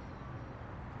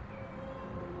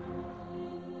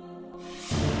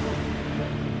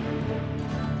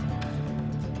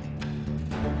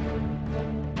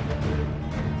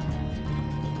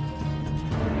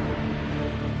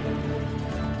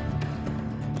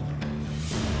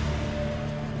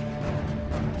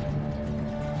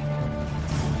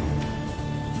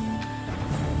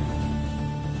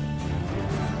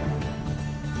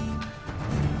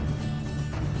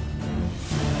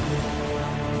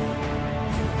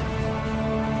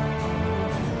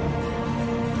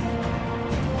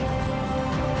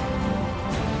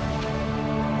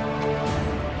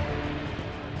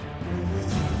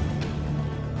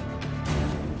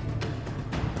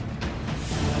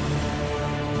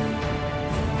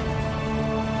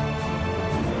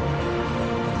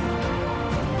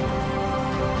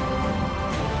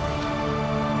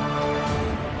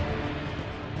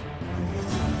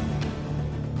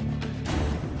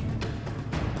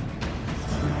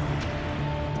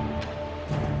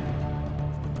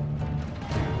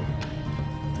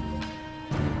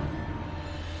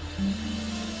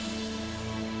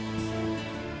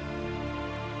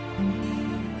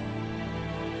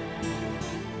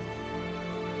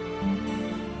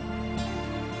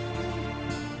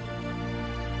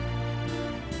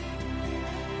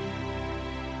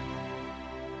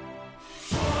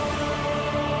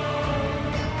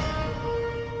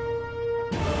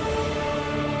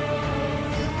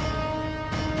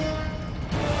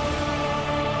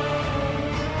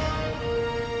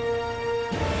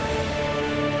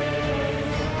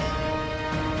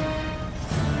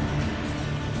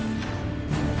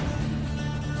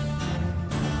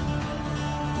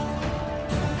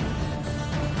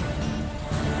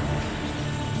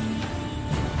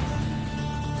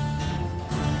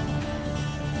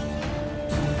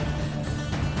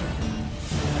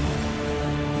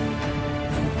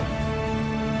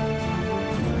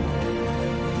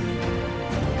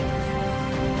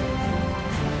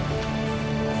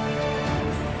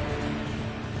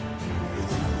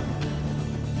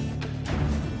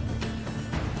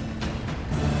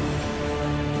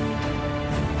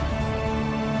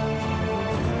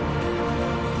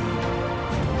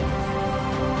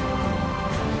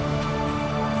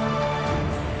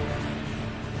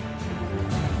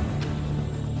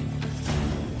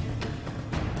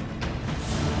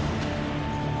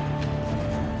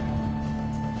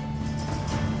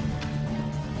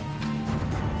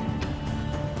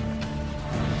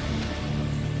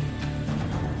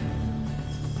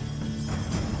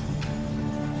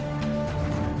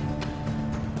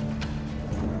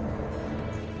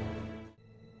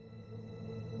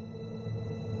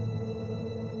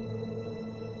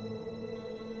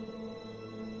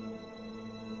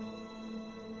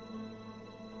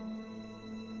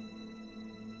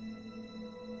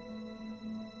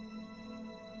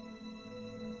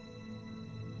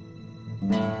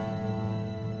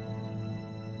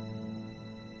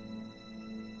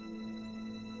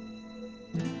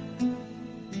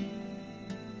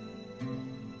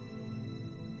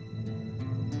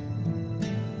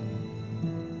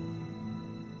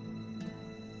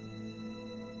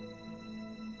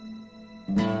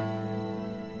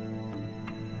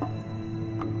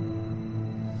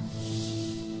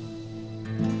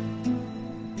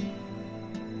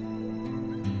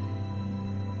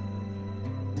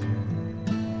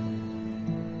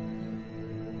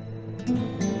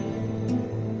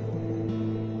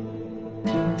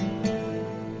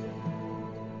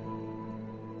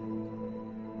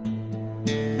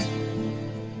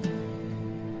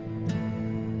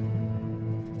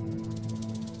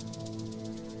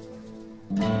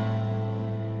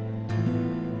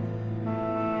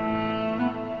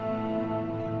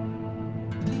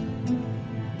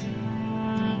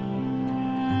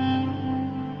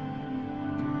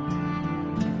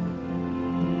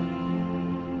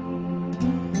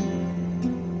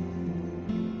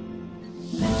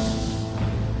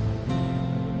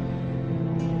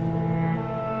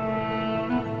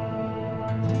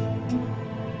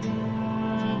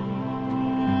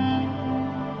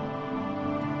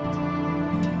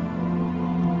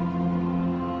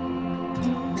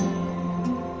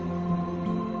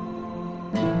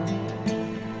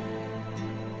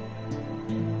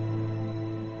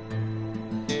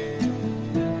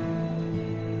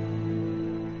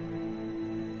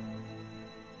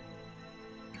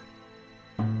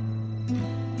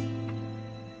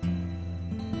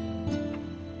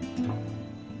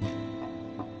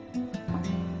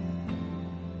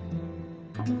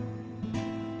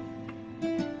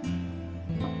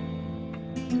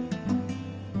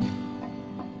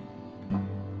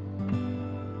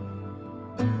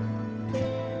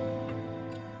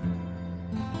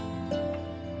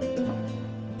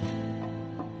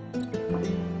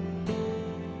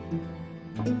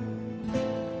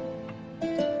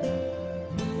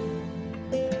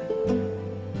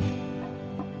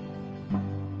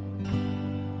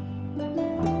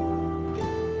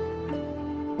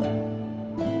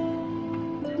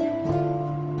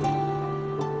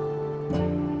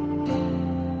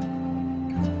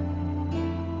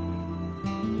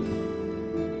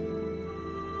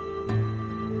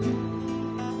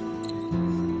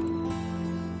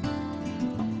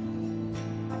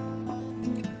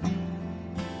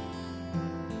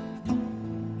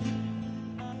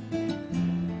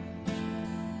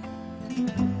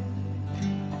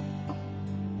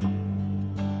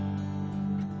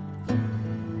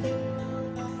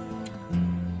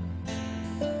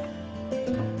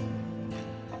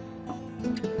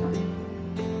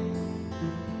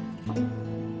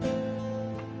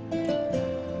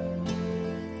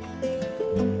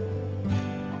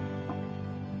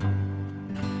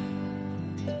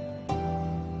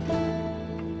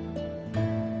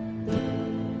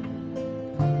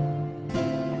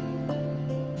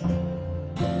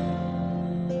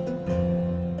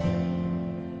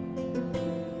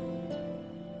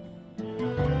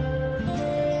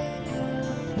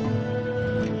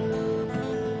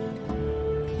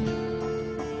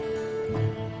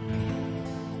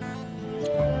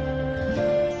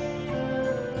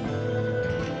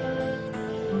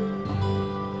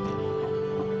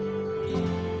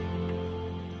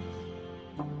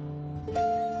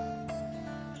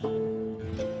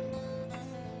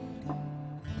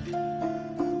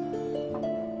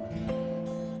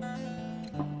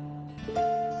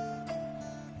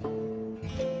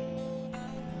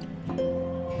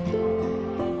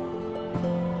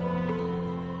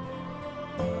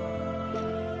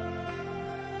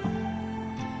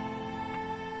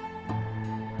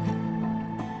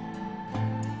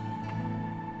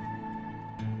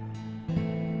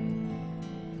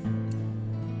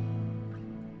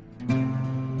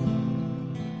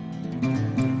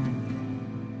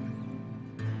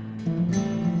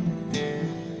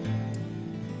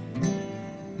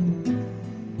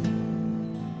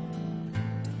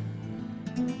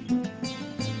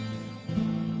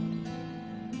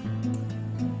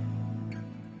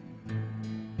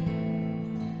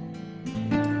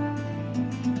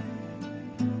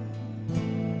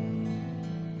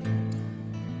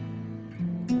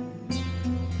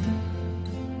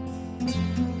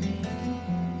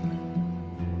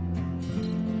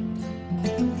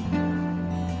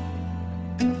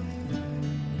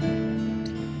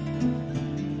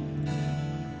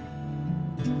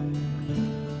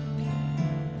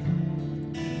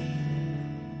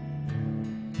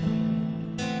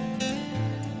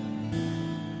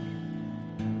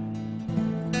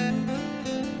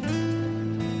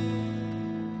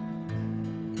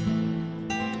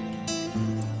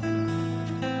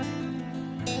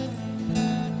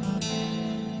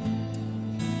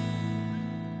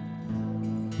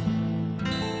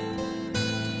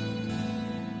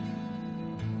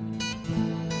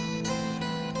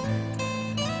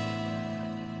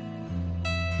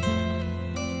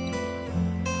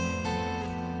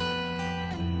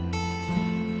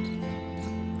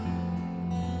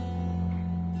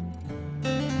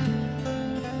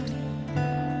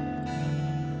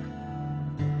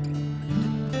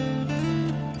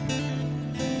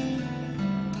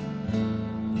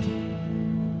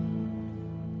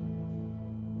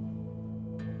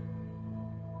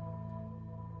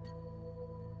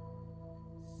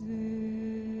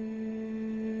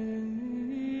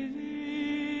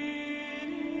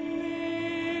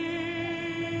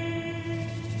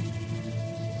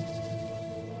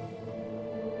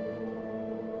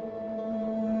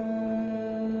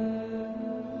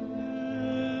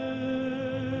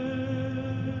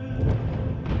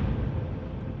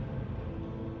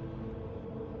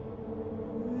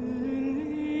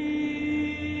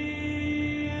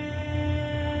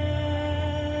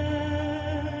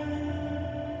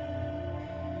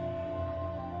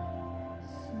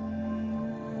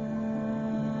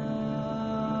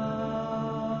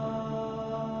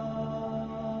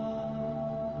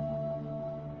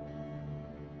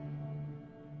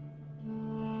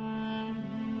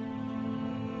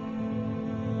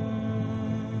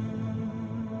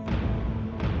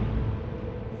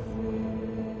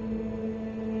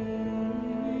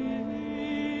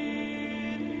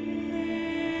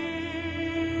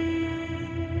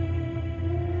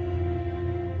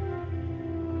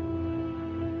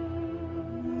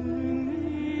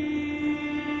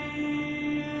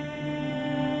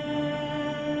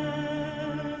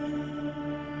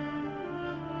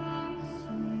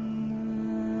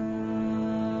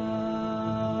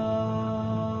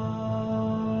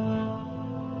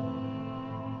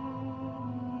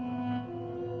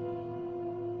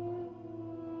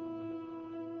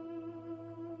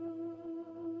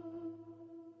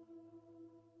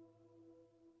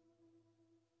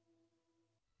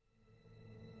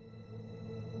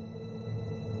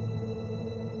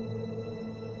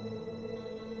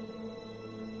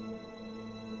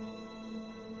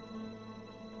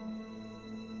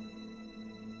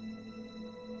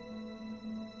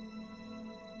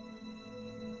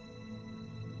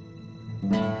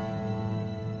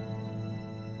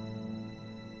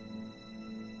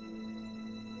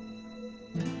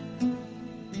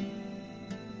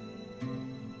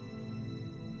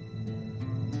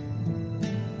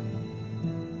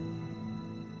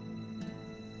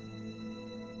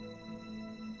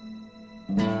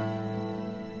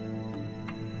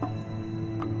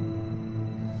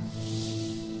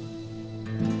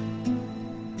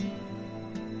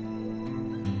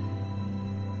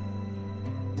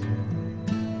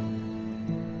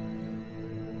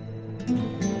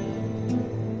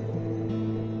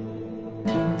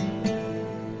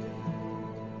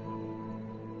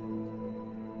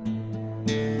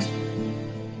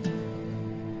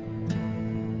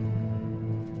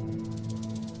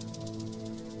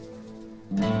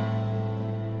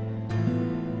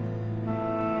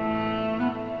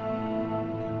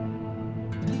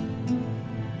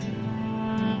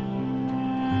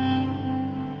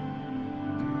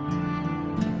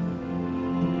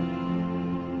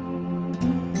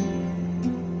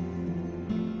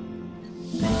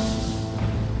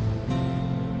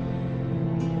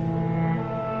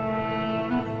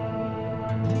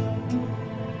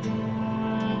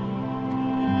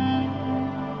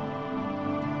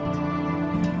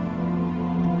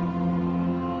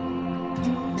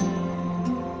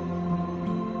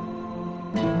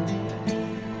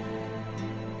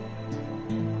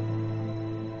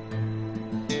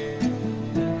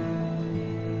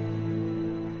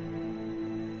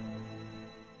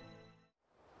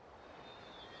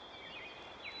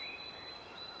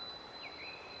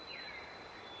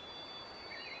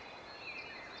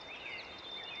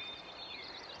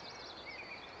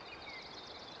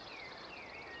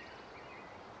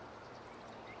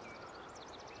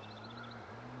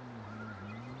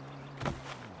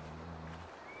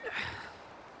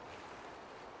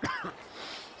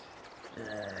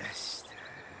 Thirst.